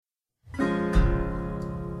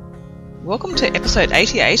Welcome to episode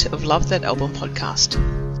 88 of Love That Album podcast.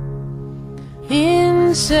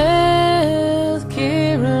 In South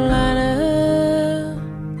Carolina.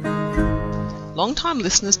 Long-time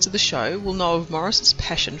listeners to the show will know of Morris's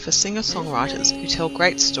passion for singer-songwriters who tell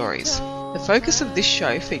great stories. The focus of this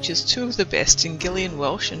show features two of the best in Gillian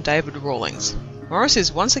Welch and David Rawlings. Morris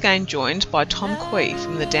is once again joined by Tom Quee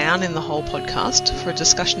from the Down in the Hole podcast for a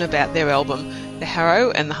discussion about their album The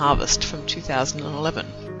Harrow and the Harvest from 2011.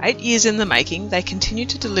 8 years in the making, they continue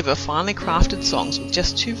to deliver finely crafted songs with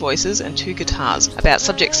just two voices and two guitars about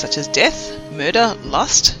subjects such as death, murder,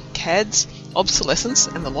 lust, cads, obsolescence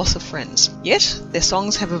and the loss of friends. Yet, their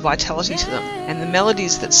songs have a vitality to them and the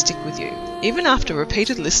melodies that stick with you. Even after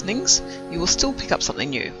repeated listenings, you will still pick up something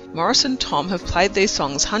new. Morris and Tom have played these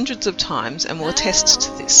songs hundreds of times and will attest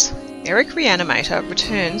to this. Eric Reanimator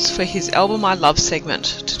returns for his Album I Love segment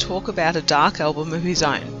to talk about a dark album of his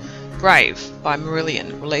own, Brave by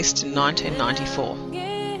Marillion, released in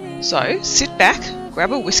 1994. So, sit back,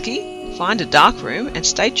 grab a whiskey, find a dark room and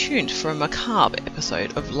stay tuned for a macabre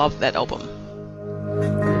episode of Love That Album.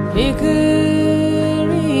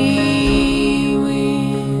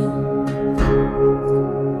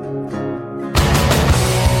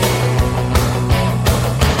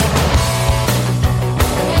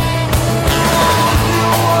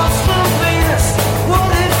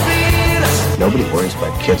 Nobody worries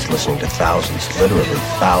about kids listening to literally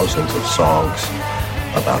thousands of songs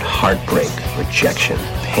about heartbreak, rejection,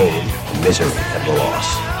 pain, misery, and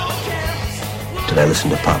loss. Did I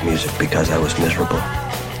listen to pop music because I was miserable?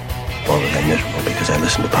 Or was I miserable because I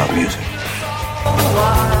listened to pop music?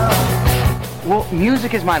 Well,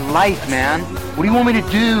 music is my life, man. What do you want me to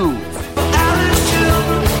do?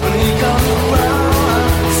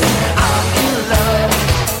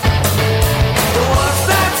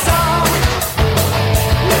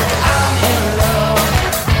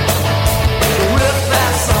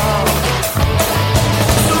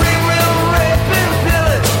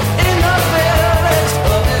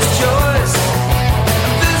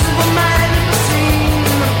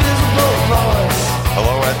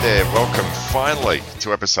 Welcome finally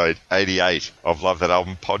to episode 88 of Love That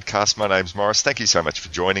Album podcast. My name's Morris. Thank you so much for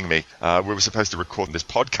joining me. We were supposed to record this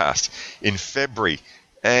podcast in February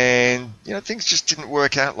and, things just didn't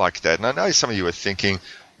work out like that. And I know some of you are thinking,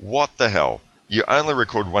 what the hell? You only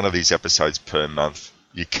record one of these episodes per month.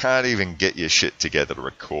 You can't even get your shit together to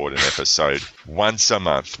record an episode once a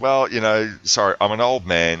month. Well, sorry, I'm an old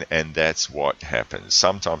man and that's what happens.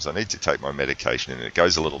 Sometimes I need to take my medication and it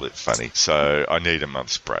goes a little bit funny, so I need a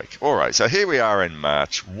month's break. All right, so here we are in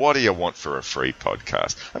March. What do you want for a free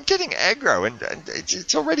podcast? I'm getting aggro and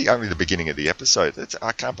it's already only the beginning of the episode.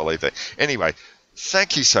 I can't believe that. Anyway,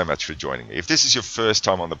 thank you so much for joining me. If this is your first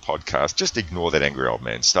time on the podcast, just ignore that angry old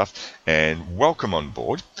man stuff and welcome on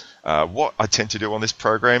board. What I tend to do on this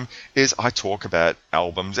program is I talk about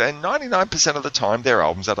albums, and 99% of the time they're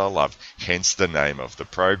albums that I love, hence the name of the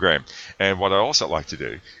program. And what I also like to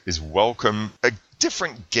do is welcome a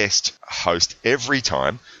different guest host every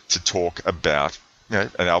time to talk about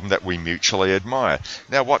an album that we mutually admire.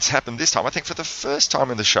 Now, what's happened this time, I think for the first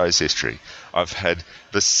time in the show's history, I've had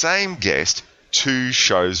the same guest 2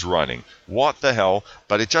 shows running. What the hell?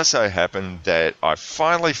 But it just so happened that I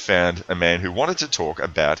finally found a man who wanted to talk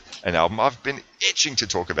about an album I've been itching to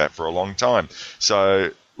talk about for a long time.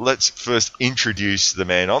 So let's first introduce the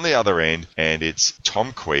man on the other end, and it's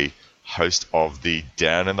Tom Quee, host of the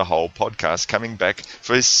Down in the Hole podcast, coming back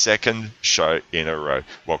for his second show in a row.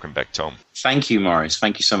 Welcome back, Tom. Thank you, Morris.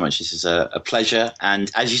 Thank you so much. This is a pleasure. And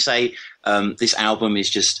as you say, this album is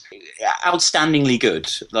just outstandingly good.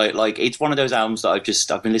 Like it's one of those albums that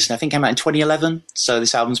I've been listening. I think it came out in 2011. So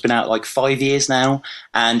this album's been out like 5 years now,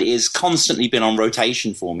 and it's constantly been on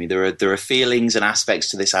rotation for me. There are feelings and aspects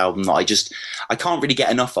to this album that I can't really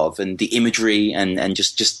get enough of, and the imagery and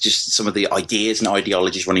just some of the ideas and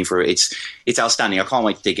ideologies running through it. It's outstanding. I can't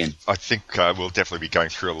wait to dig in. I think we'll definitely be going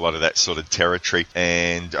through a lot of that sort of territory,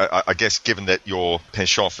 and I guess given that your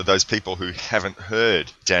penchant for those people who haven't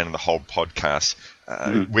heard Down in the Hole podcast,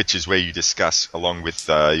 which is where you discuss, along with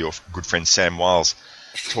your good friend Sam Wiles,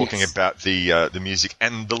 talking about the music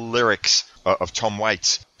and the lyrics of Tom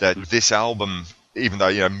Waits, that this album, even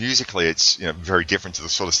though musically it's very different to the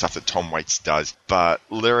sort of stuff that Tom Waits does, but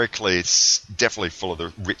lyrically it's definitely full of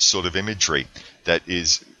the rich sort of imagery. that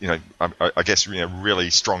is, I guess, really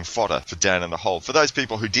strong fodder for Dan and the Hole. For those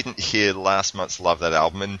people who didn't hear last month's Love That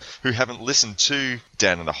Album and who haven't listened to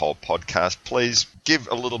Dan and the Hole podcast, please give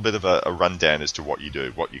a little bit of a rundown as to what you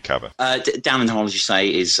do, what you cover. Dan and the Hole, as you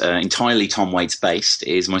say, is entirely Tom Waits based.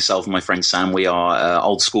 It is myself and my friend Sam. We are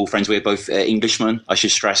old school friends. We're both Englishmen, I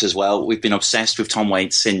should stress as well. We've been obsessed with Tom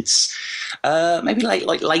Waits since maybe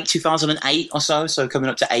late 2008 or so coming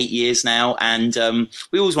up to 8 years now. And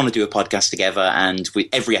we always want to do a podcast together, and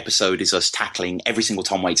every episode is us tackling every single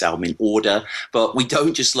Tom Waits album in order. But we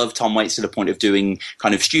don't just love Tom Waits to the point of doing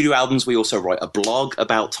kind of studio albums. We also write a blog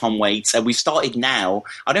about Tom Waits, and we've started now.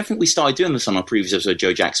 I don't think we started doing this on our previous episode,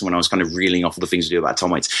 Joe Jackson, when I was kind of reeling off all the things to do about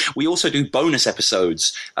Tom Waits. We also do bonus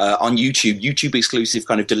episodes on YouTube exclusive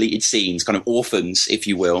kind of deleted scenes, kind of orphans, if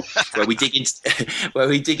you will, where we dig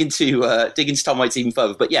into Tom Waits even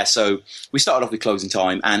further. But yeah, so we started off with Closing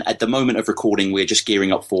Time, and at the moment of recording, we're just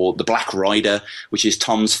gearing up for The Black Rider, which is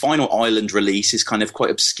Tom's final Island release. Is kind of quite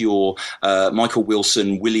obscure, Michael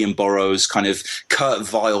Wilson, William Burroughs, kind of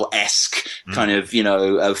Kurt Weill-esque, kind of,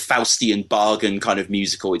 Faustian bargain kind of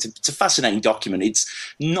musical. It's a fascinating document. It's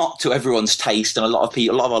not to everyone's taste, and a lot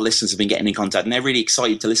of our listeners have been getting in contact, and they're really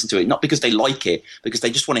excited to listen to it, not because they like it, because they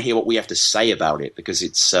just want to hear what we have to say about it, because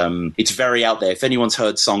it's very out there. If anyone's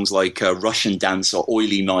heard songs like Russian Dance or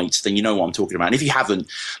Oily Nights, then you know what I'm talking about. And if you haven't,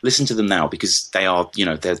 listen to them now, because they are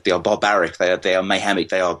barbaric, they are mayhemic,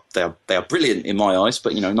 they are brilliant in my eyes,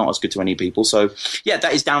 but not as good to any people. So yeah,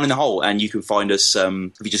 that is Down in the Hole, and you can find us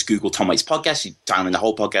if you just Google Tom Waits Podcast, Down in the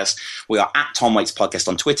Hole Podcast. We are at Tom Waits Podcast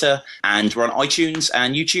on Twitter, and we're on iTunes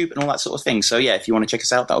and YouTube and all that sort of thing. So yeah, if you want to check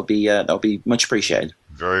us out, that would be much appreciated.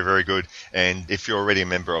 Very, very good. And if you're already a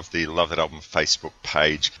member of the Love That Album Facebook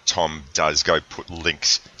page, Tom does go put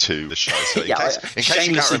links to the show. So in case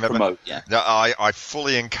you can't remember, no, I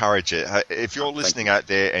fully encourage it. If you're listening out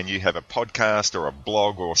there and you have a podcast or a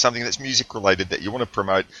blog or something that's music related that you want to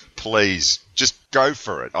promote, please just go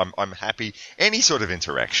for it. I'm happy. Any sort of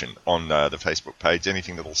interaction on the Facebook page,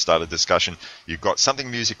 anything that will start a discussion. You've got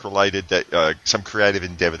something music related, that some creative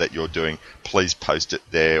endeavor that you're doing, please post it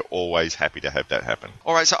there. Always happy to have that happen.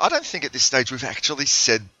 All right, so I don't think at this stage we've actually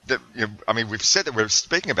said that, we've said that we're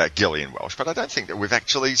speaking about Gillian Welch, but I don't think that we've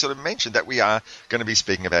actually sort of mentioned that we are going to be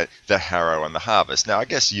speaking about The Harrow and the Harvest. Now, I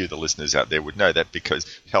guess you, the listeners out there, would know that because,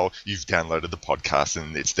 hell, you've downloaded the podcast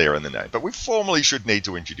and it's there in the name. But we formally should need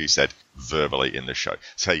to introduce that verbally in the show.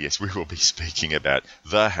 So, yes, we will be speaking about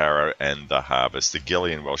The Harrow and the Harvest, the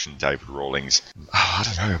Gillian Welch and David Rawlings. I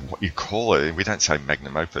don't know what you call it. We don't say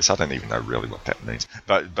magnum opus. I don't even know really what that means.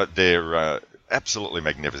 But they're absolutely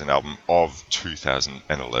magnificent album of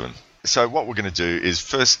 2011. So what we're going to do is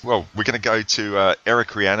first, we're going to go to Eric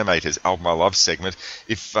Reanimator's Album I Love segment.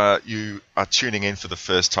 If you are tuning in for the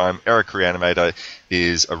first time, Eric Reanimator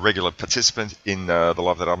is a regular participant in the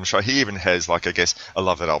Love That Album show. He even has, a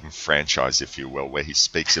Love That Album franchise, if you will, where he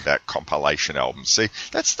speaks about compilation albums. See,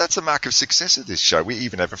 that's a mark of success of this show. We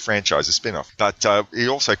even have a franchise, a spin-off. But he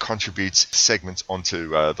also contributes segments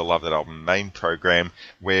onto the Love That Album main program,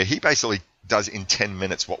 where he basically does in 10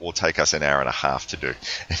 minutes what will take us an hour and a half to do.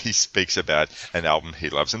 And he speaks about an album he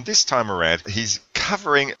loves. And this time around, he's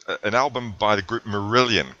covering an album by the group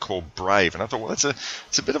Marillion called Brave. And I thought, well, it's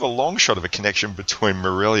a bit of a long shot of a connection between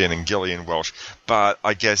Marillion and Gillian Welch. But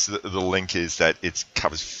I guess the link is that it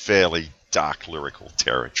covers fairly dark lyrical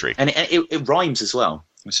territory. And it rhymes as well,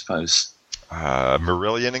 I suppose.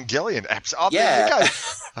 Marillion and Gillian. Oh, yeah. There you go.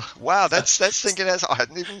 Wow, that's thinking as I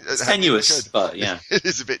hadn't even. It's tenuous, but yeah, it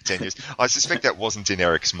is a bit tenuous. I suspect that wasn't in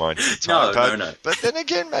Eric's mind at the time. No. But then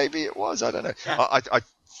again, maybe it was. I don't know. Yeah. I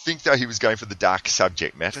think though he was going for the dark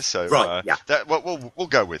subject matter, so right, yeah. We'll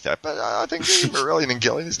go with that. But I think Marillion and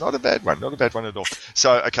Gillian is not a bad one, at all.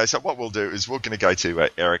 So so what we'll do is we're going to go to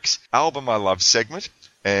Eric's Album I Love segment.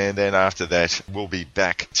 And then after that, we'll be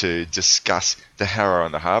back to discuss The Harrow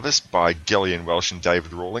and the Harvest by Gillian Welch and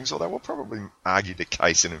David Rawlings, although we'll probably argue the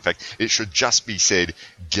case, and in fact, it should just be said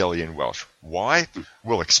Gillian Welch. Why?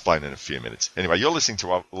 We'll explain in a few minutes. Anyway, you're listening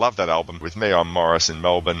to Love That Album with me. I'm Morris in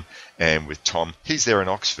Melbourne, and with Tom. He's there in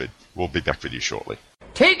Oxford. We'll be back with you shortly.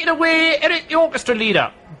 Take it away, Eric, the orchestra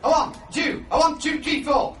leader. 1, 2, 1, 2, 3,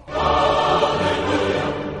 4. Hallelujah,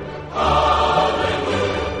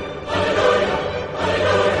 hallelujah.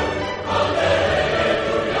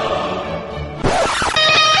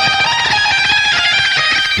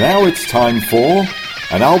 Now it's time for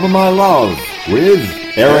An Album I Love with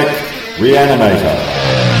Eric Reanimator.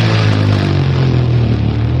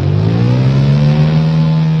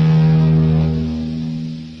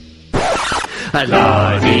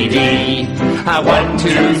 La-dee-dee, 1,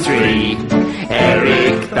 2, 3,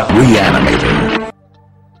 Eric the Reanimator.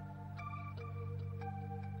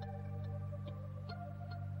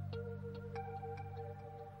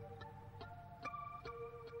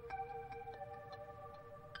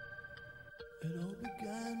 It all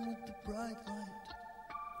began with the bright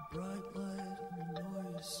light and the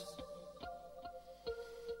noise.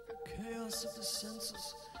 The chaos of the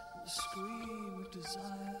senses and the scream of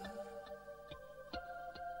desire.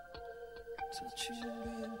 Touching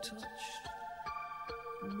and being touched,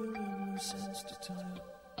 a million loose ends to tie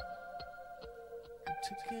up. The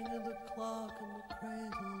ticking of the clock and the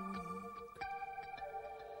cradle rock.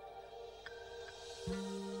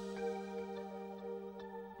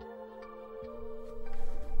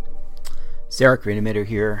 It's Eric Reanimator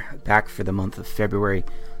here, back for the month of February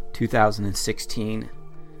 2016.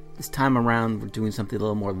 This time around, we're doing something a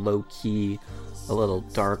little more low-key, a little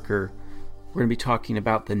darker. We're going to be talking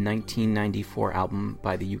about the 1994 album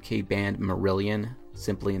by the UK band Marillion,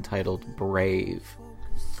 simply entitled Brave.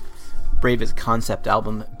 Brave is a concept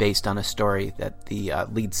album based on a story that the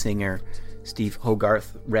lead singer Steve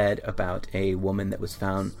Hogarth read about a woman that was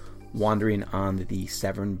found wandering on the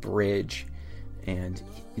Severn Bridge, and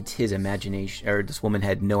it's his imagination, or this woman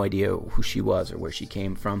had no idea who she was or where she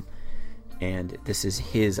came from, and this is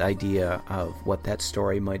his idea of what that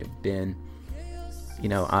story might have been. You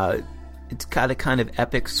know, it's got a kind of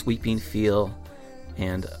epic, sweeping feel,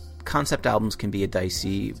 and concept albums can be a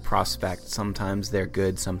dicey prospect. Sometimes they're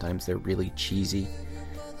good, sometimes they're really cheesy,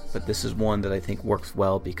 but this is one that I think works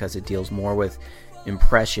well because it deals more with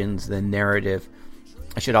impressions than narrative.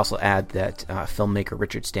 I should also add that filmmaker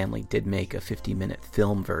Richard Stanley did make a 50-minute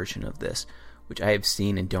film version of this, which I have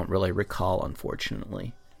seen and don't really recall,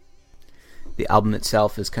 unfortunately. The album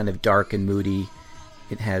itself is kind of dark and moody.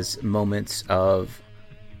 It has moments of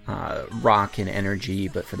rock and energy,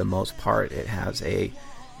 but for the most part it has a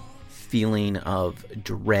feeling of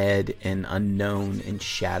dread and unknown and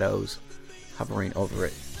shadows hovering over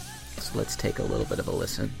it. So let's take a little bit of a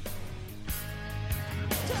listen.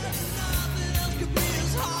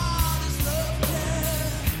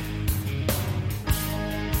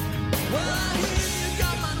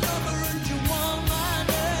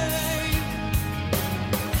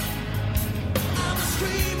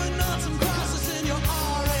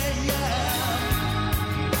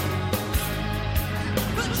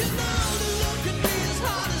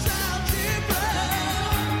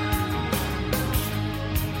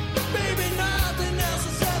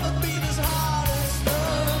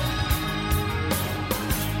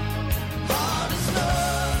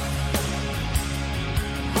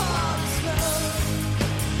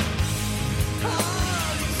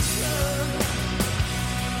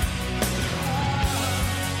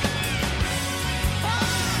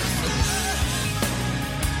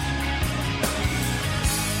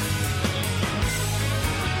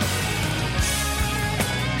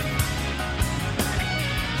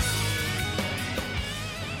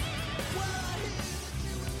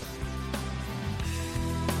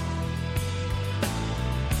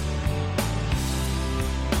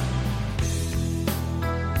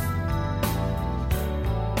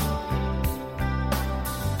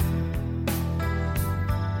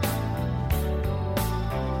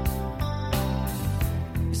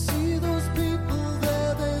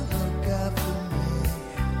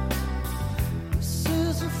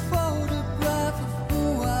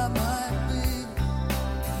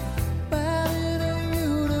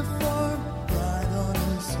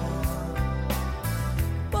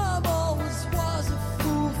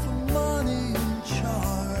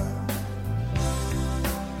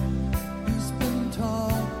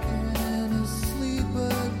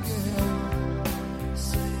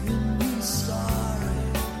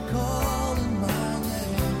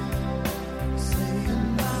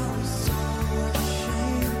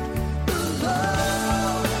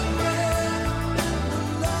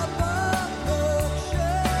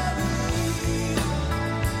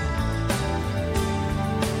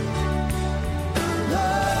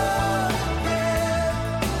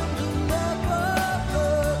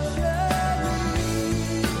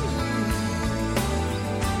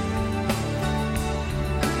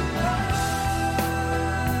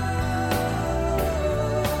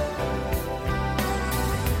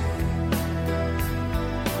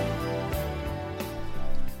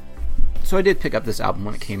 So I did pick up this album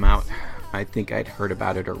when it came out. I think I'd heard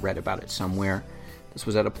about it or read about it somewhere. This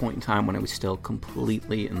was at a point in time when I was still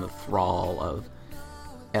completely in the thrall of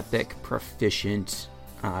epic, proficient,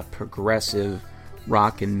 progressive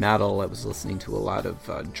rock and metal. I was listening to a lot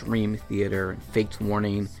of Dream Theater and Faked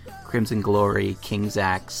Warning, Crimson Glory, King's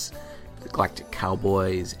X, the Galactic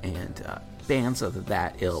Cowboys, and bands of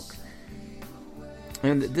that ilk.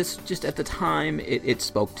 And this, just at the time, it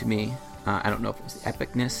spoke to me. I don't know if it was the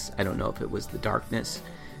epicness. I don't know if it was the darkness.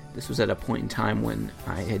 This was at a point in time when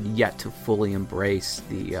I had yet to fully embrace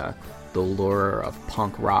the lure of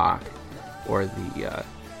punk rock or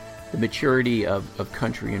the maturity of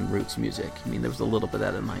country and roots music. I mean, there was a little bit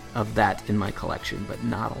of that in my collection, but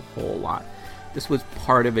not a whole lot. This was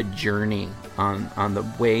part of a journey on the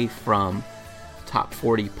way from top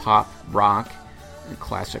 40 pop rock and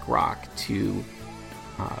classic rock to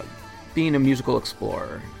being a musical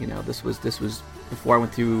explorer. You know, this was before I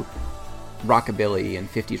went through rockabilly and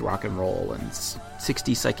 50s rock and roll and 60s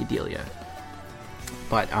psychedelia.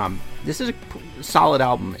 But this is a solid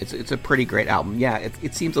album. It's a pretty great album. Yeah,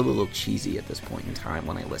 it seems a little cheesy at this point in time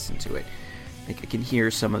when I listen to it. I can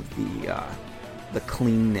hear some of the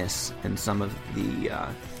cleanness and some of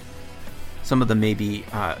the maybe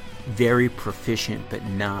very proficient but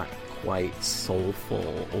not quite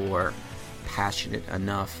soulful or passionate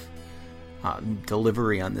enough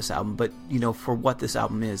delivery on this album. But you know, for what this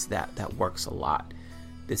album is, that works a lot.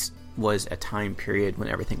 This was a time period when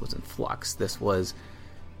everything was in flux. This was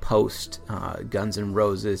post Guns N'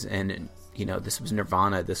 Roses, and you know, this was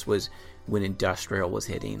Nirvana. This was when industrial was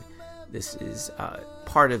hitting. This is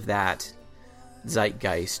part of that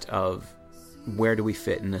zeitgeist of where do we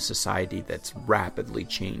fit in a society that's rapidly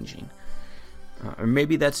changing. Or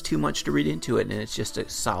maybe that's too much to read into it, and it's just a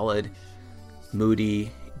solid,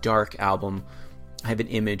 moody, dark album. I have an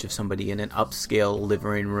image of somebody in an upscale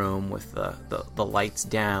living room with the lights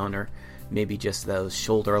down, or maybe just those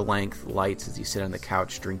shoulder-length lights as you sit on the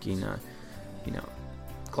couch drinking a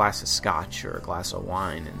glass of scotch or a glass of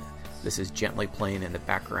wine, and this is gently playing in the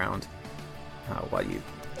background while you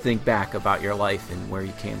think back about your life and where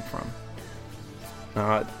you came from.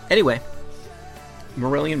 Anyway,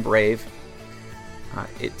 Marillion Brave.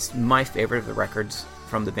 It's my favorite of the records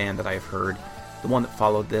from the band that I've heard. The one that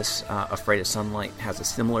followed this, Afraid of Sunlight, has a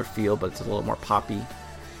similar feel, but it's a little more poppy.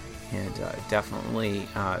 And definitely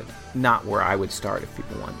not where I would start if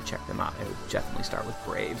people wanted to check them out. I would definitely start with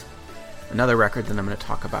Brave. Another record that I'm going to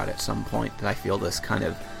talk about at some point that I feel this kind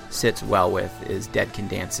of sits well with is Dead Can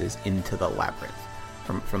Dance's Into the Labyrinth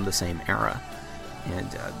from the same era. And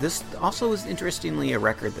this also is interestingly a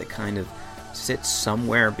record that kind of sits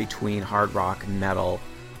somewhere between hard rock, metal,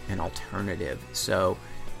 and alternative. So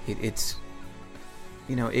it's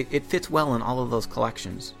you know, it fits well in all of those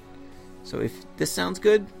collections. So if this sounds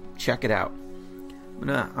good, check it out. I'm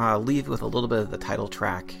gonna leave with a little bit of the title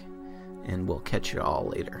track, and we'll catch you all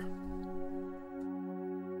later.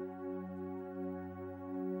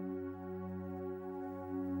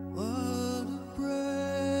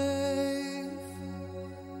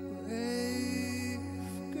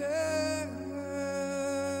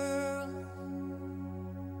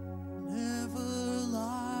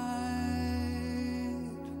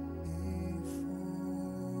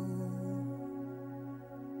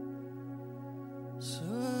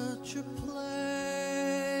 Such a plain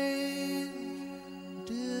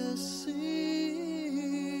deceit,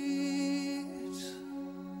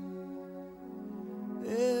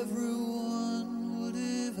 everyone would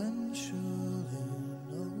eventually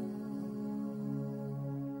know.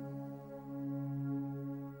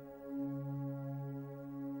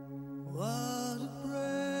 What a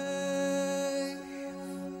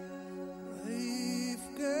brave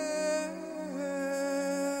girl.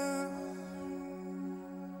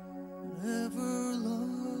 Never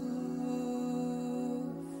loved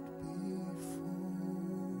before,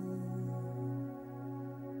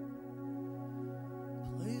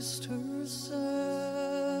 placed herself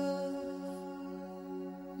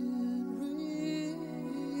in reach,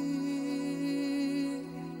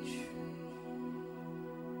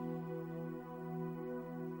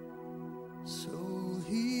 so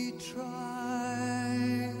he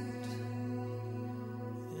tried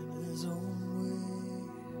in his own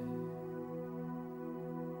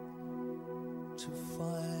to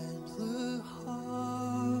find the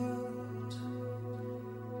heart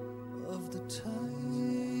of the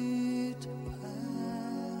tight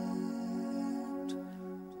packed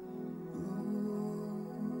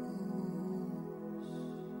rose.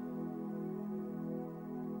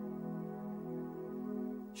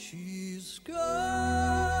 She's gone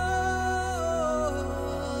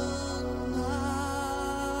now.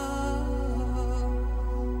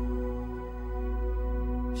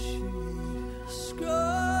 She's gone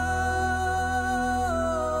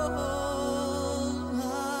now.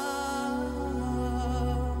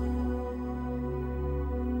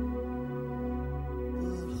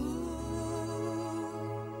 But oh,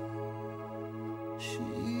 she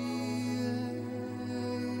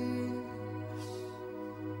aches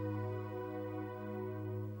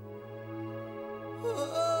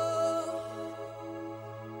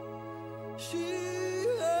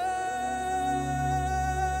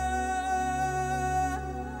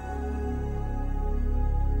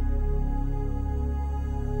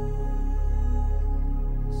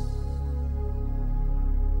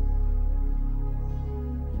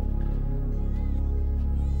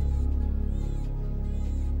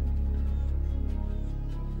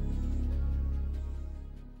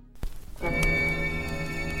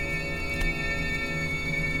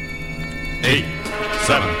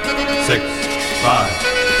 7, 6, 5,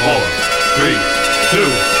 4, 3, 2,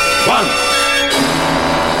 1.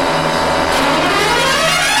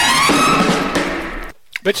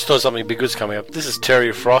 Rich thought something big was coming up. This is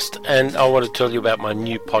Terry Frost, and I want to tell you about my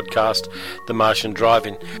new podcast, The Martian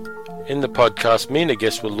Drive-In. In the podcast, me and a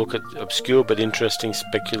guest will look at obscure but interesting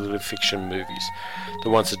speculative fiction movies. The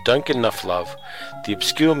ones that don't get enough love. The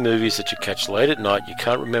obscure movies that you catch late at night you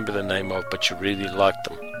can't remember the name of, but you really like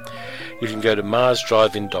them. You can go to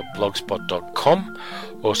marsdrivein.blogspot.com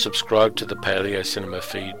or subscribe to the Paleo Cinema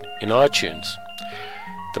feed in iTunes.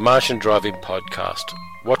 The Martian Drive-In Podcast.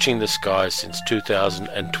 Watching the skies since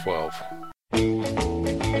 2012.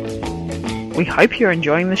 We hope you're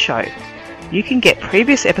enjoying the show. You can get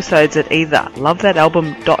previous episodes at either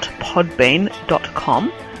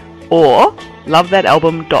lovethatalbum.podbean.com or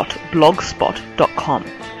lovethatalbum.blogspot.com,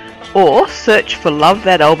 or search for Love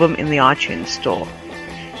That Album in the iTunes store.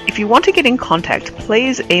 If you want to get in contact,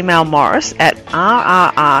 please email Morris at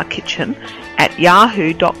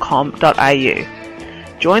rrrkitchen@yahoo.com.au.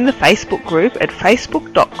 Join the Facebook group at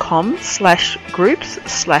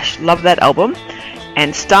facebook.com/groups/lovethatalbum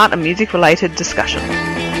and start a music-related discussion.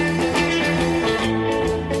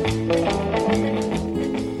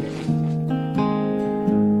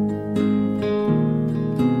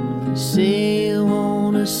 Say you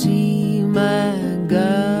wanna see my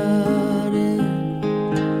garden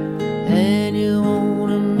and you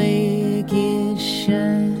wanna make it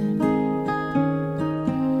shine.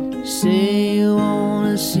 Say you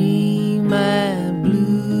wanna see my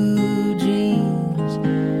blue jeans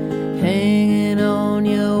hanging on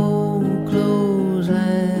your old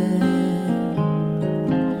clothesline.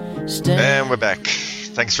 And we're back.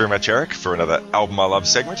 Thanks very much, Eric, for another Album I Love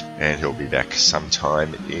segment. And he'll be back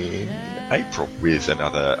sometime in April with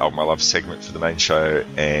another Album I Love segment for the main show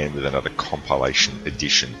and with another compilation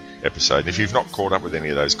edition episode. And if you've not caught up with any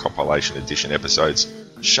of those compilation edition episodes,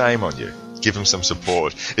 shame on you. Give them some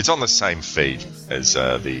support. It's on the same feed as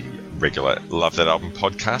the regular Love That Album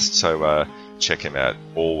podcast, so check him out.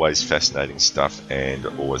 Always fascinating stuff and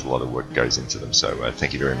always a lot of work goes into them. So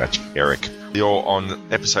thank you very much, Eric. You're on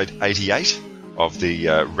episode 88 of the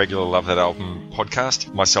regular Love That Album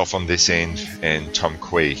podcast. Myself on this end and Tom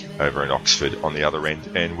Quee over in Oxford on the other end.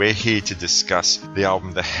 And we're here to discuss the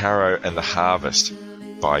album The Harrow and the Harvest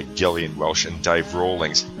by Gillian Welch and Dave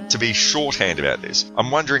Rawlings. To be shorthand about this, I'm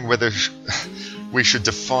wondering whether we should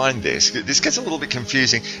define this. This gets a little bit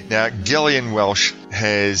confusing. Now, Gillian Welch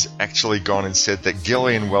has actually gone and said that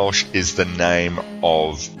Gillian Welch is the name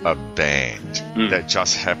of a band that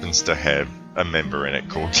just happens to have a member in it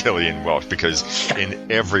called Gillian Welch, because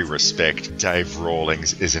in every respect, Dave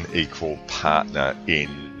Rawlings is an equal partner in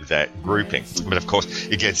that grouping. But of course,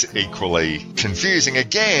 it gets equally confusing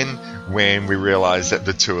again when we realise that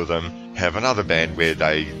the two of them have another band where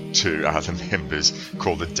they too are the members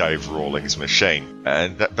called the Dave Rawlings Machine.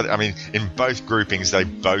 But I mean, in both groupings, they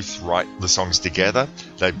both write the songs together.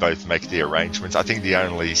 They both make the arrangements. I think the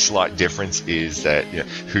only slight difference is that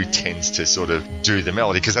who tends to sort of do the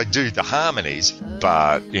melody, because they do the harmonies.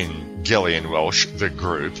 But in Gillian Welch, the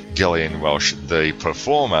group, Gillian Welch, the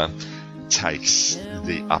performer, takes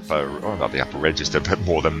the not the upper register, but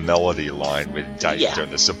more the melody line with Dave doing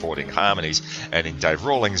the supporting harmonies. And in Dave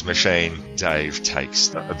Rawlings' Machine, Dave takes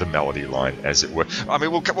the melody line, as it were. I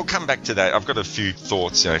mean, we'll come back to that. I've got a few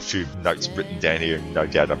thoughts, a few notes written down here, and no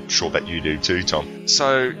doubt I'm sure that you do too, Tom.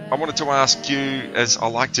 So I wanted to ask you, as I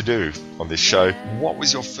like to do on this show, what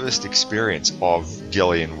was your first experience of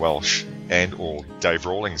Gillian Welch and or Dave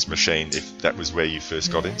Rawlings' Machine, if that was where you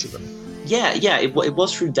first got into them? Yeah, it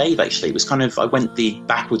was through Dave, actually. It was kind of, I went the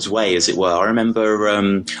backwards way, as it were. I remember,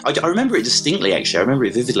 I remember it distinctly, actually. I remember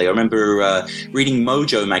it vividly. I remember reading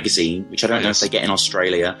Mojo magazine, which I don't know if they get in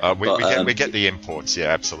Australia. We get the imports, yeah,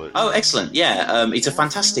 absolutely. Oh, excellent, yeah. It's a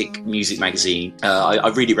fantastic music magazine. I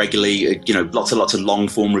read it regularly, lots of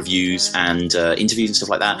long-form reviews and interviews and stuff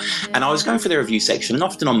like that. And I was going for the review section, and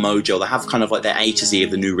often on Mojo, they have kind of like their A to Z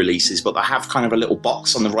of the new releases, but they have kind of a little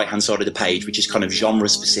box on the right-hand side of the page, which is kind of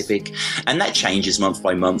genre-specific. And that changes month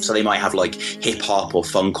by month. So they might have like hip hop or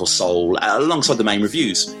funk or soul alongside the main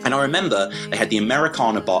reviews. And I remember they had the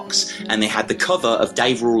Americana box and they had the cover of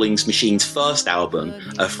Dave Rawlings' Machine's first album,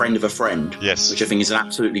 A Friend of a Friend. Yes. Which I think is an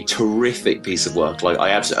absolutely terrific piece of work. Like, I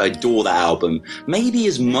absolutely adore that album. Maybe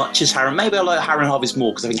as much as maybe I like Harrow and Harvest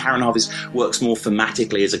more, because I think Harrow and Harvest works more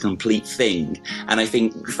thematically as a complete thing. And I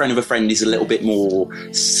think Friend of a Friend is a little bit more,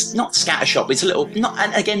 not scattershot, but it's a little,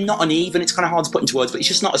 not uneven. It's kind of hard to put into words, but it's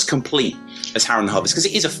just not as complete complete as Harrow and the Harvest, because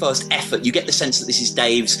it is a first effort. You get the sense that this is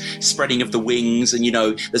Dave's spreading of the wings, and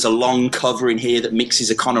there's a long cover in here that mixes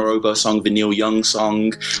a Conor Oberst song with a Neil Young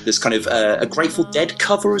song. There's kind of a Grateful Dead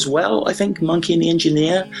cover as well, I think, Monkey and the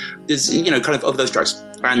Engineer. There's kind of those tracks.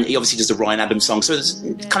 And he obviously does the Ryan Adams song, so there's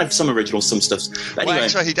kind of some original, some stuff. But anyway,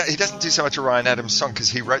 actually, he doesn't do so much a Ryan Adams song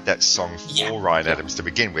because he wrote that song for Ryan Adams to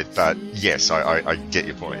begin with. But yes, I get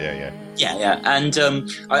your point. Yeah. And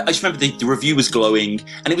I just remember the review was glowing,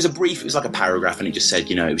 and it was it was like a paragraph, and it just said,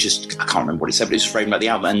 it was just, I can't remember what it said, but it was just raving about the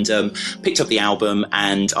album. And picked up the album,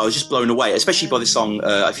 and I was just blown away, especially by the song,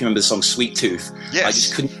 if you remember the song Sweet Tooth. Yes. I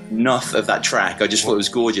just couldn't get enough of that track. I just thought it was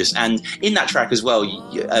gorgeous. And in that track as well,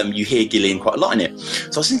 you hear Gillian quite a lot in it.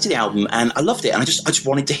 So I was listening to the album, and I loved it, and I just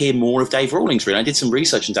wanted to hear more of Dave Rawlings, really. I did some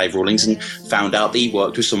research on Dave Rawlings and found out that he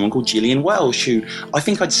worked with someone called Gillian Welch, who I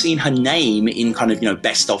think I'd seen her name in kind of,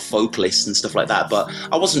 best of vocalists and stuff like that, but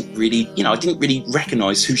I wasn't really, I didn't really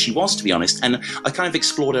recognise who she was, to be honest. And I kind of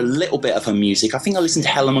explored a little bit of her music. I think I listened to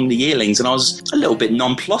Hell Among the Yearlings, and I was a little bit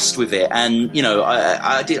nonplussed with it, and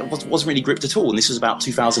I wasn't really gripped at all. And this was about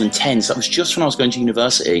 2010, so that was just when I was going to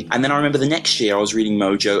university. And then I remember the next year I was reading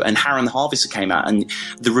Mojo, and Harrow and the Harvester came out, and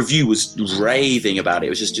the review was raving about it. It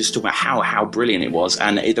was just talking about how brilliant it was,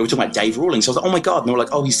 and they were talking about Dave Rawlings. So I was like, oh my god! And they were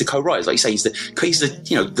like, oh, he's the co-writer. Like you say, he's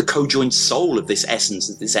the co-joined soul of this essence,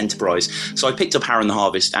 of this enterprise. So I picked up Harrow and the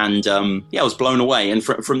Harvest, and I was blown away. And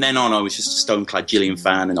from then on, I was just a stone-clad Gillian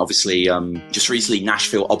fan. And obviously, just recently,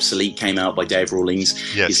 Nashville Obsolete came out by Dave Rawlings,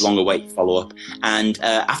 his long-awaited follow-up. And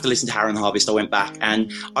after listening to Harrow and the Harvest, I went back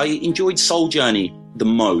and I enjoyed Soul Journey the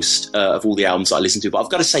most of all the albums that I listened to, but I've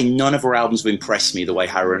got to say none of her albums have impressed me the way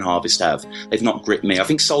Harrow and Harvest have. They've not gripped me. I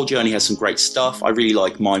think Soul Journey has some great stuff. I really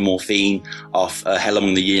like My Morphine off Hell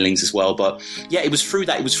Among the Yearlings as well, but it was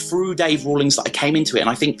through Dave Rawlings that I came into it. And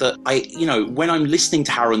I think that when I'm listening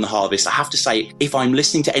to Harrow and the Harvest, I have to say, if I'm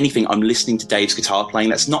listening to anything, I'm listening to Dave's guitar playing.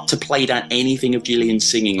 That's not to play down anything of Gillian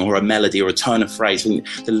singing or a melody or a turn of phrase. I mean,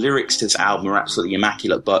 the lyrics to this album are absolutely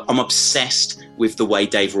immaculate, but I'm obsessed with the way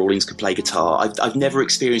Dave Rawlings can play guitar. I've never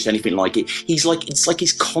experienced anything like it. It's like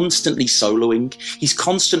he's constantly soloing. He's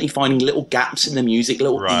constantly finding little gaps in the music,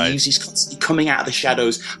 little eaves. He's constantly coming out of the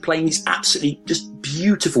shadows, playing these absolutely just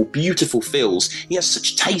beautiful, beautiful fills. He has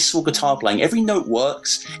such tasteful guitar playing. Every note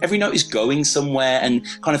works. Every note is going somewhere and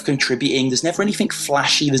kind of contributing. There's never anything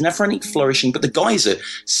flashy. There's never anything flourishing. But the guy's a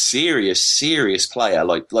serious player.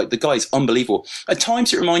 Like the guy's unbelievable. At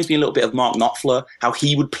times, it reminds me a little bit of Mark Knopfler, how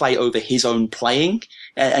he would play over his own playing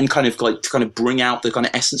and kind of like to kind of bring out the kind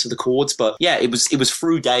of essence of the chords. But yeah, it was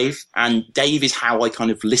through Dave, and Dave is how I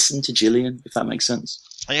kind of listened to Gillian, if that makes sense.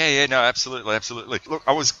 Yeah, no, absolutely. Look,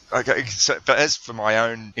 but as for my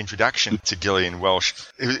own introduction to Gillian Welch,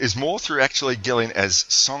 it was more through actually Gillian as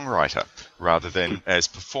songwriter rather than as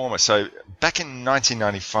performer. So back in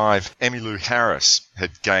 1995, Emmylou Harris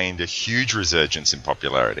had gained a huge resurgence in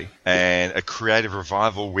popularity and a creative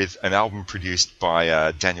revival with an album produced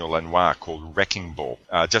by Daniel Lanois called Wrecking Ball.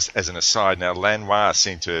 Just as an aside, now Lanois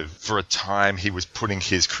seemed to, for a time, he was putting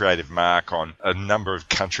his creative mark on a number of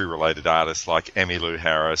country-related artists like Emmylou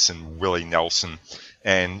Harris and Willie Nelson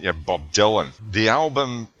and Bob Dylan. The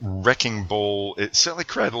album Wrecking Ball, it certainly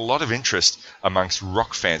created a lot of interest amongst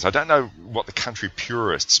rock fans. I don't know what the country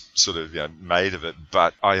purists sort of made of it,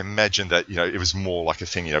 but I imagine that it was more like a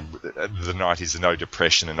thing. The 90s, the No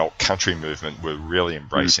Depression and alt country movement were really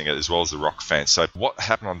embracing it, as well as the rock fans. So what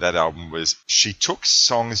happened on that album was she took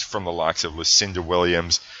songs from the likes of Lucinda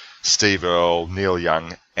Williams, Steve Earle, Neil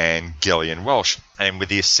Young, and Gillian Welch, and with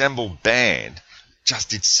the assembled band,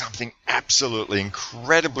 just did something absolutely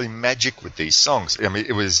incredibly magic with these songs. I mean,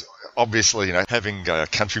 it was obviously, having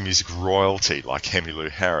country music royalty like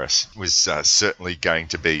Emmylou Harris was certainly going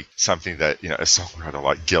to be something that, a songwriter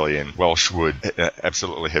like Gillian Welch would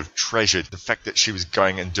absolutely have treasured. The fact that she was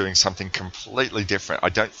going and doing something completely different. I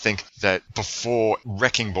don't think that before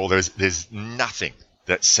Wrecking Ball, there's nothing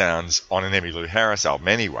that sounds on an Emmylou Harris album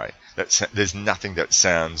anyway. There's nothing that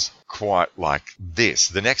sounds quite like this.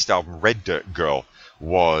 The next album, Red Dirt Girl,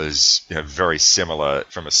 was very similar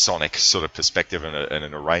from a sonic sort of perspective and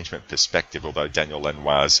an arrangement perspective, although Daniel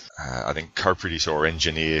Lanois, I think co-producer or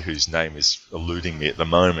engineer, whose name is eluding me at the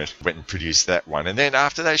moment, went and produced that one. And then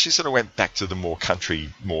after that, she sort of went back to the more country,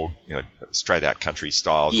 more straight out country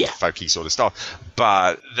style, folky sort of style.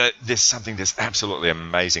 But there's something that's absolutely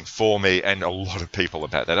amazing for me and a lot of people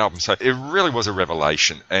about that album. So it really was a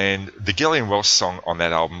revelation. And the Gillian Welch song on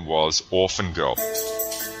that album was Orphan Girl.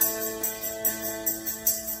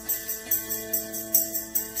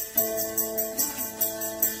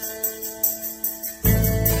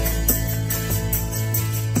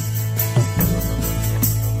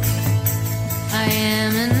 I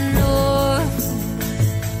am an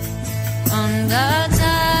and the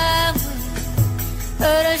time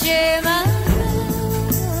will share my love.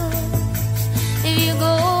 If you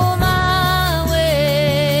go my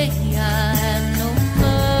way, I have no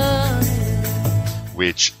money.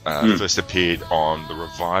 Which first appeared on the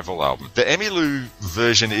Revival album. The Emmylou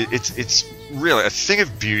version, it's really a thing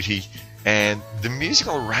of beauty. And the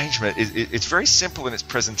musical arrangement, it's very simple in its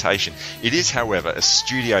presentation. It is, however, a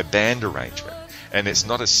studio band arrangement, and it's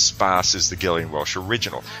not as sparse as the Gillian Welch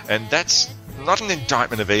original. And that's not an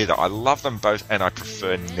indictment of either. I love them both, and I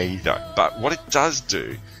prefer neither. But what it does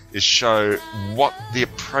do is show what the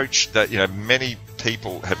approach that, many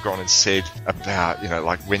people have gone and said about,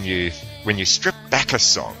 like when you strip back a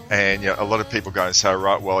song, and a lot of people go and say,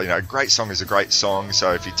 right, well, a great song is a great song,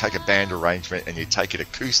 so if you take a band arrangement and you take it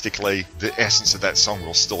acoustically, the essence of that song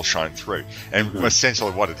will still shine through. And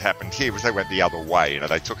essentially what had happened here was they went the other way.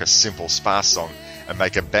 They took a simple sparse song and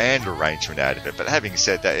make a band arrangement out of it. But having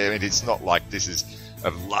said that, it's not like this is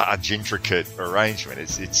a large, intricate arrangement.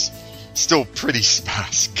 It's still pretty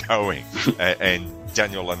sparse going. And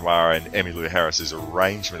Daniel Lanois and Emmylou Harris's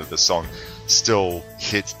arrangement of the song still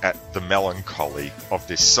hits at the melancholy of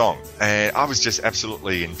this song. And I was just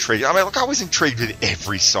absolutely intrigued. I was intrigued with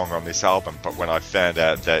every song on this album, but when I found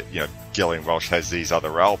out that, Gillian Welch has these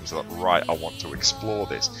other albums, I thought, right, I want to explore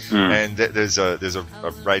this. And there's a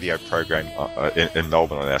radio program in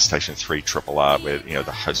Melbourne on our station 3RRR where,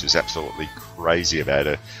 the host was absolutely crazy about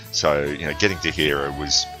her. So, getting to hear her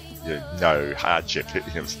was no hardship.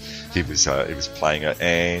 He was playing it,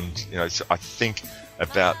 and so I think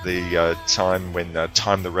about the time when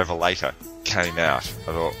Time the Revelator came out,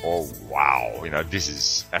 I thought, oh wow, this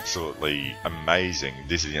is absolutely amazing.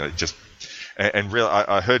 This is just and really,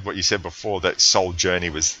 I heard what you said before, that Soul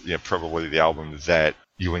Journey was probably the album that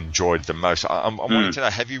you enjoyed the most. I'm wanting to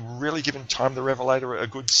know, have you really given Time the Revelator a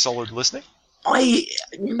good solid listening?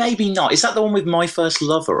 Maybe not. Is that the one with My First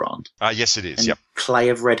Lover on? Yes, it is. And yep. Clay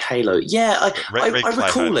of Red Halo. Yeah, I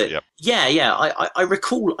recall Halo, it. Yep. Yeah. I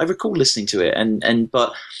recall listening to it,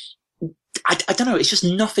 but I don't know. It's just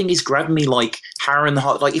nothing is grabbing me like Harrow and the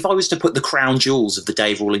Heart. Like if I was to put the crown jewels of the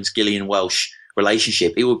Dave Rawlings Gillian Welch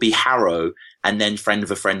relationship, it would be Harrow and then Friend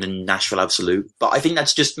of a Friend and Nashville Absolute. But I think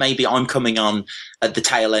that's just maybe I'm coming on at the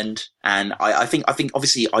tail end, and I think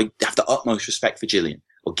obviously I have the utmost respect for Gillian.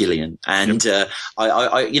 And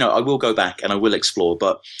I will go back and I will explore,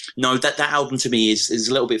 but no, that album to me is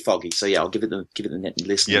a little bit foggy. So yeah, I'll give it the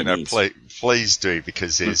listen. Yeah, no, please do,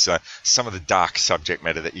 because there's some of the dark subject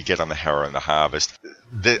matter that you get on the Harrow and the Harvest.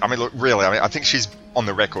 I think she's on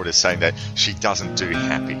the record as saying that she doesn't do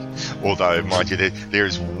happy. Although, mind you, there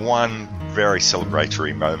is one very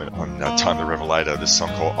celebratory moment on Time the Revelator, the song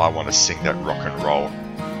called "I Want to Sing That Rock and Roll."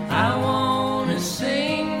 I want to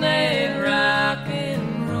sing that rock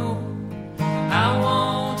and roll. I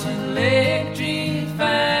want to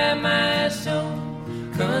electrify my soul.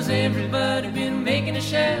 'Cause everybody been making a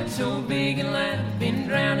shout so big and loud, been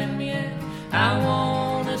drowning me out. I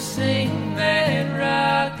want to sing that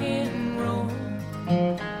rock and roll.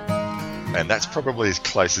 And that's probably as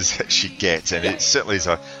close as she gets, and it certainly is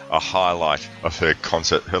a highlight of her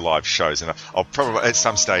concert, her live shows. And I'll probably, at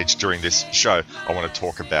some stage during this show, I want to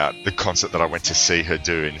talk about the concert that I went to see her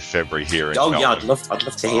do in February here in Melbourne. Yeah, I'd love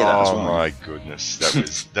to hear that as well. Oh my goodness,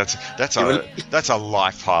 that's a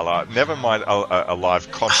life highlight. Never mind a live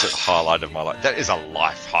concert highlight of my life. That is a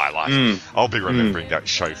life highlight. I'll be remembering that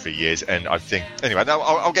show for years. And I think anyway, no,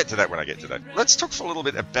 I'll get to that when I get to that. Let's talk for a little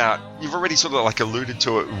bit about. You've already sort of like alluded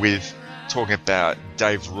to it with talking about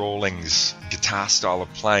Dave Rawlings' guitar style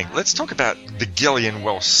of playing. Let's talk about the Gillian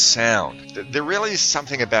Welch sound. There really is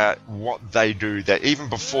something about what they do that even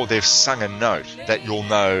before they've sung a note that you'll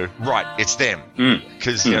know, right, it's them.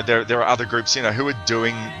 Because there are other groups who are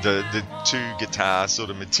doing the two guitar sort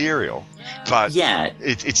of material, but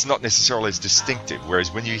it's not necessarily as distinctive.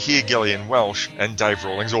 Whereas when you hear Gillian Welch and Dave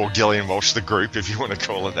Rawlings, or Gillian Welch the group, if you want to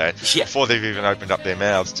call it that, before they've even opened up their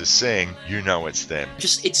mouths to sing, you know it's them.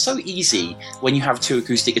 It's so easy when you have two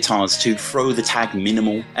acoustic guitars to throw the tag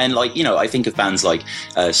minimal. And I think of bands like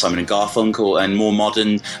Simon and Garfunkel, and more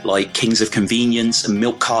modern like Kings of Convenience and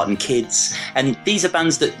Milk Carton Kids. And these are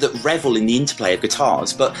bands that revel in the interplay of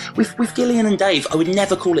guitars. But with Gillian and Dave, I would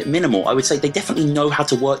never call it minimal. I would say they definitely know how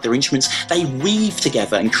to work their instruments. They weave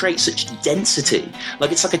together and create such density.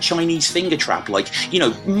 Like it's like a Chinese finger trap.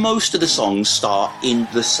 Most of the songs start in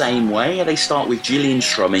the same way. They start with Gillian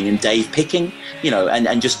strumming and Dave picking,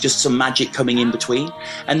 and just some magic coming in between. between.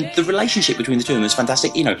 And the relationship between the two of them is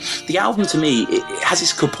fantastic. You know, the album to me, it has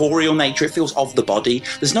this corporeal nature. It feels of the body.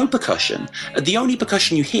 There's no percussion. The only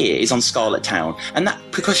percussion you hear is on Scarlet Town, and that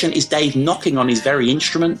percussion is Dave knocking on his very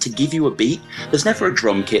instrument to give you a beat. There's never a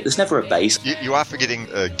drum kit. There's never a bass. You are forgetting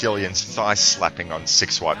Gillian's thigh slapping on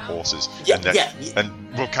Six White Horses. And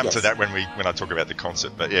we'll come to that when I talk about the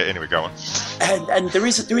concert. But yeah, anyway, go on. And there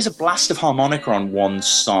is a blast of harmonica on one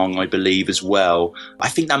song, I believe, as well. I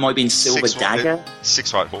think that might be in Silver Dagger.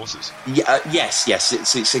 Six White Horses. Yeah, yes,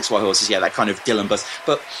 Six White Horses. Yeah, that kind of Dylan buzz.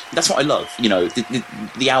 But that's what I love. You know,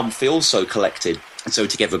 the album feels so collected and so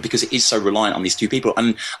together because it is so reliant on these two people.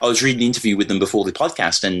 And I was reading an interview with them before the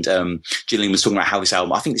podcast, and Gillian was talking about how this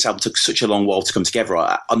album, I think this album took such a long while to come together.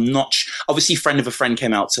 I'm not, obviously Friend of a Friend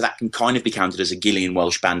came out, so that can kind of be counted as a Gillian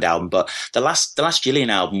Welsh band album, but the last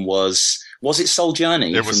Gillian album was it Soul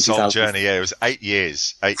Journey? It was Soul Journey, yeah. It was 8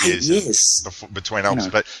 years. 8 years between albums.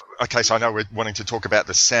 But, okay, so I know we're wanting to talk about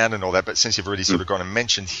the sound and all that, but since you've already sort of gone and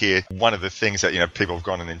mentioned here, one of the things that, you know, people have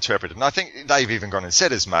gone and interpreted, and I think they've even gone and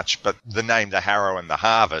said as much, but the name The Harrow and the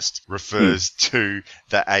Harvest refers to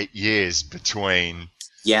the 8 years between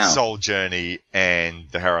Soul Journey and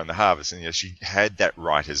The Harrow and the Harvest. And, you know, she had that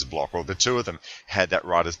writer's block, or the two of them had that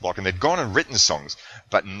writer's block, and they'd gone and written songs,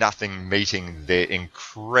 but nothing meeting their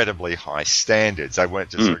incredibly high standards. They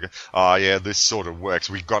weren't just sort of, oh yeah, this sort of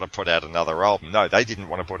works, we've got to put out another album. No, they didn't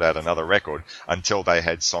want to put out another record until they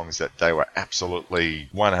had songs that they were absolutely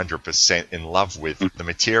 100% in love with the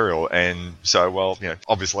material. And so, well, you know,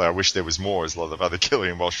 obviously I wish there was more, as a lot of other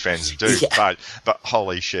Gillian Welsh fans do, but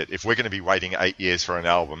holy shit, if we're going to be waiting 8 years for an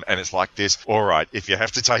album and it's like this, all right, if you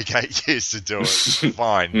have to take 8 years to do it,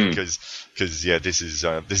 fine, because yeah, this is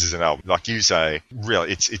an album, like you say,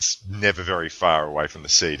 really it's never very far away from the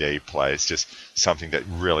CD play. It's just something that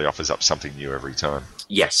really offers up something new every time.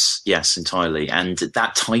 Yes, entirely. And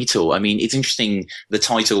that title, I mean, it's interesting, the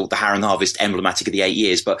title, The Harrow and the Harvest, emblematic of the 8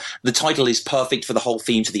 years, but the title is perfect for the whole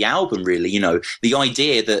theme to the album, really. You know, the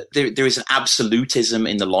idea that there is an absolutism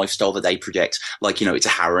in the lifestyle that they project. Like, you know, it's a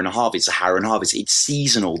harrow and a harvest, it's a harrow and a harvest. It's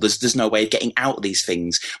seasonal. There's no way of getting out of these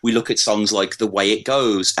things. We look at songs like The Way It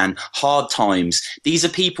Goes and Hard Times. These are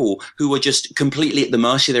people who are just completely at the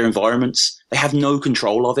mercy of their environments. They have no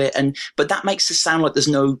control of it. But that makes it sound like there's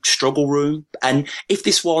no struggle room. And if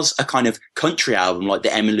this was a kind of country album, like the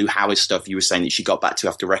Emmylou Harris stuff you were saying that she got back to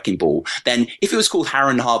after Wrecking Ball, then if it was called Harrow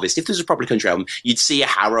and Harvest, if this was a proper country album, you'd see a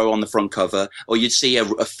harrow on the front cover, or you'd see a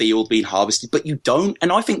field being harvested, but you don't.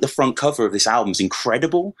 And I think the front cover of this album is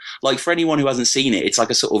incredible. Like, for anyone who hasn't seen it, it's like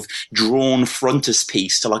a sort of drawn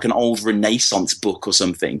frontispiece to like an old Renaissance book or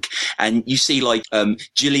something. And you see like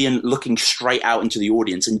Gillian looking straight out into the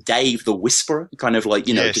audience, and Dave the Whisperer, kind of like,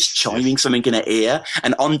 you know, just chiming something in her ear.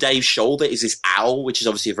 And on Dave's shoulder is this owl, which is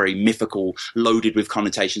obviously a very mythical, loaded with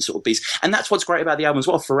connotation sort of piece. And that's what's great about the album as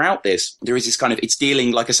well. Throughout this, there is this kind of, it's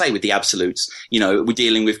dealing, like I say, with the absolutes. You know, we're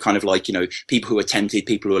dealing with kind of like, you know, people who are tempted,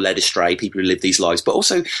 people who are led astray, people who live these lives, but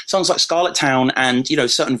also songs like Scarlet Town and, you know,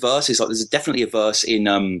 certain verses. Like there's definitely a verse in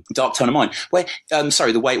Dark Turn of Mine where,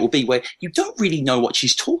 The Way It Will Be, where you don't really know what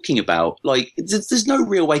she's talking about. Like there's no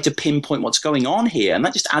real way to pinpoint what's going on here. And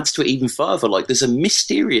that just adds to it even further. Like there's a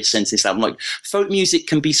mysterious sense in this album. Like folk music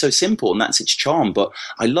can be so simple, and that's its charm, but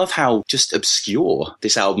I love how just obscure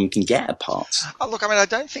this album can get at parts. Oh, look, I mean, I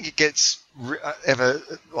don't think it gets ever,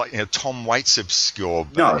 like, you know, Tom Waits obscure,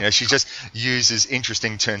 but, no. You know, she just uses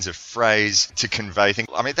interesting turns of phrase to convey things.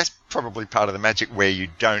 I mean, that's probably part of the magic, where you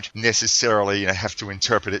don't necessarily, you know, have to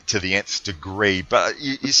interpret it to the nth degree, but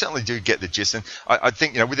you certainly do get the gist. And I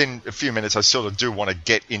think, you know, within a few minutes, I sort of do want to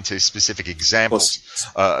get into specific examples,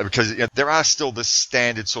 because, you know, there are still the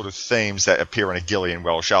standard sort of themes that appear in a Gillian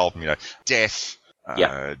Welsh album, you know, death,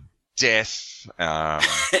 more death,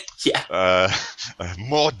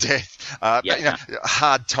 but, you know,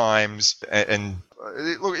 hard times, and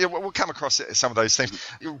look, we'll come across some of those things.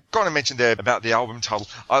 You've got to mention there about the album title.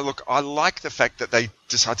 I like the fact that they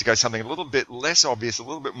decided to go something a little bit less obvious, a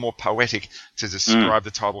little bit more poetic to describe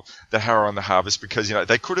the title, The Harrow and the Harvest, because, you know,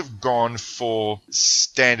 they could have gone for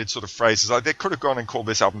standard sort of phrases. Like they could have gone and called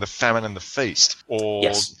this album The Famine and the Feast, or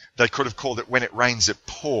they could have called it When It Rains, It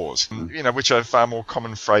Pours, you know, which are far more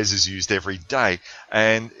common phrases used every day.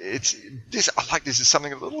 And I like this is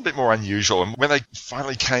something a little bit more unusual. And when they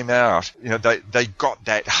finally came out, you know, they got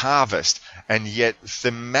that harvest, and yet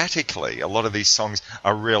thematically a lot of these songs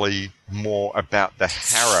are really more about the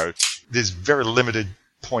harrow. There's very limited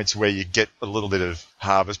points where you get a little bit of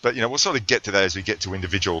harvest, but we'll sort of get to that as we get to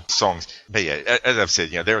individual songs. But yeah, as I've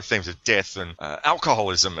said, there are themes of death and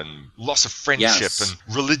alcoholism and loss of friendship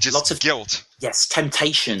and religious guilt. Yes,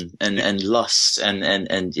 temptation and lust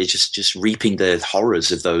and just reaping the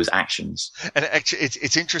horrors of those actions. And actually,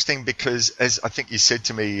 it's interesting because, as I think you said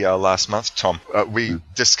to me last month, Tom, we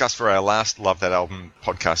discussed for our last Love That Album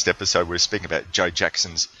podcast episode, we were speaking about Joe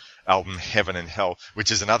Jackson's album Heaven and Hell,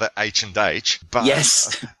 which is another H&H. But,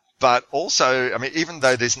 yes. But also, I mean, even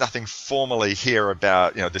though there's nothing formally here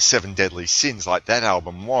about, the 7 deadly sins like that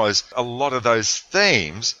album was, a lot of those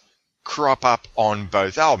themes crop up on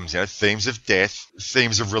both albums, themes of death,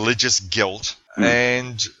 themes of religious guilt,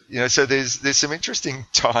 and, so there's some interesting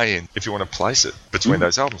tie-in, if you want to place it, between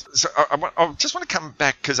those albums. So I just want to come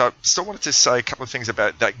back, because I still wanted to say a couple of things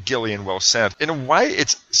about that Gillian Welch sound. In a way,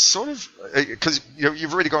 it's sort of, because,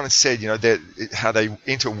 you've already gone and said, how they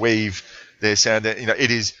interweave their sound,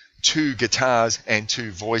 it is 2 guitars and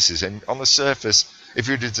 2 voices, and on the surface, if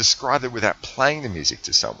you were to describe it without playing the music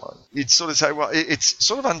to someone, you'd sort of say, well, it's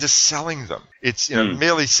sort of underselling them. It's,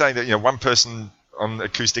 merely saying that, one person on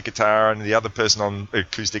acoustic guitar and the other person on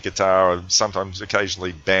acoustic guitar, or sometimes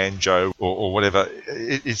occasionally banjo or whatever.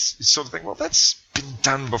 It's sort of thing, well, that's been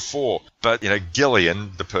done before. But,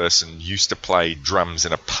 Gillian, the person, used to play drums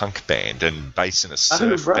in a punk band and bass in a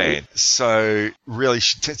surf band. So really,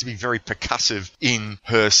 she tends to be very percussive in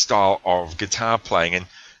her style of guitar playing. And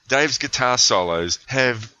Dave's guitar solos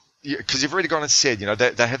have, because you've already gone and said,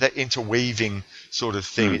 they have that interweaving sort of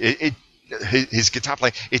thing. His guitar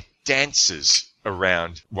playing, it dances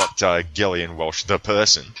around what Gillian Welch, the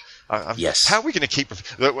person. Yes. How are we going to keep,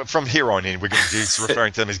 from here on in, we're going to do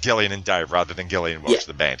referring to them as Gillian and Dave rather than Gillian Welch,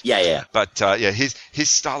 the band. Yeah. But his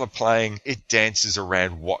style of playing, it dances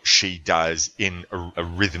around what she does in a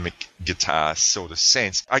rhythmic guitar sort of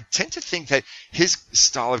sense. I tend to think that his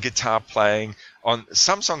style of guitar playing, on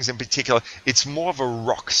some songs in particular, it's more of a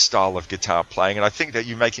rock style of guitar playing, and I think that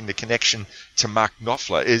you making the connection to Mark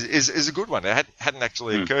Knopfler is a good one. It hadn't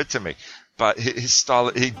actually occurred to me. But his style,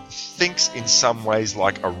 he thinks in some ways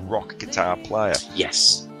like a rock guitar player.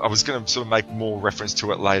 Yes. I was going to sort of make more reference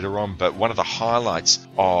to it later on, but one of the highlights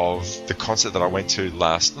of the concert that I went to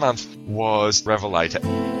last month was Revelator.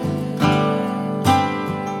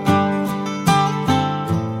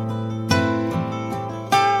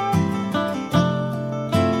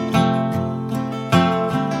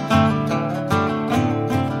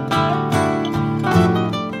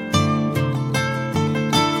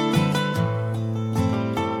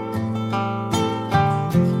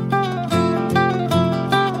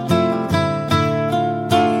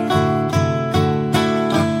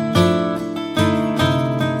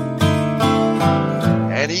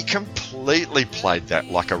 Played that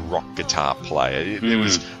like a rock guitar player.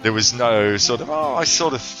 There was no sort of, I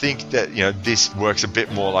sort of think that this works a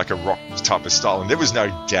bit more like a rock type of style, and there was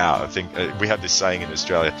no doubt. I think we have this saying in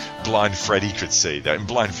Australia, Blind Freddie could see that, and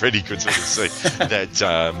Blind Freddie could sort of see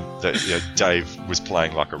that Dave was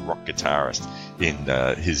playing like a rock guitarist in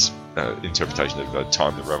his interpretation of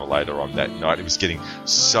Time the Revelator on that night. It was getting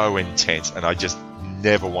so intense, and I just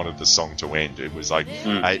never wanted the song to end. It was like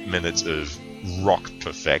 8 minutes of rock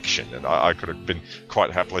perfection, and I could have been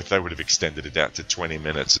quite happy if they would have extended it out to 20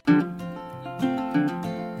 minutes.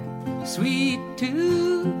 Sweet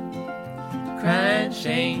tooth, crying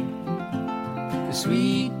shame. The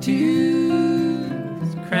sweet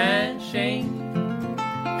tooth, crying shame.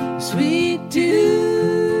 Sweet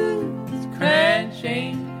tooth, crying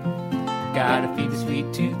shame. Gotta feed the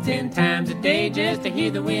sweet tooth 10 times a day just to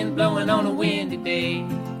hear the wind blowing on a windy day.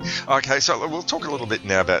 Okay, so we'll talk a little bit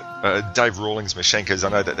now about Dave Rawlings' Machine, because I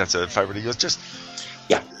know that that's a favourite of yours. Just,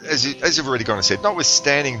 as you've already gone and said,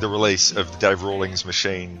 notwithstanding the release of the Dave Rawlings'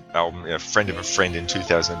 Machine album, Friend of a Friend in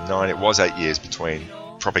 2009, it was 8 years between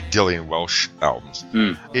proper Gillian Welch albums.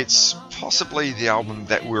 It's possibly the album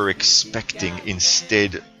that we're expecting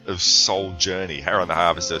instead of Soul Journey, Harrow and the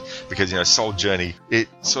Harvester, because, Soul Journey, it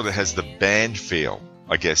sort of has the band feel,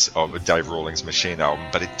 I guess, of a Dave Rawlings' Machine album,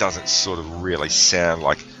 but it doesn't sort of really sound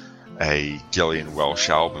like a Gillian Welch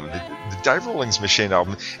album. The Dave Rawlings' Machine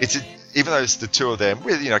album, even though it's the two of them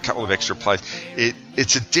with a couple of extra plays,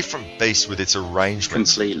 it's a different beast with its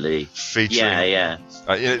arrangements. Completely. Featuring,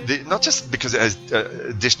 not just because it has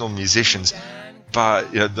additional musicians, but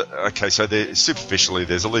so superficially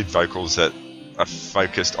there's the lead vocals that are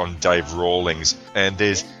focused on Dave Rawlings, and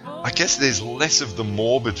there's less of the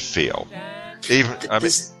morbid feel. Even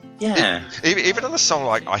on a song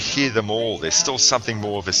like I Hear Them All, there's still something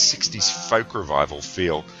more of a 60s folk revival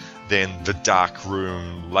feel than the dark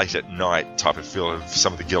room, late at night type of feel of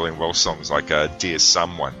some of the Gillian Welch songs like Dear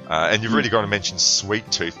Someone. And you've really got to mention Sweet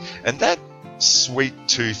Tooth. And that Sweet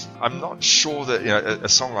Tooth, I'm not sure that a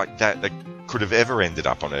song like that could have ever ended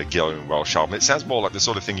up on a Gillian Welch album. It sounds more like the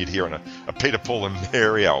sort of thing you'd hear on a Peter, Paul and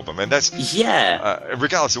Mary album, and that's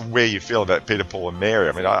regardless of where you feel about Peter, Paul and Mary.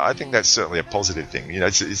 I mean, I think that's certainly a positive thing.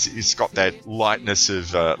 It's got that lightness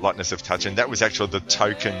of touch, and that was actually the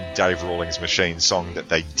token Dave Rawlings Machine song that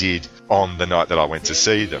they did on the night that I went to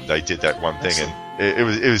see them. They did that one thing, and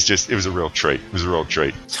it was a real treat. It was a real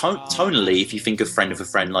treat. Tonally, if you think of Friend of a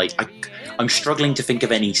Friend, like I'm struggling to think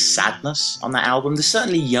of any sadness on that album. There's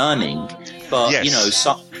certainly yearning, but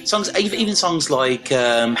songs, even songs like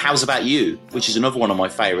 "How's About You," which is another one of my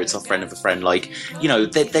favourites of Friend of a Friend. Like,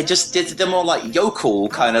 they're more like yokel,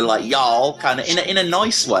 kind of like y'all, kind of in a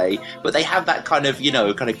nice way, but they have that kind of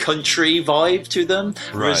country vibe to them.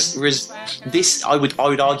 Right. Whereas this, I would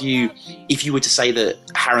argue, if you were to say that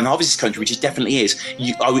Harrow and the Harvest is country, which it definitely is,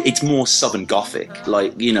 it's more Southern Gothic.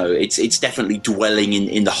 Like, it's definitely dwelling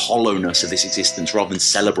in the hollowness of this existence rather than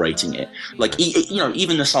celebrating it. Like,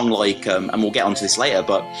 even the song like, and we'll get onto this later,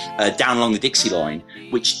 but Down Along the Dixie Line,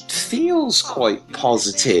 which feels quite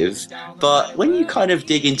positive, but when you kind of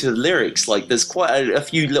dig into the lyrics, like there's quite a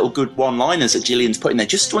few little good one-liners that Gillian's put in there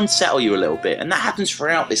just to unsettle you a little bit, and that happens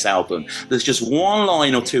throughout this album. There's just one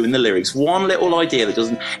line or two in the lyrics, one little idea that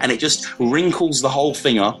doesn't, and it just wrinkles the whole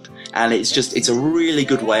thing up, and it's a really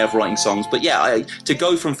good way of writing songs. But yeah, to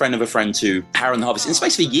go from Friend of a Friend to Harrow and the Harvest in the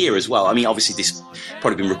space of a year as well. I mean, obviously this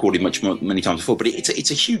probably been recorded many times before, but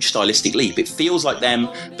it's a huge stylistic leap. It feels like them,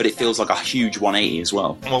 but it feels like a huge 180 as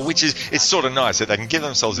well. Well, it's sort of nice that they can give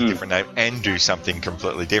themselves a different name and do something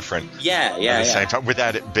completely different. At the same time,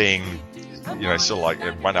 without it being, sort of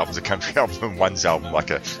like one album's a country album and one's album like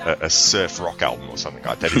a surf rock album or something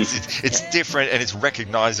like that. It's different and it's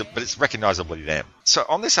recognizable, but it's recognizably them. So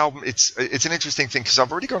on this album, it's an interesting thing because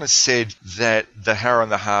I've already kind of said that the Harrow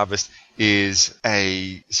and the Harvest is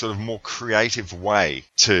a sort of more creative way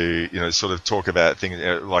to, sort of talk about things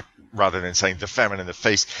like, rather than saying the famine and the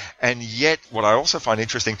feast. And yet, what I also find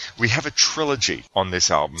interesting, we have a trilogy on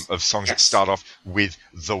this album of songs that start off with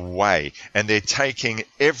The Way, and they're taking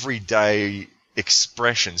everyday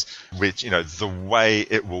expressions which, the way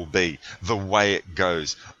it will be, the way it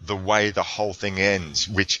goes, the way the whole thing ends,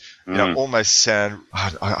 which, almost sound,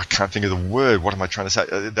 I can't think of the word, what am I trying to say?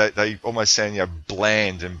 They almost sound,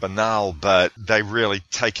 bland and banal, but they really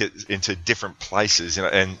take it into different places,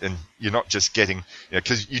 and you're not just getting,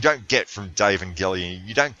 because you don't get from Dave and Gillian,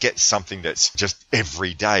 you don't get something that's just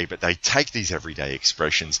everyday, but they take these everyday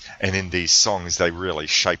expressions, and in these songs, they really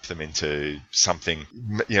shape them into something,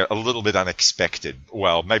 a little bit unexpected.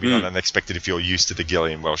 Well, maybe not unexpected if you're used to the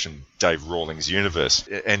Gillian Welch and Dave Rawlings universe.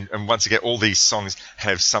 And once again, all these songs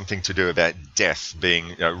have something to do about death,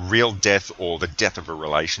 being real death or the death of a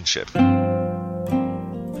relationship.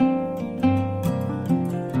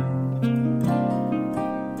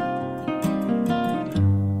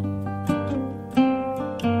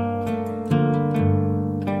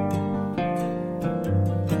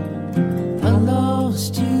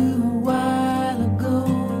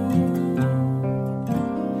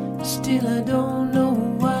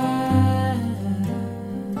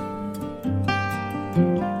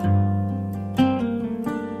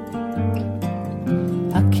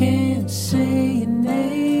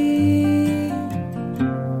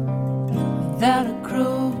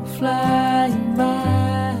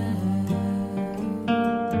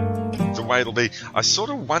 I sort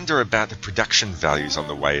of wonder about the production values on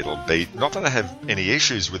The Way It'll Be. Not that I have any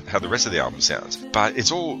issues with how the rest of the album sounds, but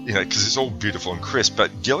it's all, because it's all beautiful and crisp,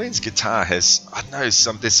 but Gillian's guitar has, I don't know,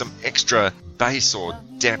 there's some extra bass or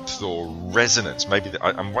depth or resonance. Maybe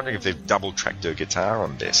I'm wondering if they've double-tracked her guitar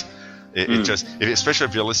on this. It just, especially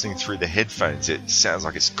if you're listening through the headphones, it sounds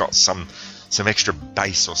like it's got some extra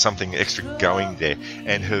bass or something extra going there.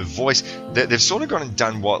 And her voice, they've sort of gone and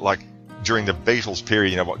done what, like, during the Beatles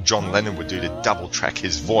period, what John Lennon would do to double track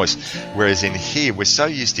his voice. Whereas in here, we're so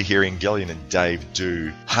used to hearing Gillian and Dave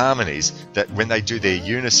do harmonies that when they do their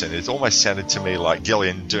unison, it almost sounded to me like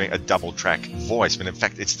Gillian doing a double track voice. But in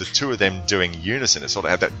fact, it's the two of them doing unison. It sort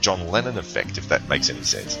of had that John Lennon effect, if that makes any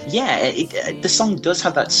sense. Yeah, the song does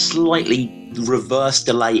have that slightly reverse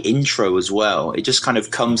delay intro as well. It just kind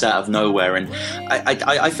of comes out of nowhere, and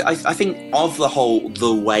I think of the whole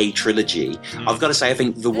The Way trilogy, I've got to say I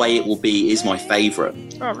think The Way It Will Be is my favourite.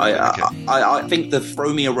 Oh, really? I think the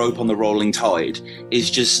Throw Me a Rope on the Rolling Tide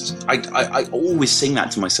is just, I always sing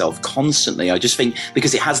that to myself constantly. I just think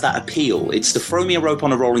because it has that appeal. It's the Throw Me a Rope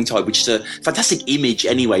on a Rolling Tide, which is a fantastic image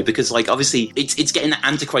anyway, because like obviously it's getting that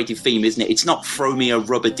antiquated theme, isn't it? It's not throw me a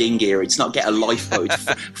rubber dinghy, or it's not get a lifeboat.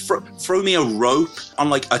 Throw me a rope on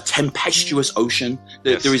like a tempestuous ocean.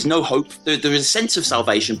 There is no hope. There is a sense of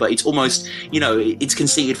salvation, but it's almost, it's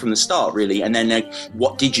conceded from the start, really. And then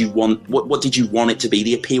what did you want? What did you want it to be?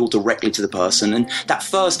 The appeal directly to the person. And that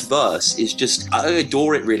first verse is just, I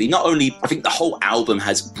adore it, really. Not only, I think the whole album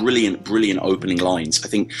has brilliant opening lines. I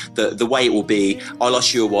think the Way It Will Be, I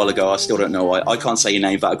lost you a while ago, I still don't know why, I can't say your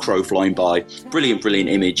name without a crow flying by. Brilliant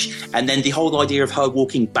image. And then the whole idea of her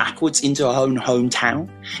walking backwards into her own hometown.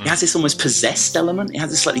 It has this almost possessed element. It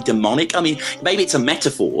has this slightly demonic. I mean, maybe it's a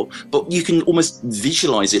metaphor, but you can almost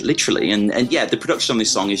visualize it literally. And yeah, the production on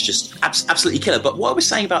this song is just absolutely killer. But what I was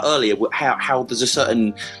saying about earlier, how there's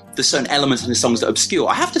certain elements in the songs that are obscure.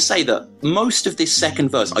 I have to say that most of this second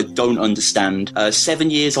verse I don't understand. 7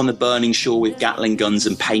 years on the burning shore with Gatling guns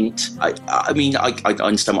and paint. I mean, I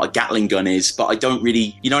understand what a Gatling gun is, but I don't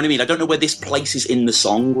really, you know what I mean? I don't know where this places in the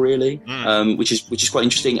song, really, which is quite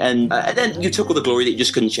interesting. And then You Took All the Glory That You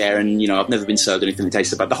Just Couldn't Share, and, I've never been served anything that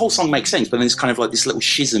tasted bad. The whole song makes sense, but then it's kind of like this little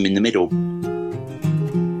schism in the middle.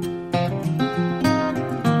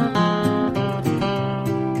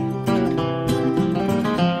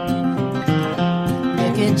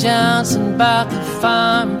 Johnson bought the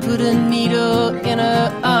farm, put a needle in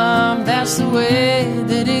her arm. That's the way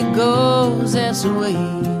that it goes, that's the way.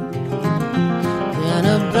 Then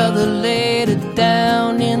her brother laid her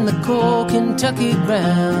down in the cold Kentucky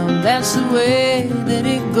ground. That's the way that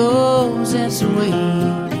it goes, that's the way.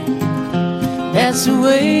 That's the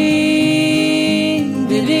way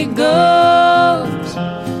that it goes.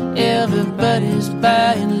 Everybody's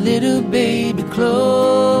buying little baby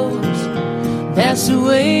clothes. That's the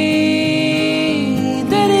way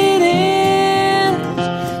that it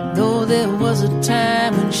ends. Though there was a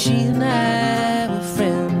time when she and I were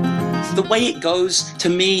friends. The Way It Goes, to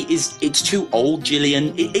me, it's too old,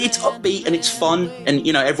 Gillian. It's upbeat and it's fun, and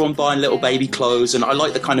everyone buying little baby clothes, and I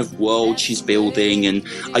like the kind of world she's building, and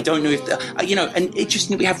I don't know if and it just,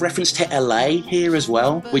 we have reference to LA here as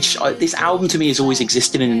well, which this album to me has always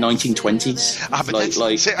existed in the 1920s. Look,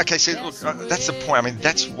 that's the point. I mean,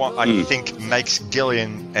 that's what I think makes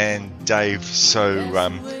Gillian and Dave so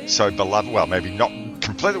beloved. Well, maybe not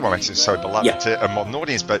completely what makes it so beloved to a modern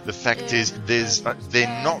audience, but the fact is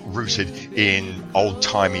they're not rooted in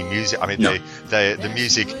old-timey music. I mean, the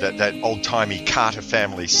music, that old-timey Carter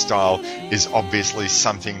family style is obviously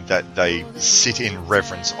something that they sit in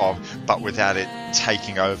reverence of, but without it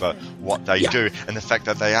taking over what they do. And the fact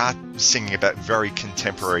that they are singing about very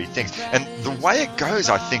contemporary things. And The Way It Goes,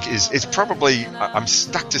 I think, is probably, I'm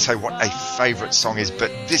stuck to say what a favourite song is, but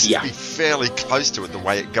this would be fairly close to it, The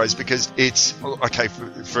Way It Goes, because it's, okay,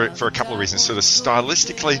 for a couple of reasons. Sort of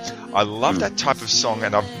stylistically, I love that type of song,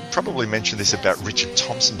 and I've probably mentioned this about Richard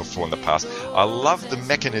Thompson before in the past. I love the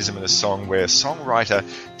mechanism in a song where a songwriter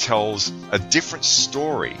tells a different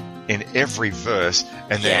story in every verse,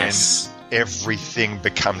 and then everything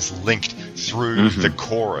becomes linked through the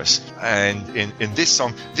chorus. And in this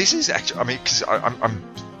song, this is actually, I mean, because I'm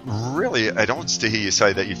really at odds to hear you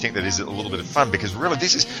say that you think that is a little bit of fun, because really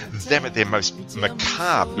this is them at their most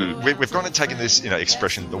macabre. We've gone and taken this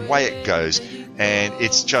expression, The Way It Goes, and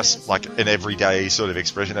it's just like an everyday sort of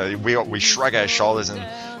expression. We shrug our shoulders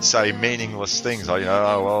and say meaningless things like,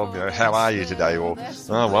 how are you today? Or,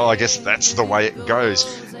 oh, well, I guess that's the way it goes.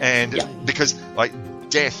 And because, like,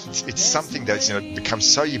 death, it's something that's become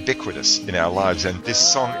so ubiquitous in our lives, and this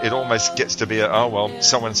song, it almost gets to be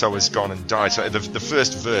so and so has gone and died. So the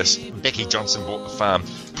first verse, Becky Johnson bought the farm,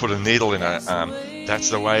 put a needle in her arm. That's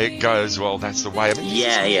the way it goes. Well, that's the way. I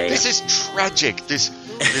mean, this is tragic. It's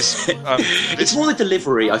more the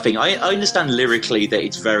delivery, I think. I understand lyrically that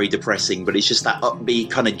it's very depressing, but it's just that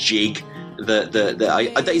upbeat kind of jig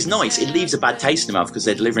that is nice. It leaves a bad taste in the mouth because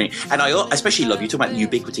they're delivering it. And I especially love, you talk about the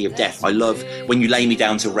ubiquity of death. I love when you lay me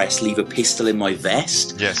down to rest, leave a pistol in my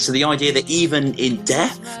vest. Yes. So the idea that even in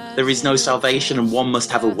death there is no salvation and one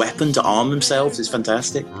must have a weapon to arm themselves is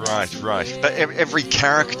fantastic. Right. But every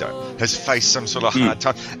character has faced some sort of hard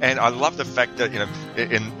time, and I love the fact that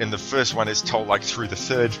in the first one it's told like through the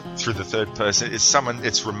third person.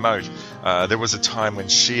 It's remote. There was a time when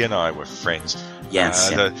she and I were friends. Yes.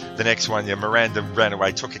 The next one, Miranda ran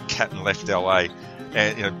away, took a cat and left LA,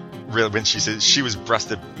 and really, when she says she was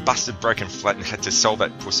busted, broken flat, and had to sell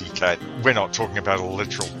that pussycat, we're not talking about a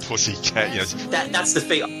literal pussycat. That's the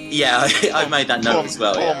thing. Yeah, I made that note as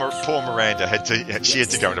well. Poor Miranda had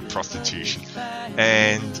to go into prostitution,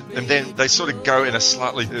 and then they sort of go in a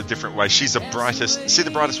slightly different way. She's the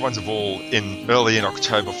brightest ones of all. Early in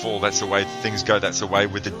October fall, that's the way things go. That's the way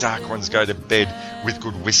with the dark ones go to bed with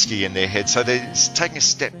good whiskey in their head. So they're taking a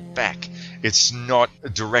step back. It's not a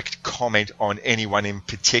direct comment on anyone in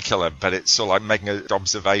particular, but it's sort of like making an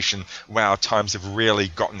observation. Wow, times have really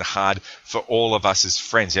gotten hard for all of us as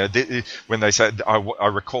friends. When they say, I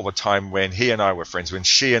recall a time when he and I were friends, when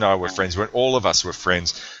she and I were friends, when all of us were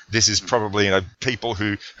friends. This is probably people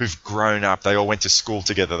who've grown up. They all went to school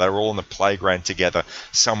together. They were all in the playground together.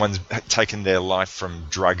 Someone's taken their life from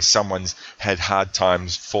drugs. Someone's had hard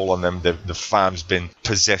times fall on them. The farm's been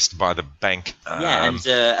possessed by the bank. And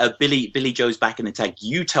Billy Joe's back in the tank.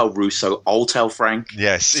 You tell Russo, I'll tell Frank.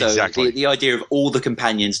 Yes, so exactly. The idea of all the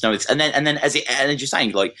companions know it's, and then as you're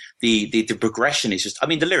saying, like the progression is just. I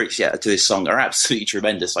mean, the lyrics to this song are absolutely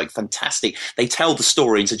tremendous, like fantastic. They tell the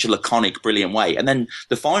story in such a laconic, brilliant way, and then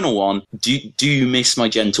the final one, do you miss my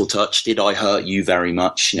gentle touch? Did I hurt you very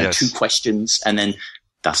much? Yes. 2 questions, and then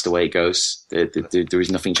that's the way it goes. There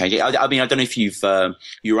is nothing changing. I mean, I don't know if you or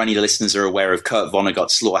any listeners are aware of Kurt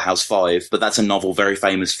Vonnegut's Slaughterhouse-Five, but that's a novel very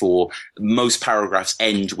famous for most paragraphs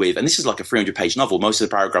end with, and this is like a 300-page novel. Most of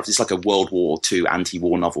the paragraphs, it's like a World War II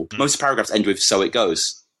anti-war novel. Most of the paragraphs end with, so it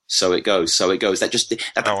goes. So it goes, so it goes. That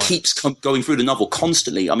keeps going through the novel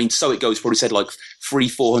constantly. I mean, so it goes probably said like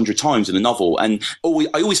 300-400 times in the novel. And I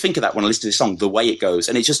always think of that when I listen to this song, the way it goes.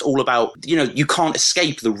 And it's just all about, you can't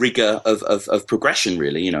escape the rigor of progression,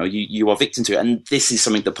 really. You are victim to it. And this is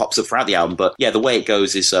something that pops up throughout the album. But yeah, the way it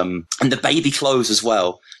goes is, and the baby clothes as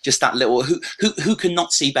well. Just that little, who can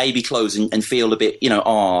not see baby clothes and feel a bit,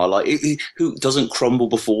 who doesn't crumble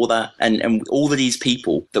before that? And all of these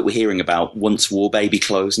people that we're hearing about once wore baby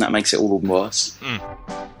clothes, and that makes it all worse.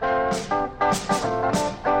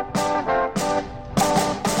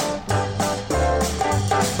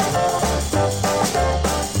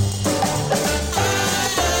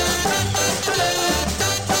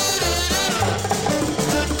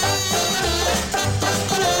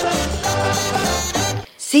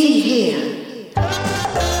 See here.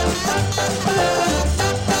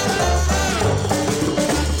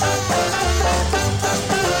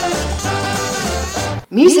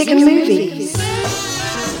 Music and movies.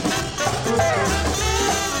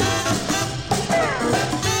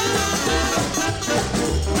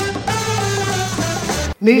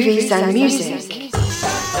 Movies and music.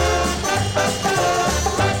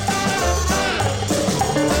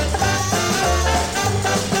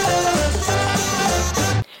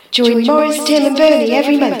 Join Morris, Tim and Bernie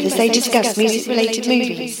every month as they discuss music-related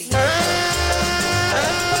movies.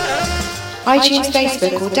 iTunes,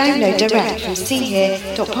 Facebook or download direct from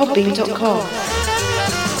seehere.podbean.com.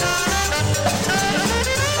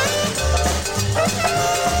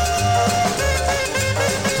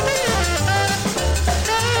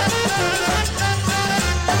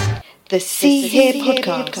 The See Here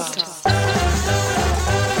Podcast.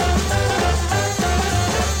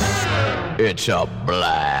 It's a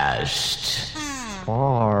blast.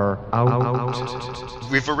 Far out.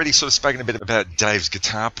 We've already sort of spoken a bit about Dave's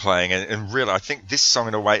guitar playing, and really I think this song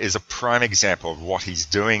in a way is a prime example of what he's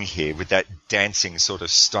doing here with that dancing sort of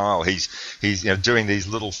style. He's doing these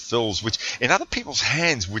little fills, which in other people's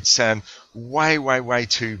hands would sound way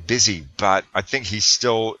too busy, but I think he's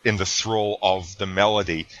still in the thrall of the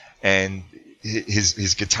melody and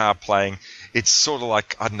his guitar playing. It's sort of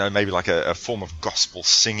like, I don't know, maybe like a form of gospel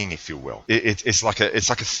singing, if you will. It's like a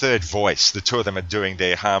third voice. The two of them are doing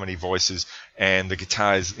their harmony voices, and the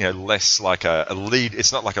guitar is less like a lead.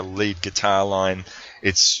 It's not like a lead guitar line.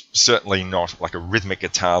 It's certainly not like a rhythmic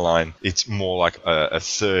guitar line. It's more like a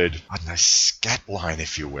third, I don't know, scat line,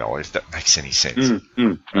 if you will, if that makes any sense.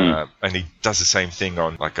 And he does the same thing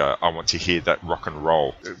on like I Want to Hear That Rock and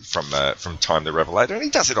Roll from Time the Revelator, and he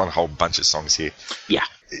does it on a whole bunch of songs here. Yeah.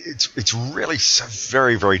 It's really so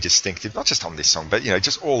very, very distinctive, not just on this song, but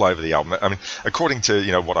just all over the album. I mean, according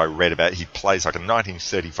to what I read about it, he plays like a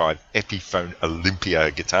 1935 Epiphone Olympia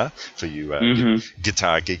guitar for you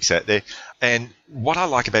guitar geeks out there. And what I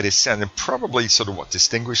like about his sound, and probably sort of what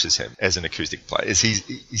distinguishes him as an acoustic player, is he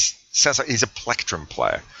sounds like he's a plectrum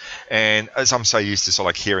player. And as I'm so used to sort of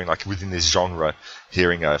like hearing, like within this genre,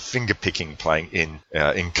 hearing finger picking playing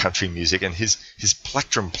in country music, and his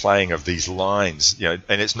plectrum playing of these lines, and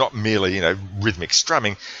it's not merely rhythmic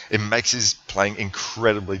strumming. It makes his playing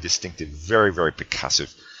incredibly distinctive, very, very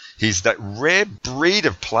percussive. he's that rare breed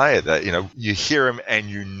of player that, you know, you hear him and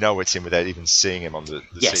you know it's him without even seeing him on the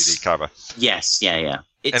CD cover. Yes, yeah.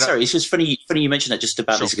 It's just funny you mentioned that just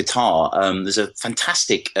about this guitar. There's a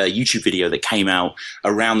fantastic YouTube video that came out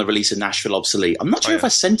around the release of Nashville Obsolete. I'm not sure if I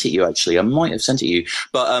sent it you, actually. I might have sent it you.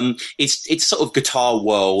 But it's sort of Guitar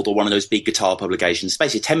World or one of those big guitar publications. It's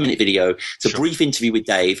basically a 10-minute video. It's a brief interview with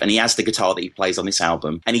Dave, and he has the guitar that he plays on this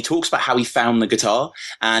album. And he talks about how he found the guitar.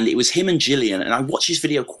 And it was him and Gillian. And I watched this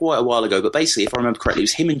video quite a while ago. But basically, if I remember correctly, it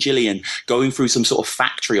was him and Gillian going through some sort of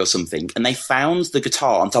factory or something. And they found the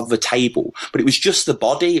guitar on top of a table. But it was just the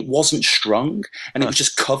body. It wasn't strung, and it was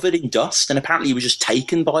just covered in dust, and apparently he was just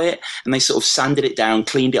taken by it, and they sort of sanded it down,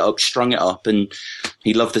 cleaned it up, strung it up, and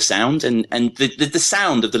he loved the sound and the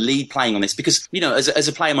sound of the lead playing on this, because, you know, as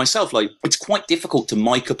a player myself, like, it's quite difficult to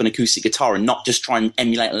mic up an acoustic guitar and not just try and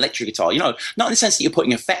emulate an electric guitar, you know, not in the sense that you're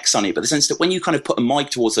putting effects on it, but the sense that when you kind of put a mic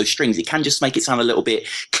towards those strings, it can just make it sound a little bit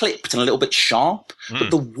clipped and a little bit sharp,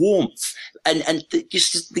 but the warmth and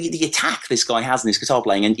just the attack this guy has in his guitar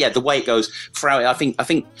playing, and the way it goes throughout it, I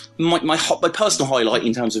think my personal highlight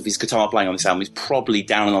in terms of his guitar playing on this album is probably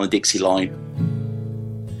Down on the Dixie Line.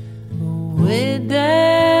 Way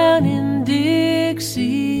down in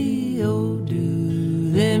Dixie, oh,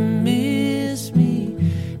 do they miss me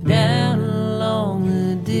down along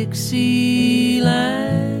the Dixie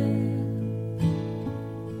line?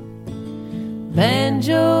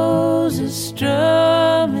 Banjos are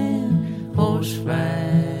strumming, horse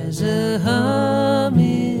flies are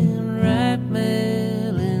humming, ripe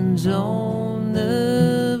melons on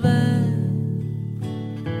the vine.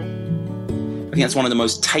 I think that's one of the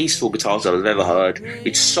most tasteful guitars I've ever heard.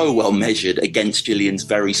 It's so well measured against Gillian's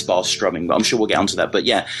very sparse strumming, but I'm sure we'll get onto that. But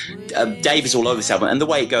Dave is all over this album, and the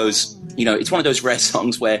way it goes, you know, it's one of those rare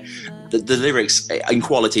songs where the lyrics in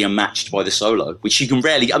quality are matched by the solo, which you can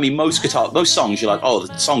rarely. I mean, most songs you're like, oh,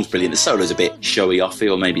 the song's brilliant, the solo's a bit showy, I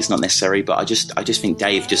feel, maybe it's not necessary, but I just think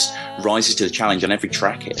Dave just rises to the challenge on every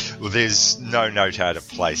track here. Well, there's no note out of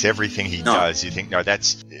place. Everything he does, you think, no,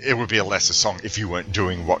 it would be a lesser song if you weren't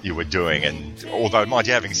doing what you were doing. And although, mind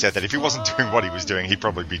you, having said that, if he wasn't doing what he was doing, he'd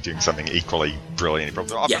probably be doing something equally brilliant. He'd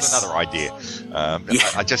probably, I've got another idea.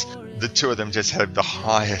 The two of them just have the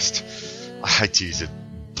highest, I hate to use a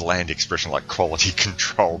bland expression like quality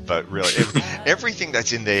control, but really everything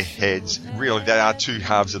that's in their heads, really, they are two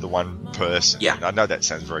halves of the one person. Yeah. I know that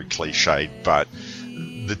sounds very cliched, but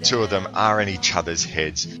the two of them are in each other's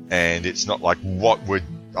heads, and it's not like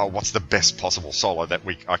what's the best possible solo that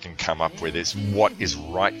I can come up with. It's what is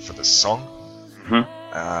right for the song. Mm-hmm.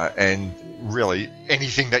 And really,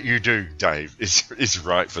 anything that you do, Dave, is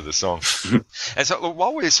right for the song. And so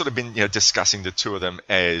while we've sort of been discussing the two of them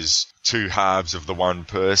as two halves of the one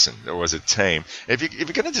person or as a team, if you're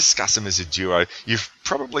going to discuss them as a duo, you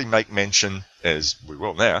probably make mention, as we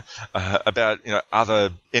will now, about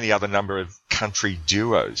any other number of country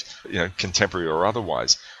duos, contemporary or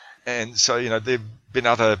otherwise. And so, there've been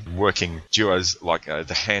other working duos like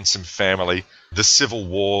the Handsome Family, the Civil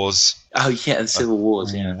Wars. Oh, yeah, the Civil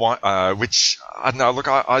Wars, yeah. Which, I don't know, look,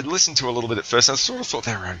 I listened to a little bit at first, and I sort of thought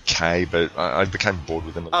they were okay, but I became bored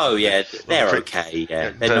with them. Oh, yeah, they're okay,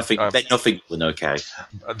 yeah. They're nothing more than okay.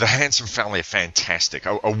 The Handsome Family are fantastic.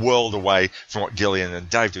 A world away from what Gillian and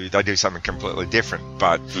Dave do. They do something completely different,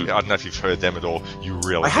 but I don't know if you've heard them at all.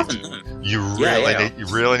 I haven't, no. You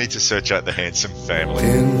really need to search out the Handsome Family.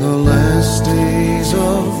 In the last days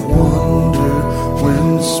of wonder,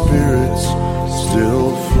 when spirits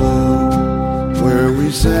still flew, where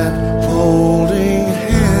we sat holding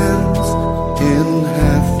hands in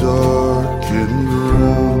half-darkened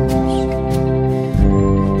rooms.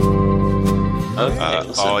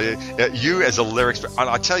 You as a lyrics, and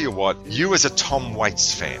I tell you what, you as a Tom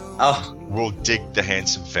Waits fan will dig the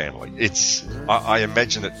Handsome Family. I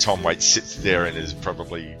imagine that Tom Waits sits there and is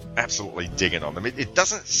probably absolutely digging on them. It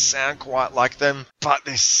doesn't sound quite like them, but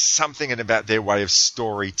there's something about their way of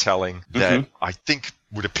storytelling that I think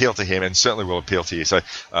would appeal to him and certainly will appeal to you. So,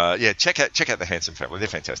 check out the Handsome Family. They're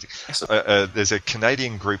fantastic. There's a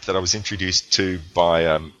Canadian group that I was introduced to by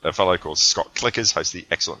a fellow called Scott Clickers, hosts the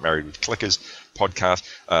excellent Married with Clickers podcast.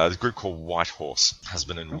 The group called White Horse,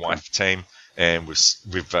 husband and wife team. And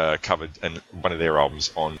we've covered one of their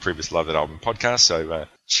albums on previous Love That Album podcast. So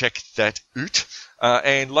check that out.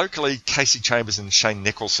 And locally, Casey Chambers and Shane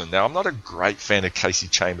Nicholson. Now, I'm not a great fan of Casey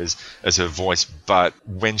Chambers as her voice, but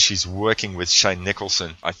when she's working with Shane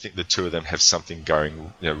Nicholson, I think the two of them have something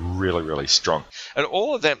going, really, really strong. And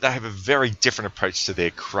all of them, they have a very different approach to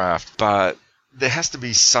their craft, but there has to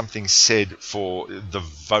be something said for the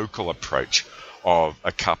vocal approach of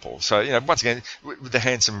a couple. So, once again, with the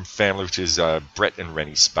Handsome Family, which is Brett and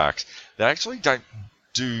Rennie Sparks, they actually don't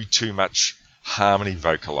do too much harmony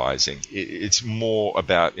vocalizing. It's more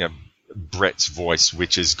about Brett's voice,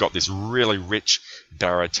 which has got this really rich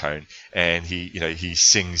baritone, and he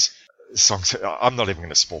sings songs. I'm not even going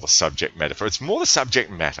to spoil the subject matter for it. It's more the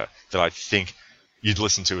subject matter that I think you'd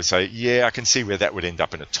listen to and say, yeah, I can see where that would end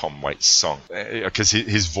up in a Tom Waits song, because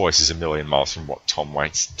his voice is a million miles from what Tom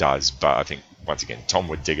Waits does. But I think once again, Tom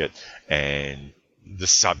would dig it, and the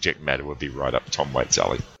subject matter would be right up Tom Waits'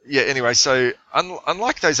 alley. Yeah. Anyway, so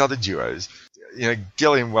unlike those other duos,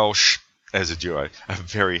 Gillian Welch as a duo are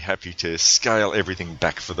very happy to scale everything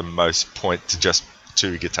back for the most point to just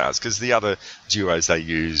 2 guitars, because the other duos, they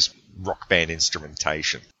use rock band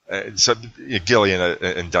instrumentation. So Gillian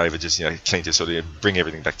and Dave are just keen to sort of bring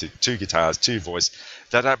everything back to 2 guitars, 2 voice.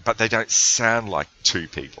 But they don't sound like 2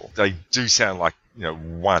 people. They do sound like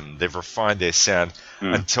one. They've refined their sound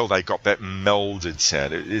until they got that melded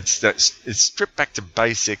sound. It's stripped back to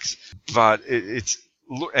basics, but it's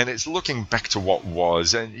looking back to what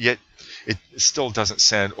was, and yet it still doesn't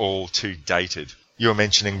sound all too dated. You were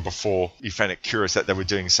mentioning before you found it curious that they were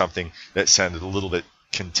doing something that sounded a little bit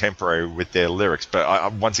contemporary with their lyrics,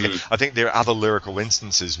 but once again, I think there are other lyrical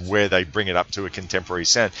instances where they bring it up to a contemporary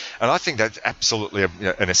sound, and I think that's absolutely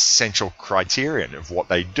an essential criterion of what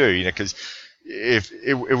they do, because if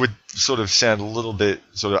it would sort of sound a little bit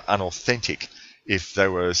sort of unauthentic if they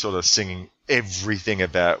were sort of singing everything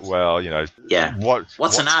about,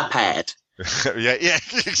 what's an iPad? yeah,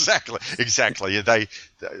 exactly. Yeah,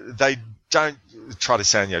 they don't try to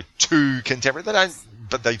sound too contemporary.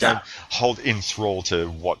 They don't hold enthrall to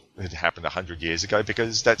what had happened 100 years ago,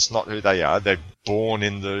 because that's not who they are. They're born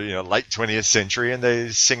in the late 20th century, and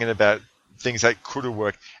they're singing about things that could have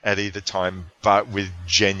worked at either time, but with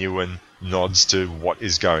genuine nods to what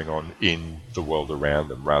is going on in the world around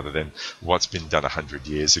them, rather than what's been done 100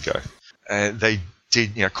 years ago. And they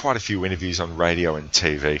did quite a few interviews on radio and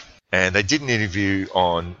TV. And they did an interview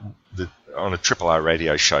on a Triple R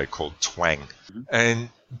radio show called Twang. And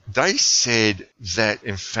they said that,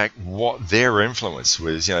 in fact, what their influence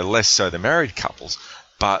was, less so the married couples,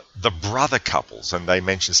 but the brother couples. And they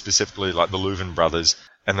mentioned specifically like the Louvin brothers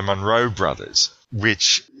and the Monroe brothers,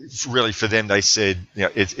 which really for them, they said,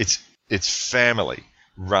 it's family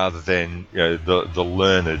rather than the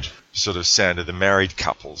learned sort of sound of the married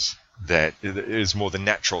couples. That it is more the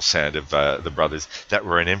natural sound of the brothers that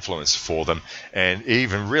were an influence for them. And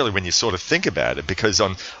even really when you sort of think about it, because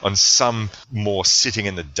on some more sitting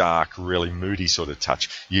in the dark, really moody sort of touch,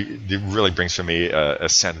 it really brings for me a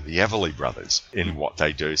sound of the Everly brothers in what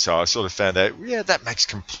they do. So I sort of found that, that makes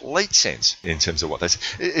complete sense in terms of what they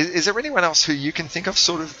say. Is there anyone else who you can think of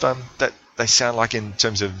sort of that they sound like in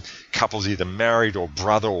terms of couples, either married or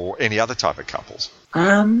brother or any other type of couples?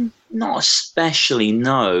 Not especially,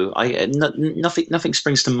 no. Nothing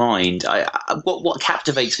springs to mind. What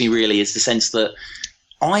captivates me really is the sense that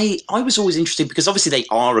I was always interested, because obviously they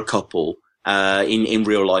are a couple in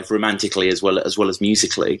real life, romantically as well as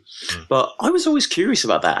musically. But I was always curious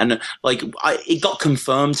about that, and it got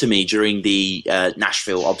confirmed to me during the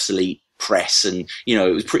Nashville Obsolete press, and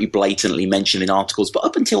it was pretty blatantly mentioned in articles. But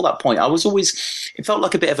up until that point, it felt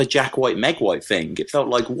like a bit of a Jack White, Meg White thing. It felt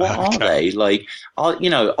like, what are they?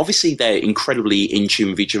 Obviously they're incredibly in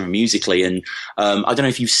tune with each other musically, and I don't know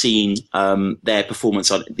if you've seen their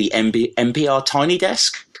performance on the NPR Tiny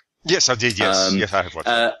Desk. Yes, I did. Yes, yes, I have watched.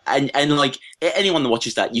 And like anyone that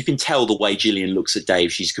watches that, you can tell the way Gillian looks at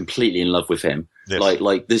Dave. She's completely in love with him. Yes.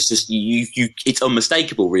 Like there's just it's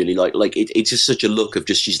unmistakable, really. It's just such a look of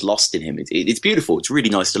just she's lost in him. It's beautiful. It's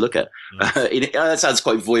really nice to look at. That sounds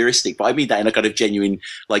quite voyeuristic, but I mean that in a kind of genuine,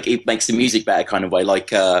 it makes the music better kind of way.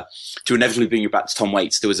 To inevitably bring you back to Tom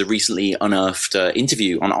Waits, there was a recently unearthed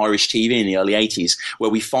interview on Irish TV in the early 80s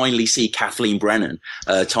where we finally see Kathleen Brennan,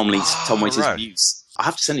 Tom Waits' muse. I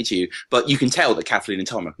have to send it to you, but you can tell that Kathleen and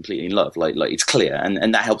Tom are completely in love. Like it's clear,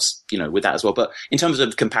 and that helps, with that as well. But in terms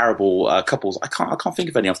of comparable couples, I can't think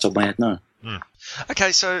of any off the top of my head. No.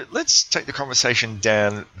 Okay, so let's take the conversation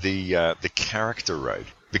down the character road,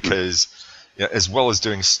 because as well as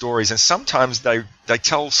doing stories, and sometimes they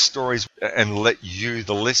tell stories and let you,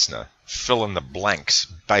 the listener, fill in the blanks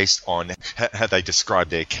based on how they describe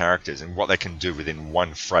their characters, and what they can do within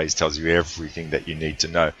one phrase tells you everything that you need to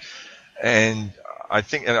know. And I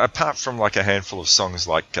think, apart from like a handful of songs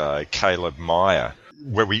like Caleb Meyer,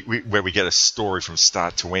 where we get a story from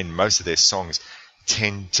start to end, most of their songs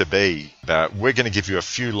tend to be about, we're going to give you a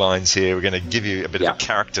few lines here, we're going to give you a bit of a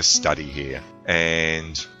character study here,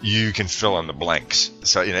 and you can fill in the blanks.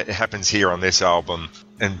 So it happens here on this album,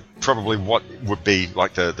 and probably what would be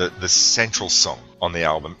like the central song on the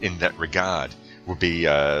album in that regard would be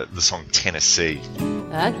the song Tennessee.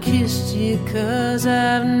 I kissed you 'cause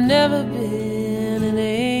I've never been an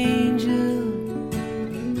angel.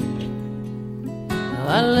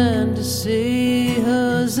 I learned to say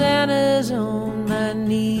hosannas on my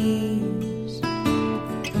knees,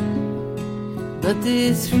 but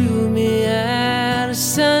they threw me out of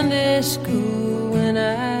Sunday school when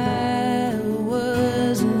I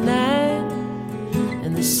was 9,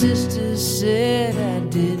 and the sisters said I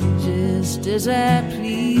did just as I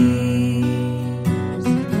pleased.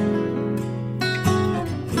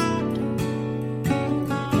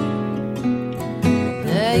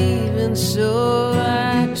 Even so,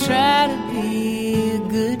 I try to be a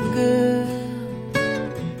good girl,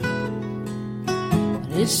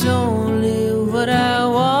 but it's only what I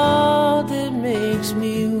want that makes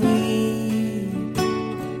me weak.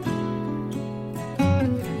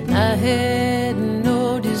 I had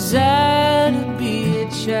no desire to be a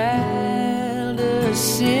child of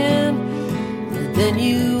sin, but then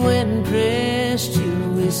you went and pressed your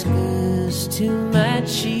whiskers to my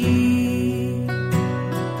cheek.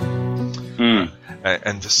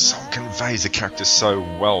 And the song conveys the character so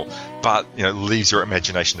well, but leaves your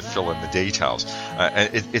imagination to fill in the details. And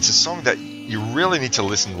it's a song that you really need to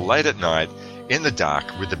listen late at night in the dark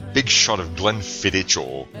with a big shot of Glenfiddich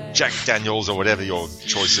or Jack Daniels or whatever your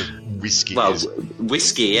choice of whiskey is.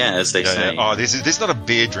 Whiskey, yeah, as they say. Oh, this is not a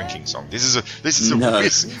beer drinking song. This is a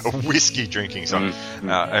whiskey drinking song.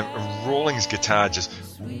 And Rawlings' guitar just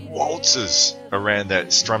waltzes around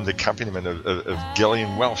that strummed accompaniment of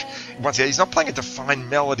Gillian Welch. Once again, he's not playing a defined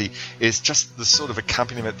melody. It's just the sort of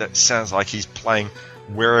accompaniment that sounds like he's playing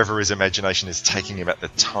wherever his imagination is taking him at the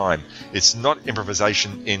time. It's not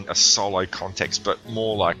improvisation in a solo context, but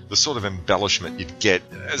more like the sort of embellishment you'd get,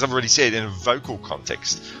 as I've already said, in a vocal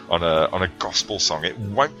context on a gospel song. It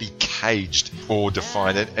won't be caged or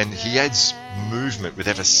defined, and he adds movement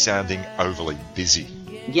without ever sounding overly busy.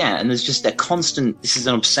 Yeah, and there's just that constant, this is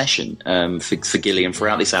an obsession for Gillian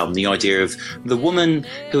throughout this album, the idea of the woman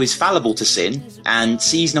who is fallible to sin and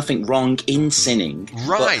sees nothing wrong in sinning,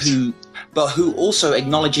 right? But who also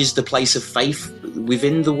acknowledges the place of faith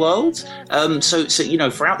within the world. So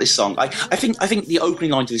throughout this song, I think the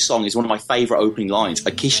opening line to this song is one of my favourite opening lines.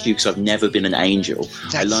 I kissed you because I've never been an angel.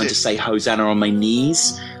 I learned to say Hosanna on my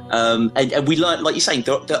knees. And we learn, like you're saying,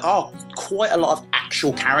 there are quite a lot of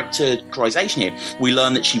actual characterization here. We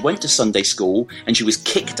learn that she went to Sunday school and she was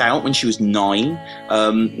kicked out when she was 9.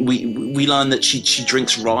 We learn that she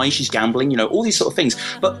drinks rye, she's gambling, all these sort of things.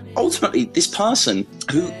 But ultimately, this person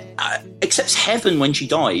who accepts heaven when she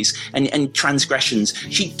dies and transgressions,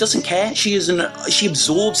 she doesn't care. She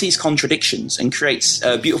absorbs these contradictions and creates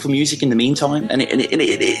beautiful music in the meantime. And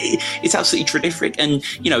it's absolutely terrific. And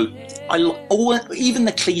even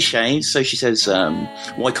the cliches. So she says,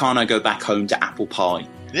 "Why can't I go back home to apple pie?"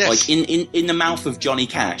 Yes. Like in the mouth of Johnny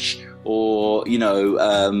Cash or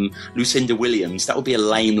Lucinda Williams, that would be a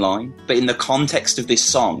lame line. But in the context of this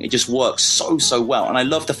song, it just works so well. And I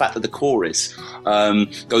love the fact that the chorus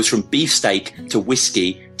goes from beefsteak to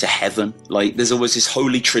whiskey to heaven. Like there's always this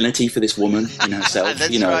holy trinity for this woman in herself.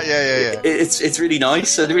 That's right. Yeah. It's really nice.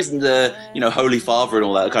 So there isn't the Holy Father and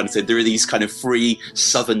all that kind of thing. There are these kind of free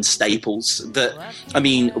Southern staples that, I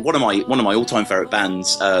mean, one of my all-time favorite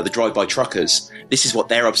bands, the Drive-By Truckers. This is what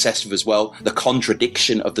they're obsessed with as well. The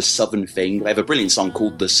contradiction of the Southern thing. They have a brilliant song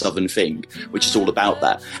called The Southern Thing, which is all about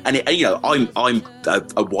that. And I'm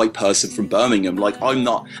a white person from Birmingham. Like I'm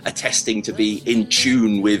not attesting to be in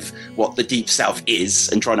tune with what the Deep South is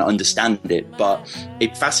and trying to understand it, but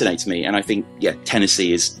it fascinates me. And I think,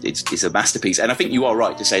 Tennessee is a masterpiece. And I think you are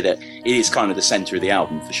right to say that it is kind of the center of the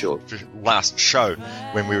album for sure. Last show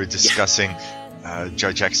when we were discussing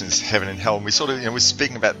Joe Jackson's Heaven and Hell, and we sort of we're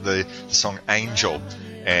speaking about the song Angel,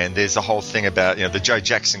 and there's the whole thing about the Joe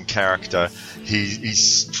Jackson character.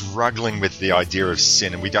 He's struggling with the idea of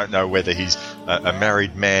sin, and we don't know whether he's a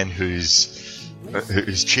married man who's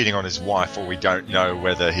cheating on his wife, or we don't know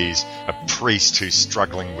whether he's a priest who's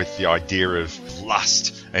struggling with the idea of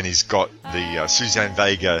lust, and he's got the Suzanne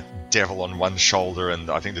Vega devil on one shoulder and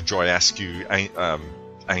I think the Joy Askew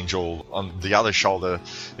angel on the other shoulder.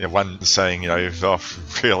 One saying,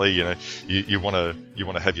 really, you want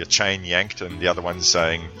to have your chain yanked, and the other one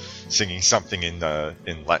singing something in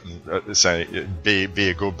Latin, saying be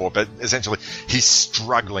a good boy. But essentially, he's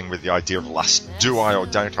struggling with the idea of lust. Do I or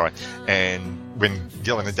don't I? And when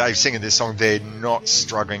Gillian and Dave singing this song, they're not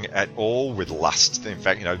struggling at all with lust. In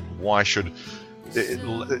fact, why should?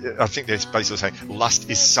 I think they're basically saying lust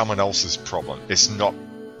is someone else's problem. It's not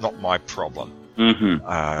my problem. Mm-hmm.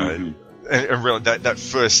 And really, that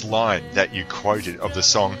first line that you quoted of the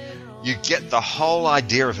song you get the whole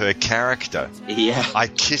idea of her character. Yeah. I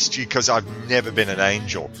kissed you because I've never been an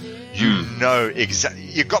angel. You know exactly.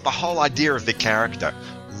 You got the whole idea of the character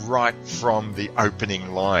right from the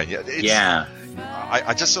opening line. Yeah.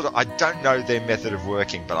 I just sort of, I don't know their method of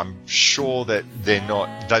working, but I'm sure that they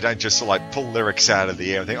don't just sort of like pull lyrics out of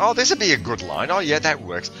the air and think, oh, this would be a good line. Oh, yeah, that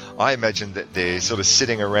works. I imagine that they're sort of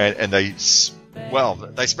sitting around and they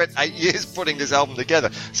spent 8 years putting this album together.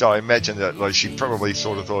 So I imagine that like, she probably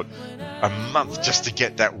sort of thought a month just to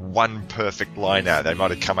get that one perfect line out. They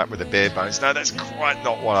might have come up with a bare bones. No, that's quite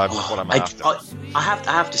not what I'm after. I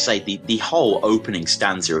have to say the whole opening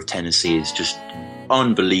stanza of Tennessee is just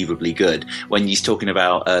unbelievably good. When he's talking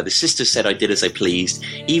about the sisters said I did as I pleased,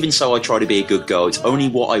 even so I try to be a good girl, it's only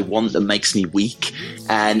what I want that makes me weak,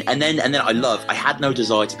 and then I had no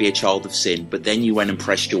desire to be a child of sin, but then you went and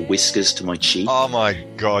pressed your whiskers to my cheek. Oh my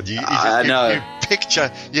God, I know.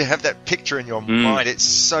 You have that picture in your mind. It's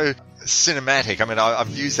so cinematic. I mean,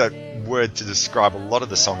 I've used that word to describe a lot of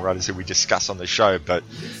the songwriters who we discuss on the show, but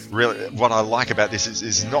really what I like about this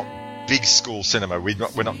is not big school cinema. We're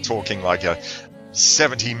not talking like a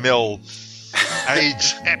 70mm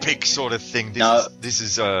age epic sort of thing. This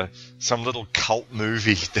is some little cult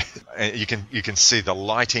movie. You can see the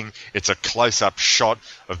lighting. It's a close-up shot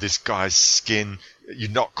of this guy's skin. You're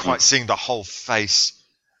not quite seeing the whole face,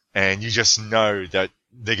 and you just know that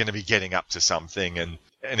they're going to be getting up to something, and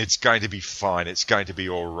it's going to be fine. It's going to be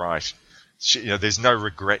all right. There's no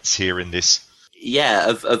regrets here in this. Yeah,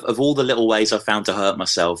 of all the little ways I found to hurt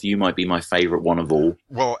myself, you might be my favourite one of all.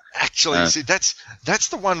 Well, actually, see, that's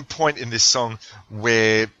the one point in this song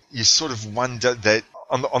where you sort of wonder that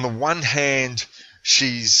on the one hand,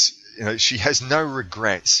 she has no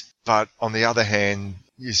regrets, but on the other hand,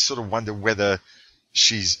 you sort of wonder whether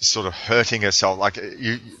she's sort of hurting herself. Like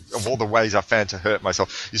of all the ways I found to hurt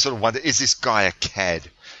myself, you sort of wonder: is this guy a cad?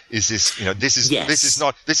 Is this this is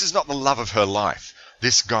not the love of her life.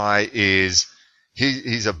 This guy is.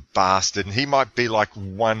 He's a bastard, and he might be like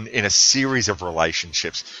one in a series of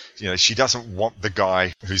relationships. She doesn't want the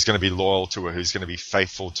guy who's going to be loyal to her, who's going to be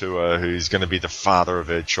faithful to her, who's going to be the father of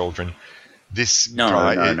her children. This is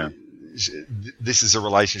a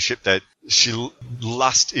relationship that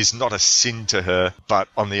lust is not a sin to her, but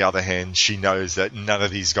on the other hand, she knows that none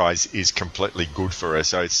of these guys is completely good for her.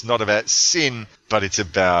 So it's not about sin, but it's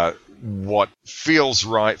about what feels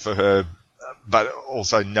right for her, but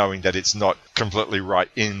also knowing that it's not completely right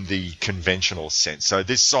in the conventional sense. So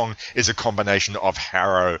this song is a combination of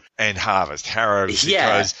Harrow and Harvest. Harrow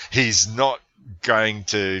because he's not going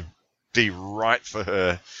to be right for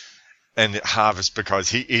her, and Harvest because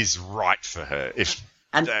he is right for her.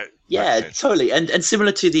 Totally. And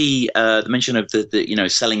similar to the mention of the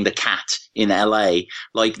selling the cat in LA,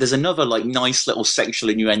 like there's another like nice little sexual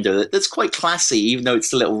innuendo that's quite classy, even though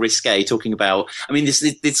it's a little risque, talking about, I mean,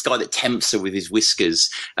 this guy that tempts her with his whiskers,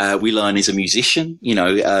 we learn is a musician.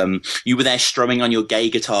 You were there strumming on your gay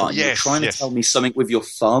guitar and you're trying to tell me something with your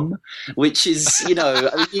thumb, which is,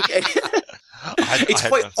 it's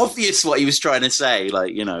quite obvious what he was trying to say.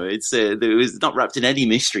 It was not wrapped in any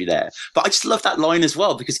mystery there. But I just love that line as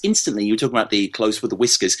well, because instantly you were talking about the close with the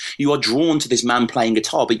whiskers. You are drawn to this man playing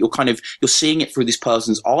guitar, but you're seeing it through this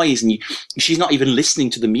person's eyes, and she's not even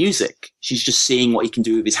listening to the music. She's just seeing what he can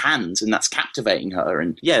do with his hands, and that's captivating her.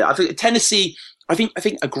 And yeah, I think Tennessee. I think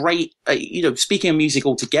a great, speaking of music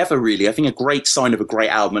altogether, really, I think a great sign of a great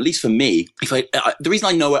album, at least for me, the reason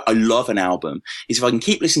I know I love an album is if I can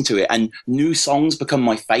keep listening to it and new songs become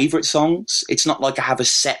my favorite songs. It's not like I have a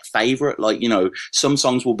set favorite, some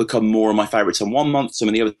songs will become more of my favorites on one month, some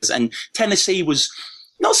of the others. And Tennessee was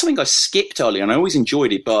not something I skipped early on. I always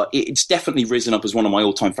enjoyed it, but it's definitely risen up as one of my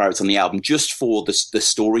all-time favorites on the album, just for the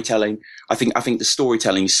storytelling. I think the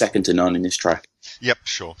storytelling is second to none in this track. Yep,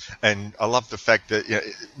 sure. And I love the fact that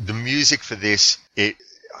the music for this,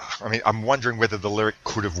 I'm wondering whether the lyric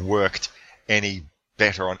could have worked any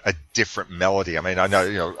better on a different melody. I mean, I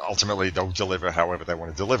know, ultimately they'll deliver however they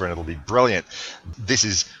want to deliver and it'll be brilliant. This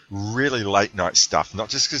is really late night stuff, not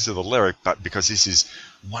just because of the lyric, but because this is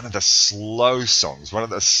one of the slowest songs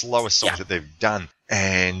that they've done.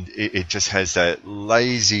 And it just has that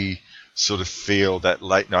lazy sort of feel, that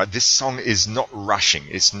late night. This song is not rushing.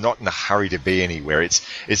 It's not in a hurry to be anywhere. It's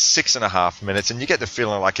 6.5 minutes, and you get the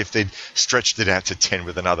feeling like if they'd stretched it out to 10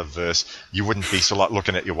 with another verse, you wouldn't be sort of like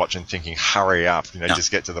looking at your watch and thinking, hurry up,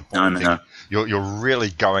 just get to the point. No. You're really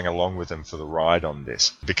going along with them for the ride on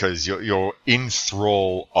this, because you're in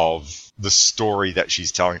thrall of the story that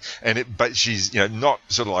she's telling, but she's not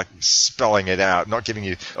sort of like spelling it out, not giving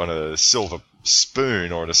you on a silver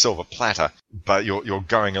spoon or on a silver platter, but you're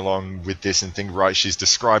going along with this and think, right, she's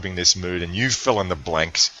describing this mood, and you fill in the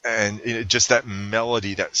blanks, and just that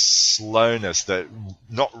melody, that slowness, that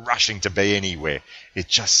not rushing to be anywhere, it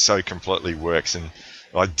just so completely works. And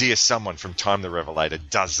like Dear Someone from Time the Revelator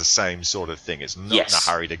does the same sort of thing. It's not in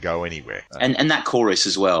a hurry to go anywhere. And that chorus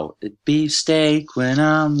as well. Beefsteak when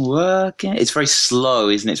I'm working. It's very slow,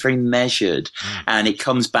 isn't it? It's very measured. And it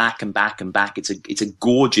comes back and back and back. It's a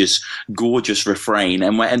gorgeous, gorgeous refrain.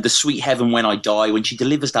 And the Sweet Heaven When I Die, when she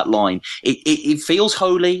delivers that line, it feels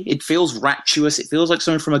holy. It feels rapturous. It feels like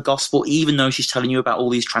something from a gospel, even though she's telling you about all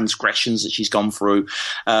these transgressions that she's gone through.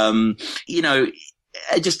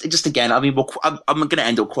 Just again, I mean, I'm going to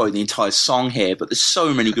end up quoting the entire song here, but there's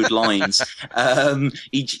so many good lines.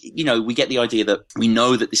 We get the idea that we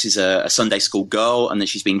know that this is a Sunday school girl and that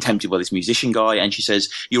she's being tempted by this musician guy. And she says,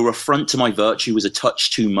 "Your affront to my virtue was a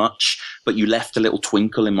touch too much, but you left a little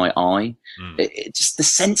twinkle in my eye." Just the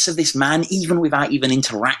sense of this man, even without even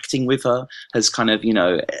interacting with her, has kind of,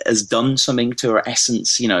 has done something to her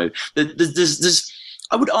essence.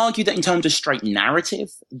 I would argue that in terms of straight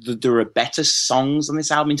narrative, there are better songs on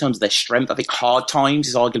this album in terms of their strength. I think Hard Times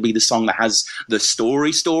is arguably the song that has the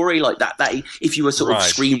story like that if you were sort of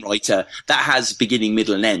screenwriter, that has beginning,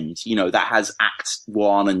 middle and end, that has act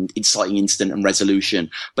one and inciting incident and resolution.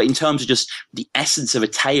 But in terms of just the essence of a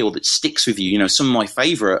tale that sticks with you, some of my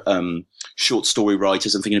favorite, short story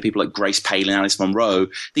writers, I'm thinking of people like Grace Palin, Alice Munro.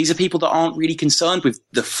 These are people that aren't really concerned with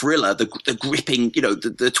the thriller, the gripping,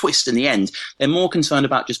 the twist in the end. They're more concerned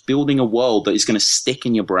about just building a world that is going to stick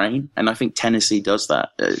in your brain. And I think Tennessee does that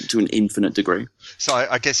to an infinite degree. So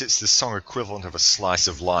I guess it's the song equivalent of a slice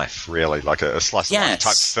of life, really, like a slice of life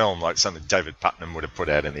type film, like something David Putnam would have put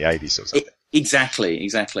out in the 80s or something.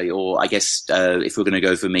 Exactly. Or I guess if we're going to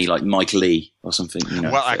go for me, like Mike Leigh or something.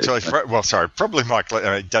 Well, actually, probably Mike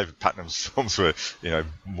Leigh. David Putnam's films were,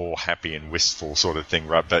 more happy and wistful sort of thing,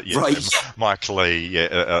 right? But Mike Leigh,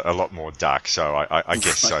 a lot more dark. So I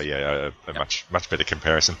guess so. Yeah, a much better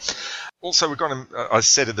comparison. Also, we've got. I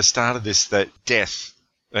said at the start of this that death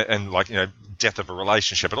and death of a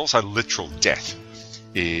relationship, but also literal death,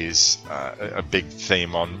 is a big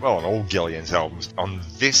theme on all Gillian's albums. On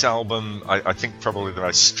this album, I think probably the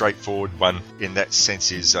most straightforward one in that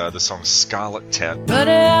sense is the song Scarlet Town. But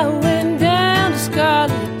I went down to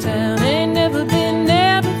Scarlet Town, ain't never been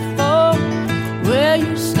there before, where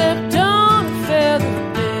you slept on a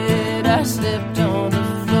feather bed, I slept on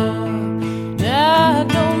the floor. Now I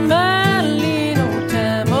don't mind a little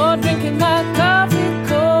time or drinking my coffee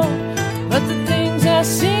cold, but the things I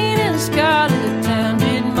seen in Scarlet Town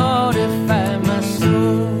did mortify my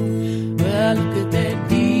soul. Well, look at that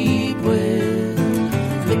deep well,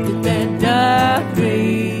 look at that dark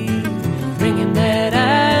grave, bringing that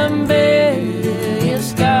iron bed in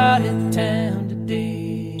Scarlet Town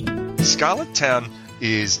today. Scarlet Town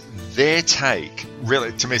is their take.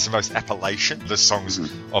 Really, to me, it's the most Appalachian of the songs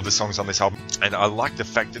on this album, and I like the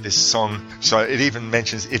fact that this song. So it even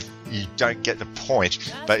mentions if you don't get the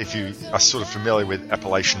point, but if you are sort of familiar with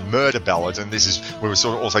Appalachian murder ballads, and this is we were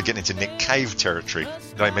sort of also getting into Nick Cave territory.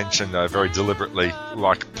 They mention very deliberately,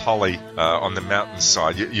 like Polly on the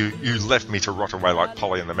mountainside. You left me to rot away like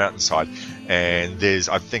Polly on the mountainside, and there's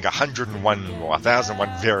I think 101 or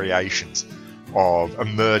 1,001 variations of a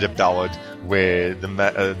murder ballad where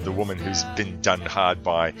the woman who's been done hard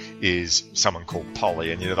by is someone called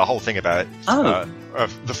Polly, and the whole thing about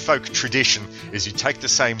the folk tradition is you take the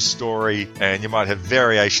same story and you might have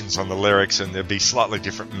variations on the lyrics and there'll be slightly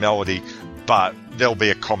different melody, but there'll be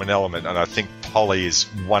a common element, and I think Polly is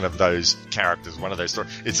one of those characters, one of those stories.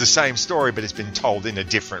 It's the same story, but it's been told in a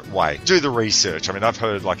different way. Do the research. I mean, I've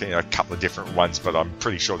heard a couple of different ones, but I'm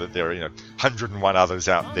pretty sure that there are 101 others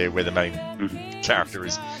out there where the main character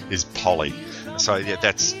is Polly. So yeah,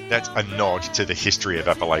 that's a nod to the history of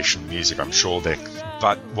Appalachian music, I'm sure there.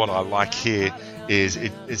 But what I like here is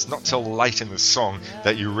it's not till late in the song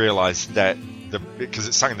that you realise that because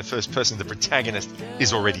it's sung in the first person, the protagonist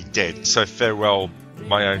is already dead. So farewell,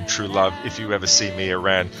 my own true love, if you ever see me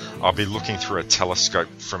around, I'll be looking through a telescope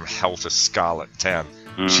from hell to Scarlet Town.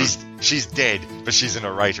 She's dead, but she's a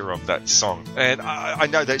narrator of that song. And I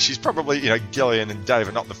know that she's probably, Gillian and Dave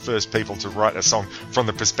are not the first people to write a song from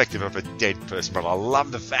the perspective of a dead person, but I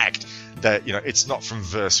love the fact that, it's not from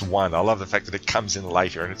verse 1. I love the fact that it comes in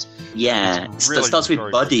later, and it's really it starts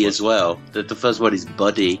with Buddy as well. The first word is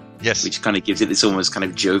Buddy. Yes. Which kind of gives it this almost kind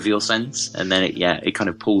of jovial sense, and then it kind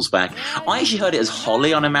of pulls back. I actually heard it as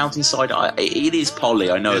Holly on a mountainside. It is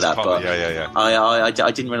Polly, I know that, Polly, but yeah.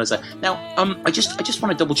 I didn't realise that. Now, I just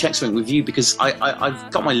want to double check something something with you because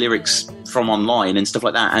I've got my lyrics from online and stuff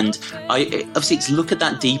like that, and obviously it's look at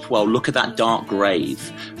that deep well, look at that dark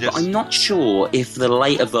grave. Yes. But I'm not sure if the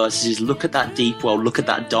later verses is look at that deep well, look at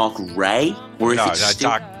that dark ray, or if it's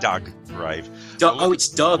still... Doug grave. It's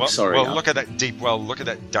Doug. Sorry. Well, look at that deep well. Look at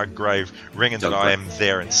that Doug grave ringing that I am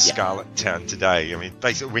there in Scarlet Town today. I mean,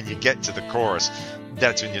 basically, when you get to the chorus,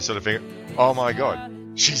 that's when you sort of think, oh my God,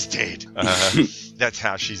 she's dead. That's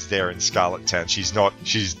how she's there in Scarlet Town. She's not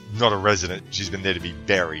a resident. She's been there to be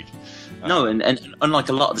buried. No, and unlike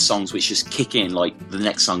a lot of the songs which just kick in, like the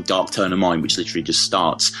next song, Dark Turn of Mine, which literally just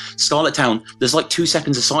starts, Scarlet Town, there's like 2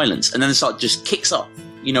 seconds of silence, and then the start just kicks up,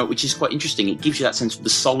 which is quite interesting. It gives you that sense of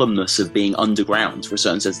the solemnness of being underground for a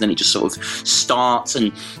certain sense, then it just sort of starts,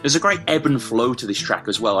 and there's a great ebb and flow to this track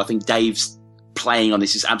as well. I think Dave's playing on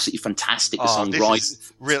this is absolutely fantastic. The song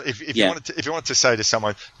Rise. Really, if you wanted to say to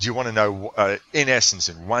someone, do you want to know, in essence,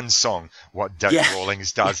 in one song, what Dave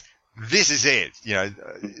Rawlings does? This is it.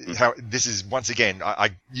 How this is, once again,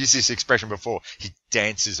 I used this expression before. He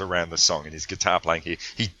dances around the song in his guitar playing here.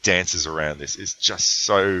 He dances around this. It's just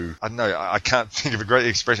so, I don't know, I can't think of a great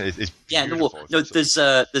expression. It's beautiful. There's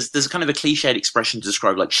a kind of a cliched expression to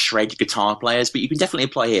describe like shred guitar players, but you can definitely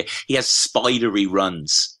apply here. He has spidery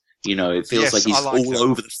runs. It feels like he's all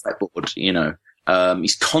over the fretboard.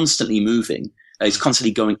 He's constantly moving. He's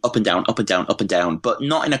constantly going up and down, up and down, up and down, but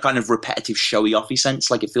not in a kind of repetitive, showy-offy sense.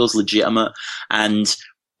 Like, it feels legitimate. And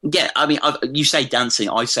yeah, I mean, you say dancing,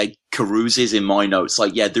 I say carousers in my notes.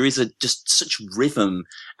 Like, yeah, there is just such rhythm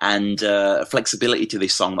and flexibility to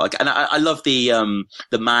this song. Like, and I love the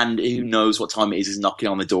man who knows what time it is knocking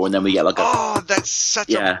on the door, and then we get like that's such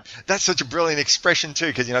a brilliant expression too,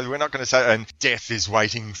 because we're not going to say and death is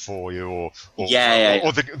waiting for you, or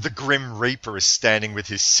the grim reaper is standing with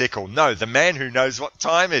his sickle. No, the man who knows what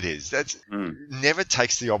time it is. That's never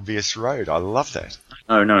takes the obvious road. I love that.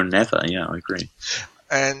 No, never. Yeah, I agree.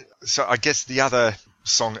 And so I guess the other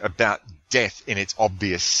song about death in its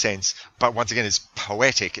obvious sense, but once again is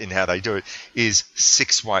poetic in how they do it, is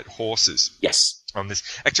Six White Horses. Yes. On this.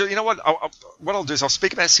 Actually, you know what? What I'll do is I'll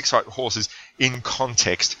speak about Six White Horses in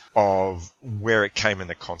context of where it came in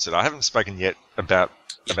the concert. I haven't spoken yet about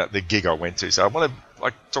the gig I went to, so I want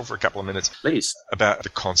to talk for a couple of minutes, please, about the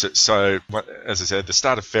concert. So, as I said, at the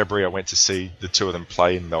start of February, I went to see the two of them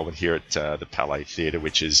play in Melbourne here at the Palais Theatre,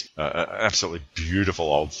 which is an absolutely beautiful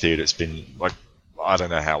old theatre. It's been I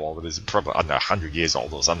don't know how old it is, probably, 100 years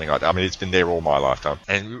old or something like that. I mean, it's been there all my lifetime.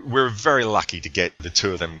 And we're very lucky to get the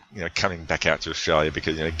two of them, coming back out to Australia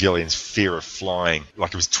because, Gillian's fear of flying,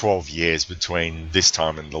 like it was 12 years between this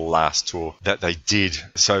time and the last tour that they did.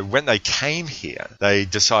 So when they came here, they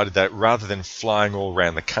decided that rather than flying all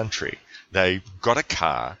around the country, they got a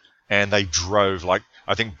car and they drove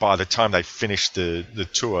I think by the time they finished the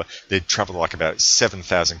tour, they'd traveled about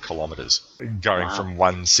 7,000 kilometres going from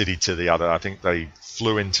one city to the other. I think they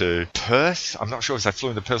flew into Perth. I'm not sure if they flew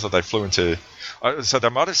into Perth or they flew into... So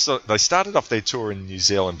they started off their tour in New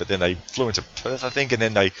Zealand, but then they flew into Perth, I think, and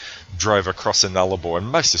then they drove across the Nullarbor.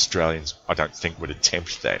 And most Australians, I don't think, would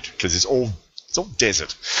attempt that because it's all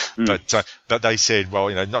desert. But they said, well,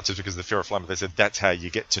 not just because of the fear of flying, but they said that's how you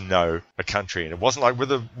get to know a country. And it wasn't like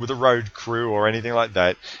with a road crew or anything like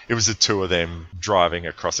that. It was the two of them driving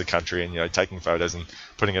across the country and, taking photos and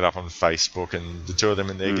putting it up on Facebook, and the two of them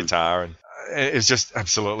in their guitar. And it was just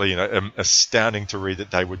absolutely, astounding to read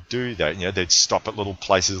that they would do that. They'd stop at little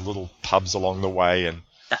places, little pubs along the way, and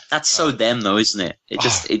that's so them, though, isn't it? It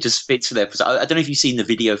just fits for their. I don't know if you've seen the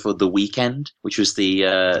video for The Weekend, which was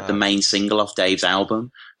the main single off Dave's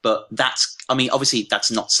album. But obviously that's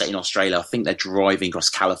not set in Australia. I think they're driving across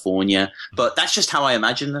California. But that's just how I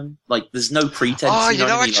imagine them. Like, there's no pretense. Actually,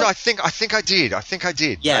 I think I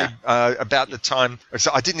did. Yeah. About the time,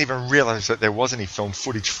 so I didn't even realise that there was any film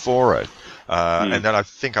footage for it. And then I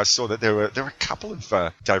think I saw that there were a couple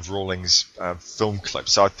of Dave Rawlings film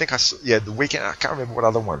clips. So I think I saw, The Weekend. I can't remember what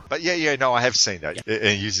other one. But I have seen that.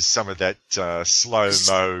 It uses some of that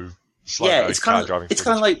slow-mo. It's kind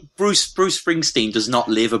of like Bruce Springsteen does not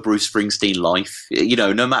live a Bruce Springsteen life.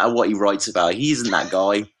 No matter what he writes about, he isn't that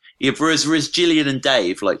guy. Yeah, whereas Gillian and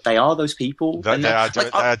Dave, they are those people. They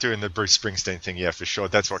are doing the Bruce Springsteen thing, for sure.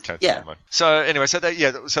 That's what came to my mind. So anyway, so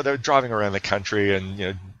they were driving around the country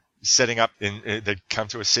and setting up they'd come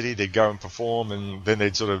to a city, they'd go and perform, and then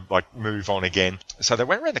they'd sort of move on again. So they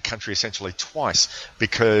went around the country essentially twice,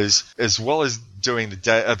 because as well as doing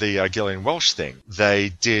the Gillian Welsh thing, they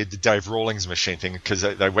did the Dave Rawlings machine thing, because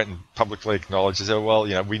they went and publicly acknowledged, they said, well,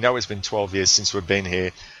 we know it's been 12 years since we've been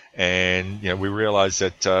here, And we realised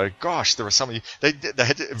that, gosh, there were some of you. They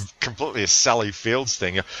had completely a Sally Fields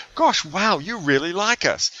thing. Gosh, wow, you really like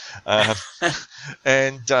us,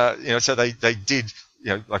 and so they did.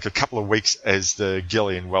 Like a couple of weeks as the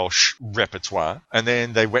Gillian Welsh repertoire. And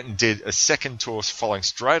then they went and did a second tour following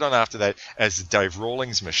straight on after that as the Dave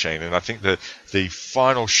Rawlings Machine. And I think the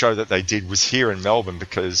final show that they did was here in Melbourne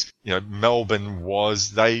because, Melbourne was,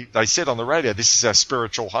 they said on the radio, this is our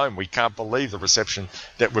spiritual home. We can't believe the reception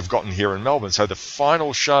that we've gotten here in Melbourne. So the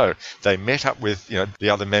final show, they met up with, the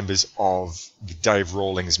other members of the Dave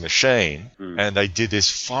Rawlings Machine, and they did this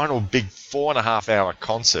final big 4.5-hour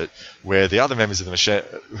concert where the other members of the Machine,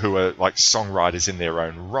 who are like songwriters in their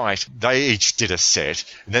own right, they each did a set,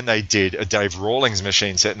 and then they did a Dave Rawlings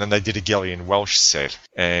Machine set, and then they did a Gillian Welsh set,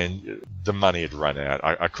 and the money had run out.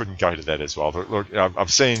 I couldn't go to that as well. But look,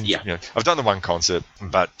 I've seen, I've done the one concert,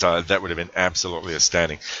 but that would have been absolutely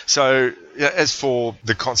astounding. So, as for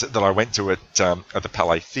the concert that I went to at the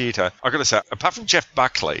Palais Theatre, I've got to say, apart from Jeff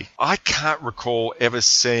Buckley, I can't recall ever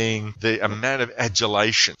seeing the amount of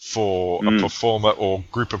adulation for a performer or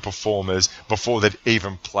group of performers before they'd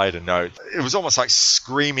even played a note. It was almost like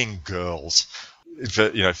screaming girls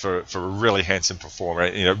for a really handsome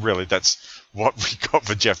performer. Really, that's what we got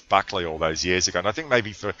for Jeff Buckley all those years ago, and I think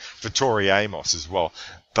maybe for Tori Amos as well.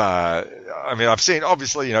 But I mean, I've seen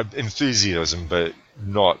obviously enthusiasm, but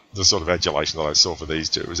not the sort of adulation that I saw for these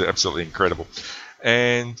two. It was absolutely incredible.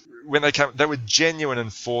 And when they came, they were genuine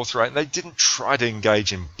and forthright, and they didn't try to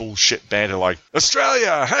engage in bullshit banter like,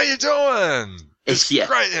 Australia, how you doing? It's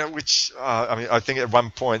great, which, I think at one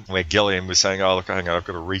point where Gillian was saying, oh, look, hang on, I've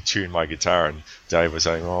got to retune my guitar, and Dave was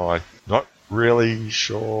saying, oh, I'm not really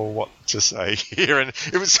sure what to say here, and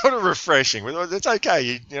it was sort of refreshing. It's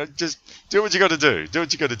okay, just do what you got to do. Do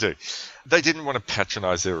what you got to do. They didn't want to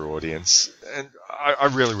patronise their audience, and I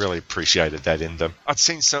really, really appreciated that in them. I'd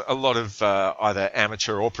seen a lot of either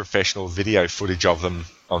amateur or professional video footage of them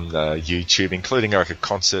on YouTube, including like a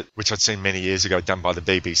concert which I'd seen many years ago done by the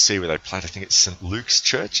BBC where they played, I think it's St Luke's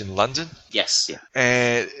Church in London. Yes, yeah.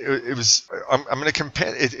 And it was, I'm going to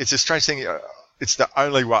compare, it's a strange thing. It's the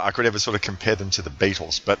only way I could ever sort of compare them to the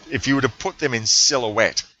Beatles. But if you were to put them in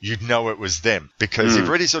silhouette, you'd know it was them. Because you've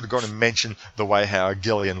already sort of gone and mentioned the way how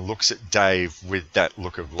Gillian looks at Dave with that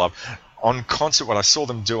look of love. On concert, what I saw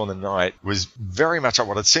them do on the night was very much like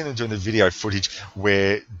what I'd seen them do in the video footage,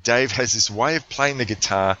 where Dave has this way of playing the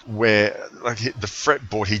guitar where, like the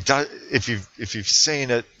fretboard, he does. If you've seen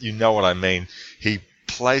it, you know what I mean. He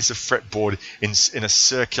plays the fretboard in a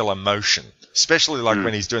circular motion, especially like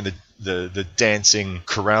when he's doing the dancing,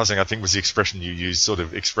 carousing, I think was the expression you used, sort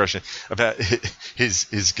of expression about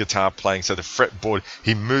his guitar playing. So the fretboard,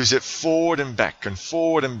 he moves it forward and back and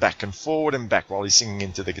forward and back and forward and back while he's singing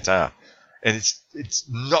into the guitar. And it's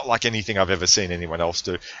not like anything I've ever seen anyone else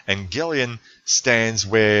do. And Gillian stands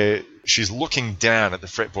where she's looking down at the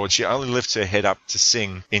fretboard. She only lifts her head up to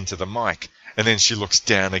sing into the mic. And then she looks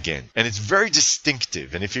down again. And it's very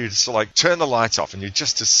distinctive. And if you sort of like turn the lights off and you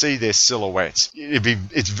just to see their silhouettes,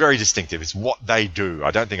 it's very distinctive. It's what they do. I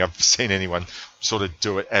don't think I've seen anyone sort of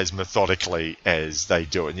do it as methodically as they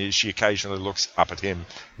do it. And she occasionally looks up at him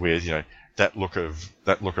with, that look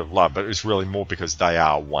of love, but it's really more because they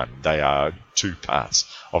are one. They are two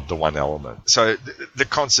parts of the one element. So the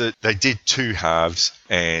concert, they did two halves,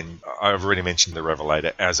 and I've already mentioned The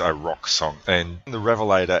Revelator as a rock song. And The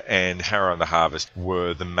Revelator and Harrow and the Harvest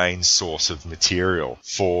were the main source of material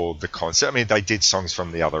for the concert. I mean, they did songs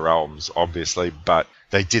from the other albums, obviously, but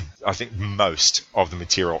they did, I think, most of the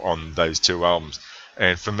material on those two albums.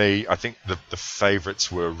 And for me, I think the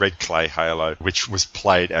favourites were Red Clay Halo, which was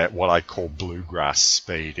played at what I call bluegrass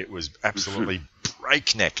speed. It was absolutely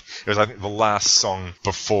breakneck. It was, I think, the last song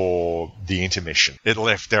before the intermission. It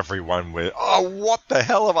left everyone with, oh, what the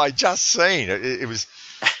hell have I just seen? It was...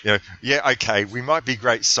 okay, we might be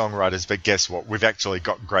great songwriters, but guess what? We've actually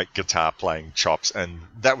got great guitar playing chops, and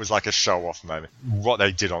that was like a show-off moment. What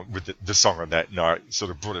they did with the song on that night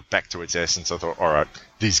sort of brought it back to its essence. I thought, all right,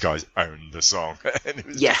 these guys own the song. And it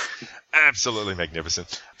was absolutely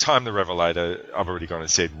magnificent. Time the Revelator, I've already gone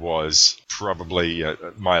and said, was probably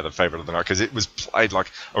my other favourite of the night because it was played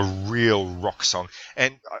like a real rock song.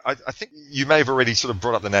 And I think you may have already sort of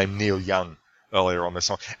brought up the name Neil Young earlier on the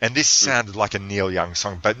song, and this sounded like a Neil Young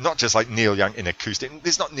song, but not just like Neil Young in acoustic.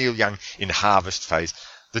 This is not Neil Young in Harvest phase.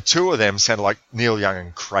 The two of them sounded like Neil Young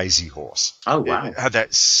and Crazy Horse. Oh, wow. It had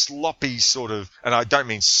that sloppy sort of, and I don't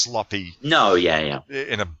mean sloppy. No, yeah.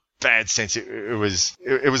 In a bad sense. It was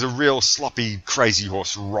a real sloppy, crazy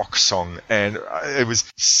horse rock song, and it was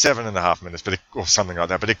 7.5 minutes, or something like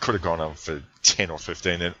that. But it could have gone on for 10 or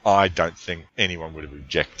 15, and I don't think anyone would have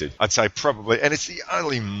objected. I'd say probably, and it's the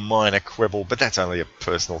only minor quibble, but that's only a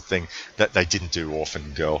personal thing, that they didn't do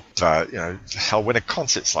Orphan Girl. But hell, when a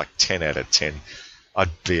concert's like 10 out of 10.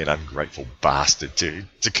 I'd be an ungrateful bastard to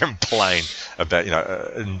complain about,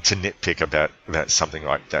 and to nitpick about something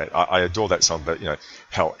like that. I adore that song, but,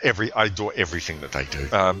 hell, I adore everything that they do.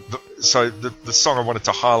 So the song I wanted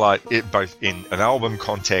to highlight, it both in an album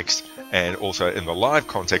context and also in the live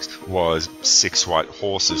context, was Six White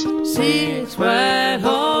Horses. 6 white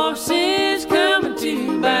horses coming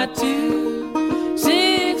 2 by 2.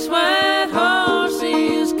 6 white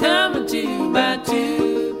horses coming 2 by 2.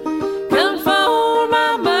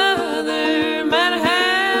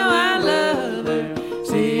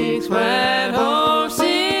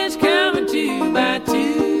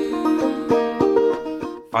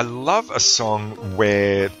 I love a song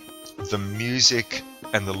where the music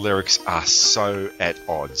and the lyrics are so at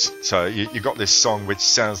odds. So you got this song which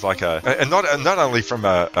sounds like and not only from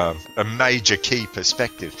a major key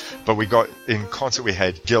perspective, but in concert we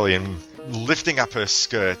had Gillian lifting up her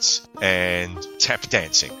skirts and tap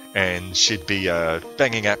dancing, and she'd be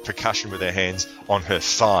banging out percussion with her hands on her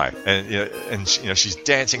thigh, and she's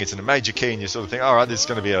dancing. It's in a major key, and you sort of think, all right, this is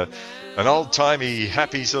going to be an old-timey,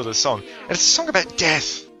 happy sort of song, and it's a song about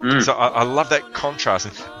death. So I love that contrast.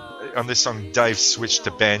 And on this song, Dave switched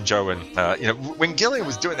to banjo, and when Gillian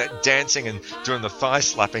was doing that dancing and doing the thigh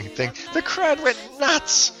slapping thing, the crowd went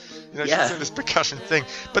nuts. She's doing this percussion thing,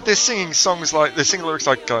 but they're singing lyrics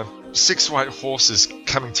like 6 white horses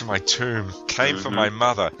coming to my tomb, came for my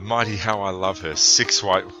mother, mighty how I love her, 6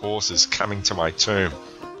 white horses coming to my tomb.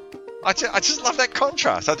 I just love that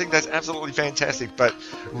contrast. I think that's absolutely fantastic, but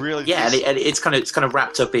really... and it's kind of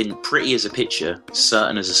wrapped up in pretty as a picture,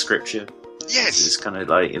 certain as a scripture. Yes. It's kind of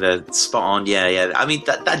like, spot on, yeah. I mean,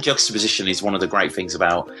 that juxtaposition is one of the great things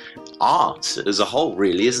about art as a whole,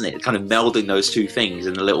 really, isn't it? Kind of melding those two things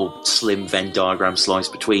in a little slim Venn diagram slice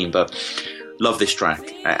between, but... Love this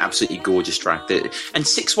track, absolutely gorgeous track. And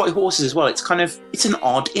 6 white horses as well. It's an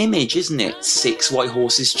odd image, isn't it? 6 white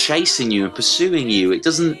horses chasing you and pursuing you. It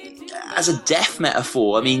doesn't, as a death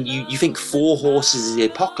metaphor. I mean, you think 4 horses is the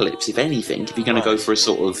apocalypse, if anything, if you're going to go for a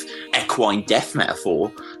sort of equine death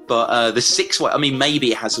metaphor. But the 6 white, I mean,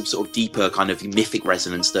 maybe it has some sort of deeper kind of mythic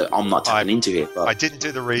resonance that I'm not tapping into here. But I didn't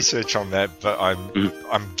do the research on that, but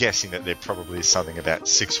I'm guessing that there probably is something about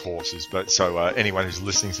 6 horses. But so anyone who's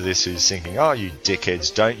listening to this who's thinking, oh, you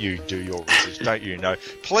dickheads, don't you do your research? Don't you know?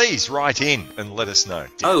 Please write in and let us know.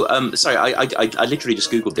 Sorry, I literally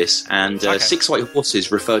just Googled this, and 6 white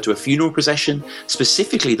horses refer to a funeral procession,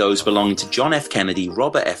 specifically those belonging to John F. Kennedy,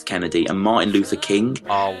 Robert F. Kennedy, and Martin Luther King.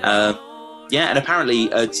 Oh, wow. And apparently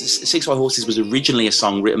 6 White Horses was originally a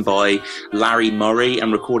song written by Larry Murray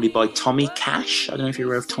and recorded by Tommy Cash. I don't know if you're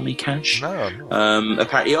aware of Tommy Cash. No.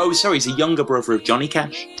 Apparently, he's a younger brother of Johnny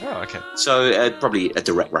Cash. Oh, okay. So probably a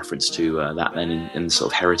direct reference to that then in the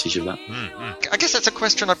sort of heritage of that. I guess that's a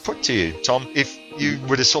question I put to you, Tom. If you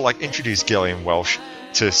were to sort of like introduce Gillian Welch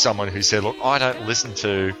to someone who said, look, I don't listen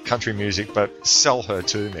to country music, but sell her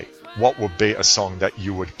to me, what would be a song that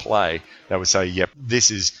you would play that would say, yep,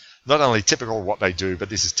 this is not only typical of what they do, but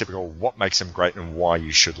this is typical of what makes them great and why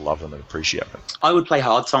you should love them and appreciate them? I would play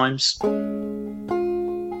Hard Times.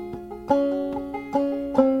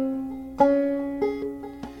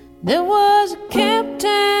 There was a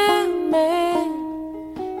Camptown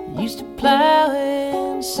man used to plow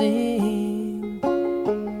and sing,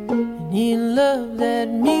 and he loved that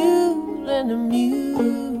mule and the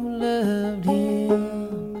mule loved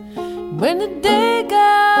him. When the day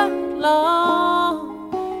got long,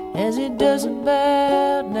 as it does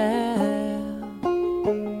about now,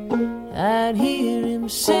 I'd hear him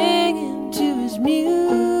singing to his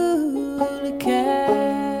muley cow.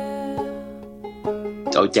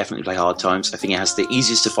 I would definitely play Hard Times. I think it has the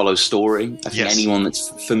easiest to follow story. I think anyone that's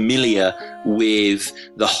familiar with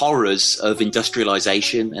the horrors of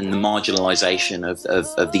industrialization and the marginalization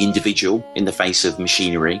of the individual in the face of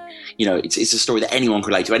machinery, it's a story that anyone can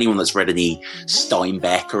relate to. Anyone that's read any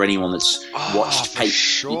Steinbeck or anyone that's watched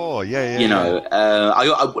sure, yeah.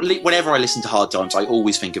 Whenever I listen to Hard Times, I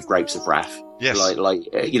always think of Grapes of Wrath. Yes.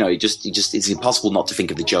 It's impossible not to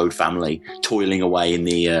think of the Joad family toiling away in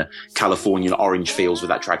the Californian orange fields with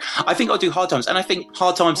that track. I think I'll do Hard Times, and I think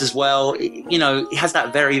Hard Times as well, it has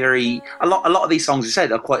that very, very, I lot of these songs, as I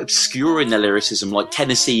said, are quite obscure in their lyricism. Like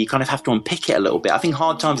Tennessee, you kind of have to unpick it a little bit. I think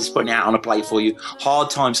Hard Times is putting it out on a plate for you. Hard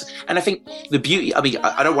Times, and I think the beauty, I mean,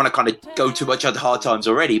 I don't want to kind of go too much into Hard Times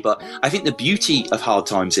already, but I think the beauty of Hard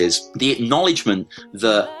Times is the acknowledgement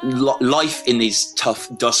that life in these tough,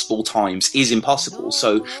 Dust Bowl times is impossible.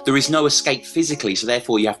 So there is no escape physically, so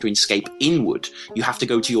therefore you have to escape inward. You have to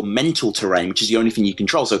go to your mental terrain, which is the only thing you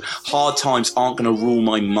control. So Hard Times aren't going to rule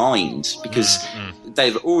my mind because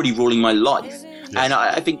they're already ruling my life. Yes. And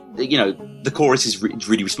I think, you know, the chorus is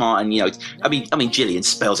really smart. And, you know, I mean, Gillian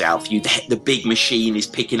spells it out for you. The big machine is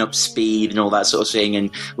picking up speed and all that sort of thing.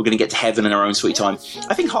 And we're going to get to heaven in our own sweet time.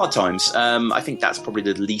 I think Hard Times, I think that's probably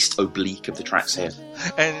the least oblique of the tracks here.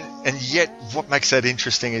 And yet what makes that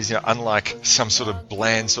interesting is, you know, unlike some sort of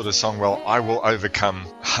bland sort of song, well, I will overcome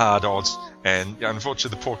hard odds. And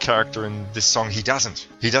unfortunately, the poor character in this song, he doesn't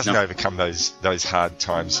overcome those hard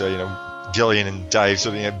times. So, you know, Gillian and Dave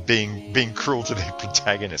sort of, you know, being cruel to their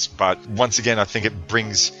protagonist. But once again, I think it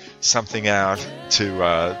brings something out to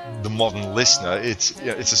the modern listener. It's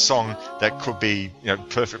a song that could be, you know,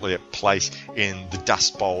 perfectly at place in the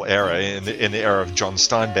Dust Bowl era, in the era of John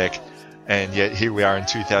Steinbeck. And yet here we are in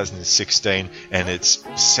 2016, and it's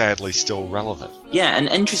sadly still relevant. Yeah, and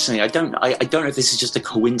interestingly, I don't know if this is just a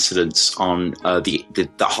coincidence on the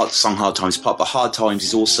song Hard Times part, but Hard Times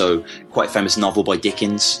is also quite a famous novel by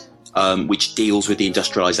Dickens, which deals with the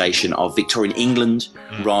industrialization of Victorian England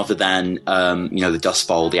rather than, you know, the Dust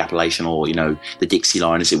Bowl, the Appalachian, or, you know, the Dixie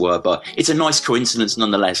Line, as it were. But it's a nice coincidence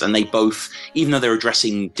nonetheless. And they both, even though they're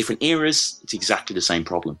addressing different eras, it's exactly the same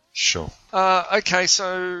problem. Sure. Okay,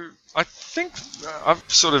 so I think I've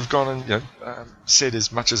sort of gone and, you know, said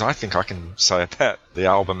as much as I think I can say about the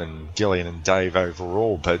album and Gillian and Dave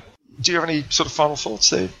overall. But do you have any sort of final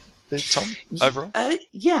thoughts there, Tom, overall?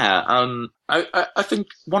 Yeah. I think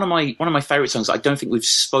one of my favourite songs that I don't think we've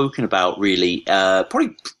spoken about really,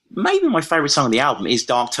 probably maybe my favourite song on the album is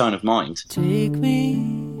Dark Turn of Mind. Take me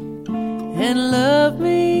and love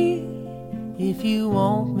me if you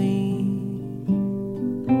want me.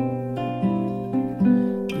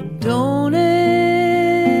 Don't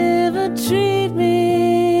ever treat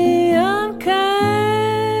me unkind,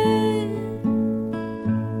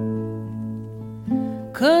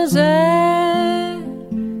 'cause I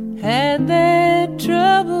had that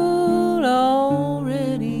trouble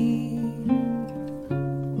already,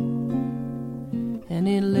 and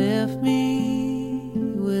it left me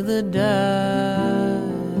with a dark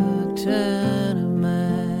turn of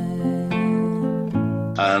mind.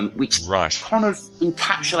 Which kind of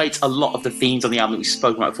encapsulates a lot of the themes on the album that we've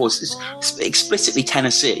spoken about before. It's explicitly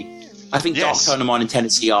Tennessee. I think Dark Turn of Mind and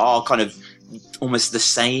Tennessee are kind of almost the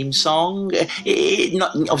same song.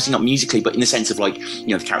 Obviously not musically, but in the sense of, like, you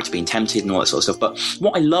know, the character being tempted and all that sort of stuff. But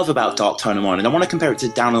what I love about Dark Turn of Mind, and I want to compare it to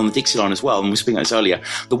Down on the Dixie Line as well, and we were speaking about this earlier,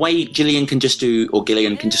 the way Gillian can just do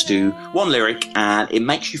one lyric and it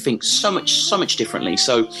makes you think so much differently.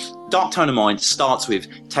 So Dark Turn of Mind starts with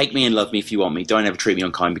 "Take me and love me if you want me. Don't ever treat me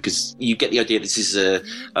unkind," because you get the idea this is a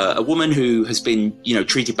woman who has been, you know,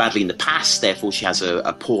 treated badly in the past. Therefore, she has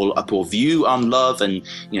a poor view on love and,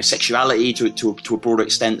 you know, sexuality to a broader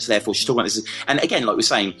extent. So therefore, she's talking about this. And again, like we're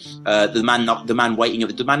saying, the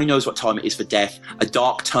man who knows what time it is for death. A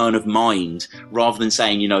dark turn of mind, rather than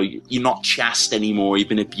saying, you know, you're not chaste anymore. You've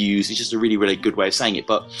been abused. It's just a really, really good way of saying it.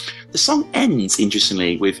 But the song ends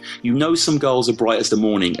interestingly with, you know, some girls are bright as the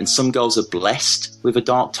morning, and some girls are blessed with a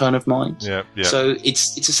dark turn of mind. Yeah. So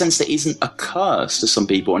it's a sense that isn't a curse to some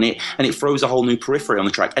people, and it throws a whole new periphery on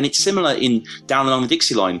the track. And it's similar in Down Along the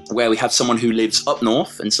Dixie Line, where we have someone who lives up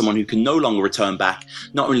north and someone who can no longer return back,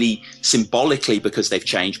 not only symbolically because they've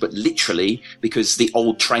changed, but literally because the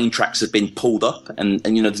old train tracks have been pulled up and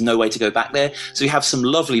you know, there's no way to go back there. So you have some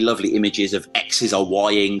lovely, lovely images of X's are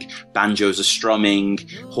whining, banjos are strumming,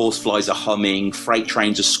 horseflies are humming, freight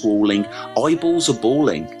trains are squalling, eyeballs are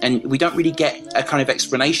bawling. And we don't really get a kind of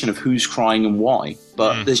explanation of who's crying and why.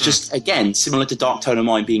 But there's just, again, similar to Dark Turn of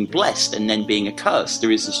Mind being blessed and then being a curse,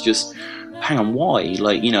 there is this just, hang on, why?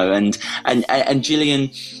 Like, you know, and Gillian,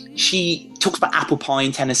 she talks about apple pie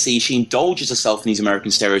in Tennessee. She indulges herself in these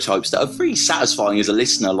American stereotypes that are very satisfying as a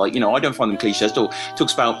listener. Like, you know, I don't find them cliches at all.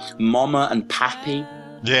 Talks about mama and pappy.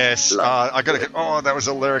 Yes, I got to get, that was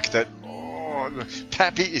a lyric that,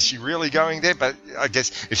 Pappy, is she really going there? But I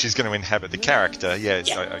guess if she's going to inhabit the character, yes.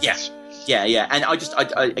 Yeah. And I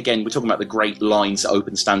again, we're talking about the great lines that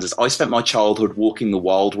open stanzas. I spent my childhood walking the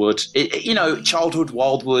wildwood. Childhood,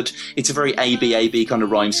 wildwood, it's a very A-B kind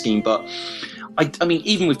of rhyme scheme, but I mean,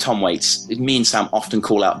 even with Tom Waits, me and Sam often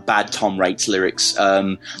call out bad Tom Waits lyrics.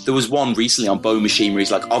 There was one recently on Bone Machine where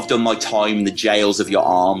he's like, "I've done my time in the jails of your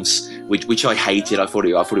arms," which I hated. I thought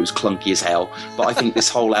it was clunky as hell. But I think this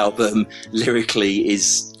whole album lyrically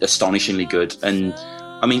is astonishingly good. And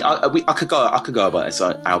I mean, I could go about this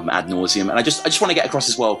album ad nauseum, and I just want to get across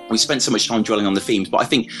as well. We spent so much time dwelling on the themes, but I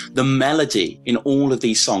think the melody in all of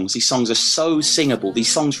these songs are so singable.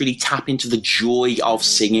 These songs really tap into the joy of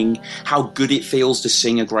singing, how good it feels to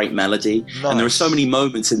sing a great melody. Nice. And there are so many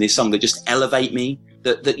moments in this song that just elevate me.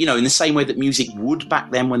 That you know, in the same way that music would back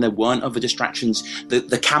then when there weren't other distractions, the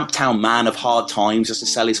Camptown man of hard times just to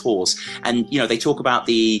sell his horse. And, you know, they talk about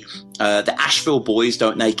the Asheville boys,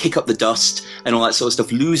 don't they? Kick up the dust and all that sort of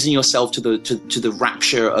stuff, losing yourself to the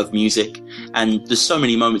rapture of music. And there's so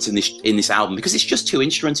many moments in this album because it's just two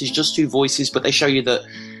instruments, it's just two voices, but they show you that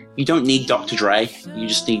you don't need Dr. Dre. You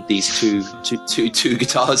just need these two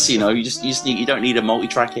guitars, you know, you don't need a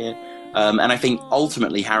multi-track here. And I think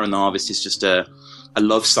ultimately Harrow and the Harvest is just a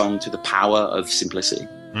love song to the power of simplicity.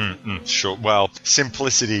 Sure. Well,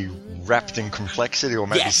 simplicity wrapped in complexity, or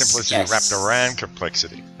maybe simplicity wrapped around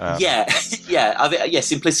complexity.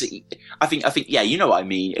 Simplicity. I think. Yeah, you know what I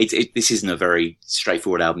mean. This isn't a very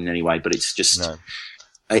straightforward album in any way, but it's just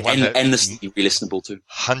endlessly re-listenable to.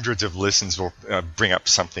 Hundreds of listens will bring up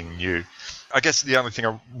something new. I guess the only thing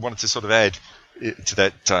I wanted to sort of add to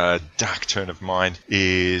that dark turn of mind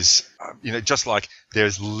is, just like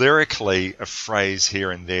there's lyrically a phrase here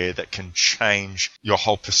and there that can change your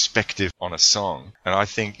whole perspective on a song. And I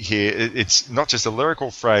think here it's not just a lyrical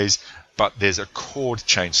phrase, but there's a chord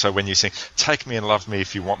change. So when you sing, "Take me and love me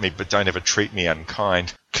if you want me, but don't ever treat me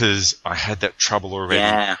unkind, because I had that trouble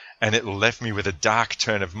already, and it left me with a dark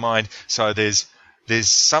turn of mind." So there's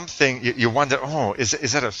something you wonder, is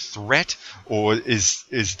that a threat, or is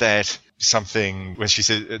that something? When she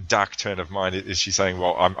says a dark turn of mind, is she saying,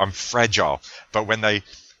 well, I'm fragile? But when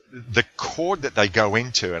the chord that they go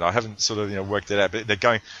into, and I haven't sort of worked it out, but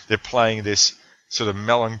they're playing this sort of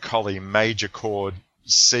melancholy major chord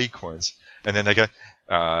sequence, and then they go,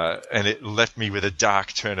 and it left me with a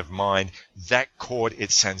dark turn of mind. That chord,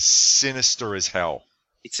 it sounds sinister as hell.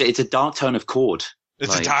 It's a dark tone of chord.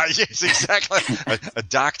 It's yes, exactly. a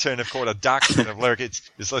dark turn of chord, a dark turn of lyric. It's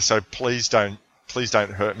so please don't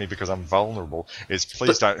hurt me because I'm vulnerable. It's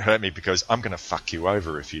please don't hurt me because I'm going to fuck you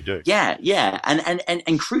over if you do. Yeah.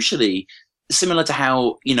 And crucially, similar to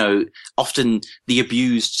how, often the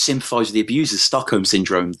abused sympathize with the abuser's Stockholm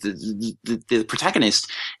syndrome, the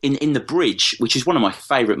protagonist in the bridge, which is one of my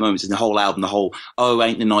favorite moments in the whole album, the whole, "Oh,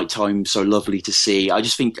 ain't the nighttime so lovely to see." I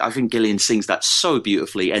think Gillian sings that so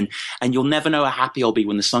beautifully, and you'll never know how happy I'll be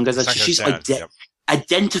when the sun goes out. She's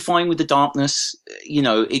identifying with the darkness.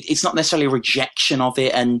 It's not necessarily a rejection of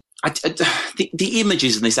it. And the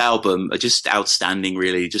images in this album are just outstanding,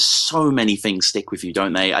 really. Just so many things stick with you,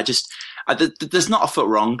 don't they? There's not a foot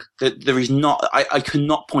wrong. There is not. I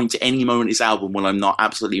cannot point to any moment in this album when I'm not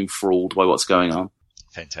absolutely enthralled by what's going on.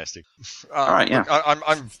 Fantastic. All right, yeah.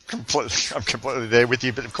 I'm completely there with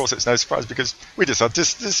you, but of course it's no surprise because we just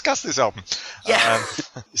discussed this album. Yeah.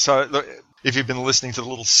 So look, if you've been listening to the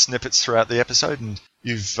little snippets throughout the episode and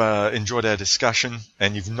you've enjoyed our discussion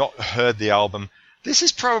and you've not heard the album, this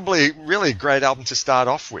is probably really a great album to start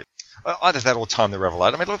off with. Either that or Time the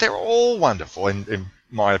Revelator. I mean, look, they're all wonderful in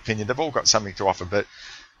my opinion. They've all got something to offer, but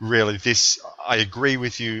really this, I agree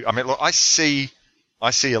with you. I mean, look, I see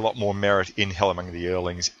a lot more merit in Hell Among the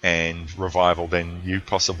Earlings and Revival than you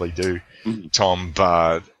possibly do, Tom,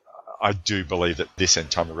 but I do believe that this and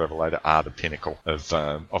Time the Revelator are the pinnacle of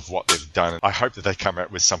what they've done. I hope that they come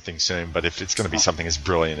out with something soon, but if it's going to be something as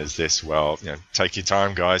brilliant as this, well, take your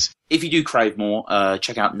time, guys. If you do crave more,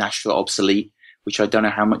 check out Nashville Obsolete, which I don't know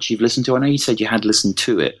how much you've listened to. I know you said you had listened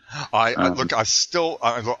to it. I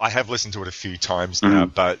have listened to it a few times now,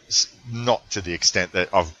 but not to the extent that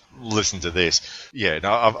I've listened to this. Yeah,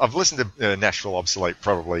 no, I've listened to Nashville Obsolete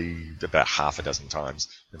probably about half a dozen times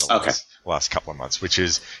in the last couple of months, which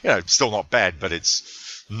is, still not bad, but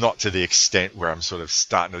it's not to the extent where I'm sort of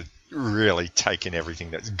starting to really take in everything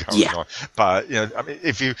that's going on. But, I mean,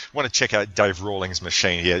 if you want to check out Dave Rawlings'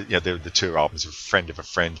 Machine, the two albums, A Friend of a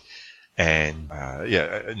Friend and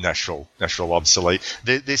Nashville Obsolete.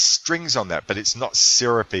 There's strings on that, but it's not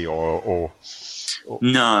syrupy or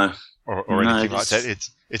anything like that.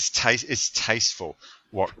 It's tasteful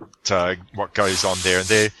what goes on there,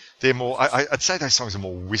 and they're more. I'd say those songs are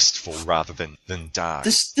more wistful rather than dark.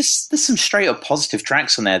 There's some straight up positive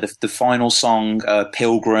tracks on there. The final song,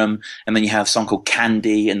 Pilgrim, and then you have a song called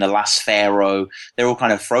Candy and The Last Pharaoh. They're all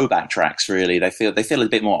kind of throwback tracks, really. They feel a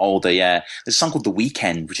bit more older. Yeah, there's a song called The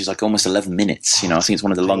Weekend, which is like almost 11 minutes. You know, I think it's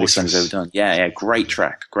one of the longest songs I've ever done. Yeah, great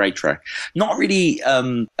track. Not really.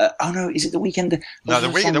 Oh no, is it The Weekend? No,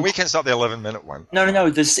 the Weekend's not the 11-minute one. No.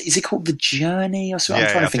 Is it called The Journey or something?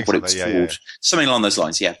 I'm trying to think what it was called. Yeah. Something along those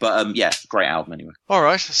lines. Yeah, but great album anyway. All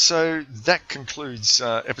right, so that concludes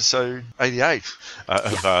episode 88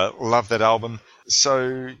 of Love That Album.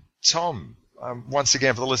 So, Tom, once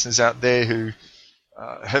again, for the listeners out there who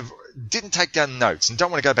didn't take down notes and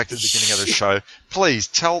don't want to go back to the beginning of the show, please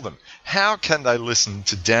tell them, how can they listen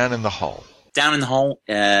to Down in the Hole? Down in the Hole,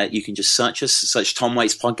 you can just search Tom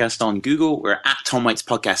Waits Podcast on Google. We're at Tom Waits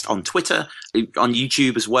Podcast on Twitter, on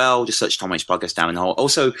YouTube as well. Just search Tom Waits Podcast Down in the Hole.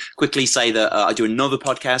 Also, quickly say that I do another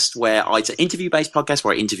podcast where it's an interview-based podcast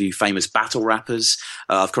where I interview famous battle rappers.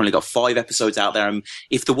 I've currently got 5 episodes out there. And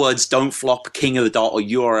if the words Don't Flop, King of the Dot, or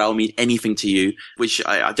URL mean anything to you, which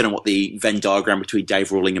I don't know what the Venn diagram between Dave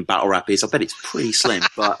Rawling and battle rap is. I bet it's pretty slim.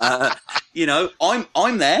 But,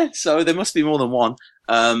 I'm there, so there must be more than one.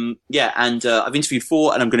 I've interviewed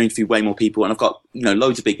 4 and I'm going to interview way more people, and I've got,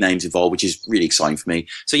 loads of big names involved, which is really exciting for me.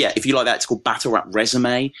 So yeah, if you like that, it's called Battle Rap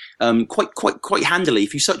Resume. Quite handily,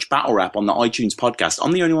 if you search Battle Rap on the iTunes podcast,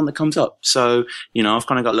 I'm the only one that comes up. So, I've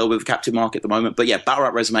kind of got a little bit of a captive market at the moment, but yeah, Battle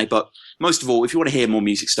Rap Resume. But most of all, if you want to hear more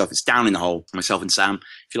music stuff, it's Down in the Hole, myself and Sam.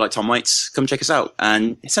 If you like Tom Waits, come check us out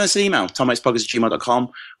and send us an email, tomwaitspodcast@gmail.com.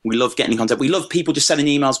 We love getting in contact. We love people just sending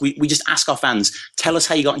emails. We just ask our fans, tell us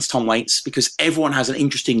how you got into Tom Waits, because everyone has an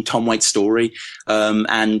interesting Tom Waits story.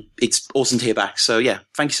 And it's awesome to hear back. So yeah,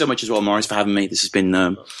 thank you so much as well, Morris, for having me. This has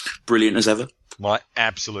been brilliant as ever. My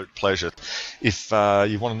absolute pleasure. If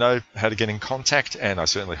you want to know how to get in contact, and I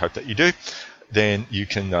certainly hope that you do, then you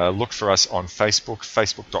can look for us on Facebook,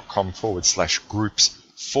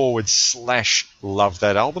 facebook.com/groups/Love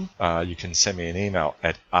That Album. You can send me an email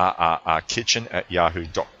at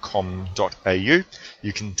rrrkitchen@yahoo.com.au.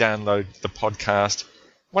 You can download the podcast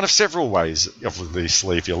one of several ways.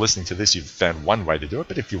 Obviously, if you're listening to this, you've found one way to do it,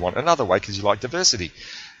 but if you want another way because you like diversity,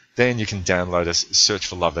 then you can download us, search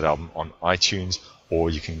for Love That Album on iTunes, or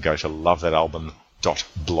you can go to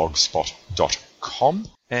lovethatalbum.blogspot.com.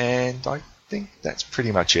 And I think that's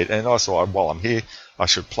pretty much it. And also, while I'm here, I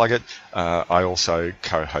should plug it. I also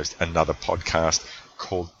co-host another podcast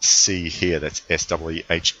called See Here. That's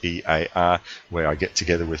SWEHEAR, where I get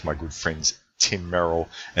together with my good friends Tim Merrill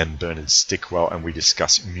and Bernard Stickwell, and we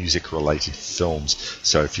discuss music-related films.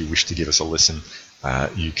 So if you wish to give us a listen,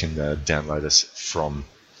 you can download us from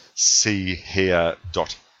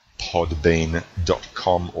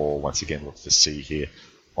seehere.podbean.com, or once again look for See Here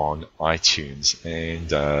on iTunes.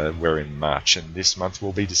 And we're in March, and this month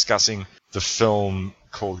we'll be discussing the film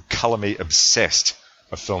called Colour Me Obsessed,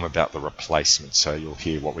 a film about the Replacements. So you'll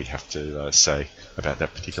hear what we have to say about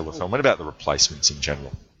that particular film and about the Replacements in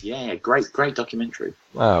general. Yeah, great documentary.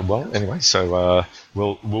 Well, anyway, so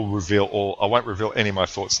we'll reveal all. I won't reveal any of my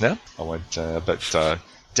thoughts now. I won't, but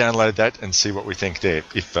download that and see what we think there,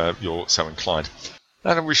 if you're so inclined.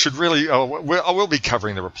 And we should really. I will be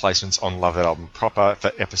covering the Replacements on Love That Album proper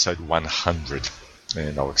for episode 100,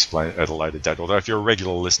 and I'll explain it at a later date. Although if you're a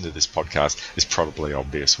regular listener to this podcast, it's probably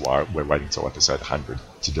obvious why we're waiting till episode 100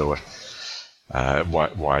 to do it.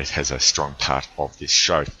 Why it has a strong part of this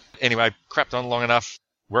show. Anyway, crapped on long enough.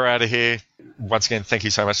 We're out of here. Once again, thank you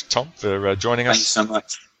so much, Tom, for joining us. Thanks so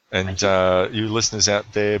much. And you listeners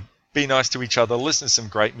out there, be nice to each other. Listen to some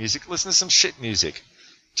great music. Listen to some shit music.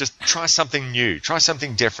 Just try something new. Try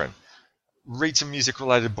something different. Read some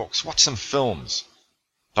music-related books. Watch some films.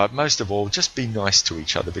 But most of all, just be nice to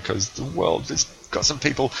each other, because the world has got some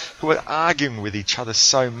people who are arguing with each other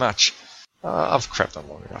so much. I've crapped on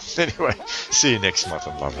long enough. Anyway, see you next month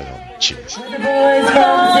on Love It On. Cheers. The boys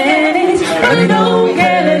come in, they don't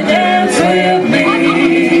get a dance with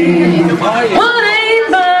me. What ain't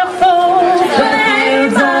my fault? The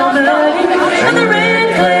hands on the line, and the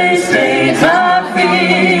red clay stains my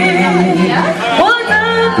feet. What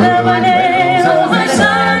the my nails on my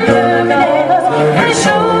Sunday clothes, and it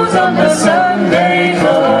shows on the Sunday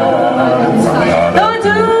clothes. Though I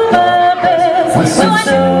do my best, so I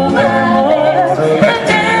do my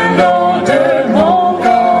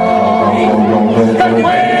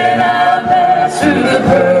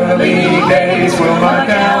will my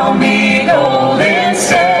gown be golden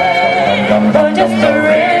sand, or just a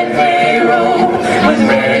red clay robe with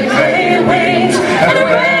red clay wings and a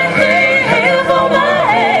red clay hair for my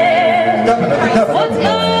head? What's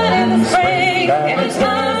good in the spring and it's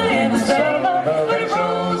not in the summer, but it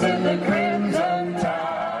rolls in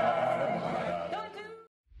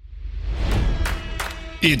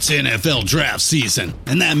It's NFL draft season,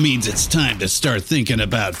 and that means it's time to start thinking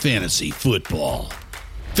about fantasy football.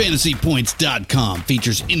 FantasyPoints.com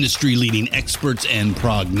features industry-leading experts and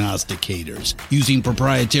prognosticators using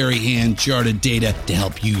proprietary hand-charted data to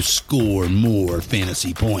help you score more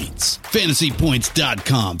fantasy points.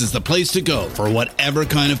 FantasyPoints.com is the place to go for whatever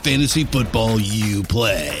kind of fantasy football you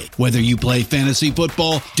play. Whether you play fantasy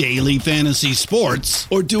football, daily fantasy sports,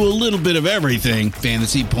 or do a little bit of everything,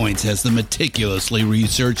 Fantasy Points has the meticulously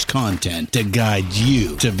researched content to guide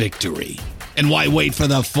you to victory. And why wait for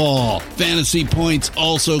the fall? Fantasy Points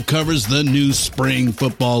also covers the new spring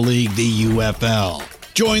football league, the UFL.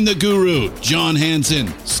 Join the guru, John Hansen,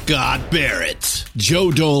 Scott Barrett,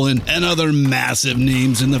 Joe Dolan, and other massive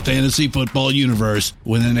names in the fantasy football universe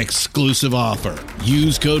with an exclusive offer.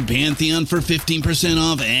 Use code Pantheon for 15%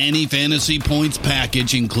 off any Fantasy Points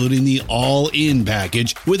package, including the all-in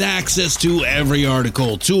package, with access to every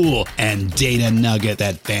article, tool, and data nugget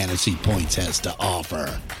that Fantasy Points has to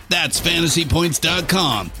offer. That's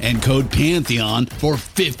FantasyPoints.com and code Pantheon for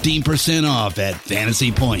 15% off at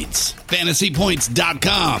Fantasy Points.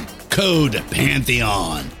 FantasyPoints.com, code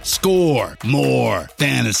Pantheon. Score more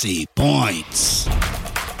fantasy points.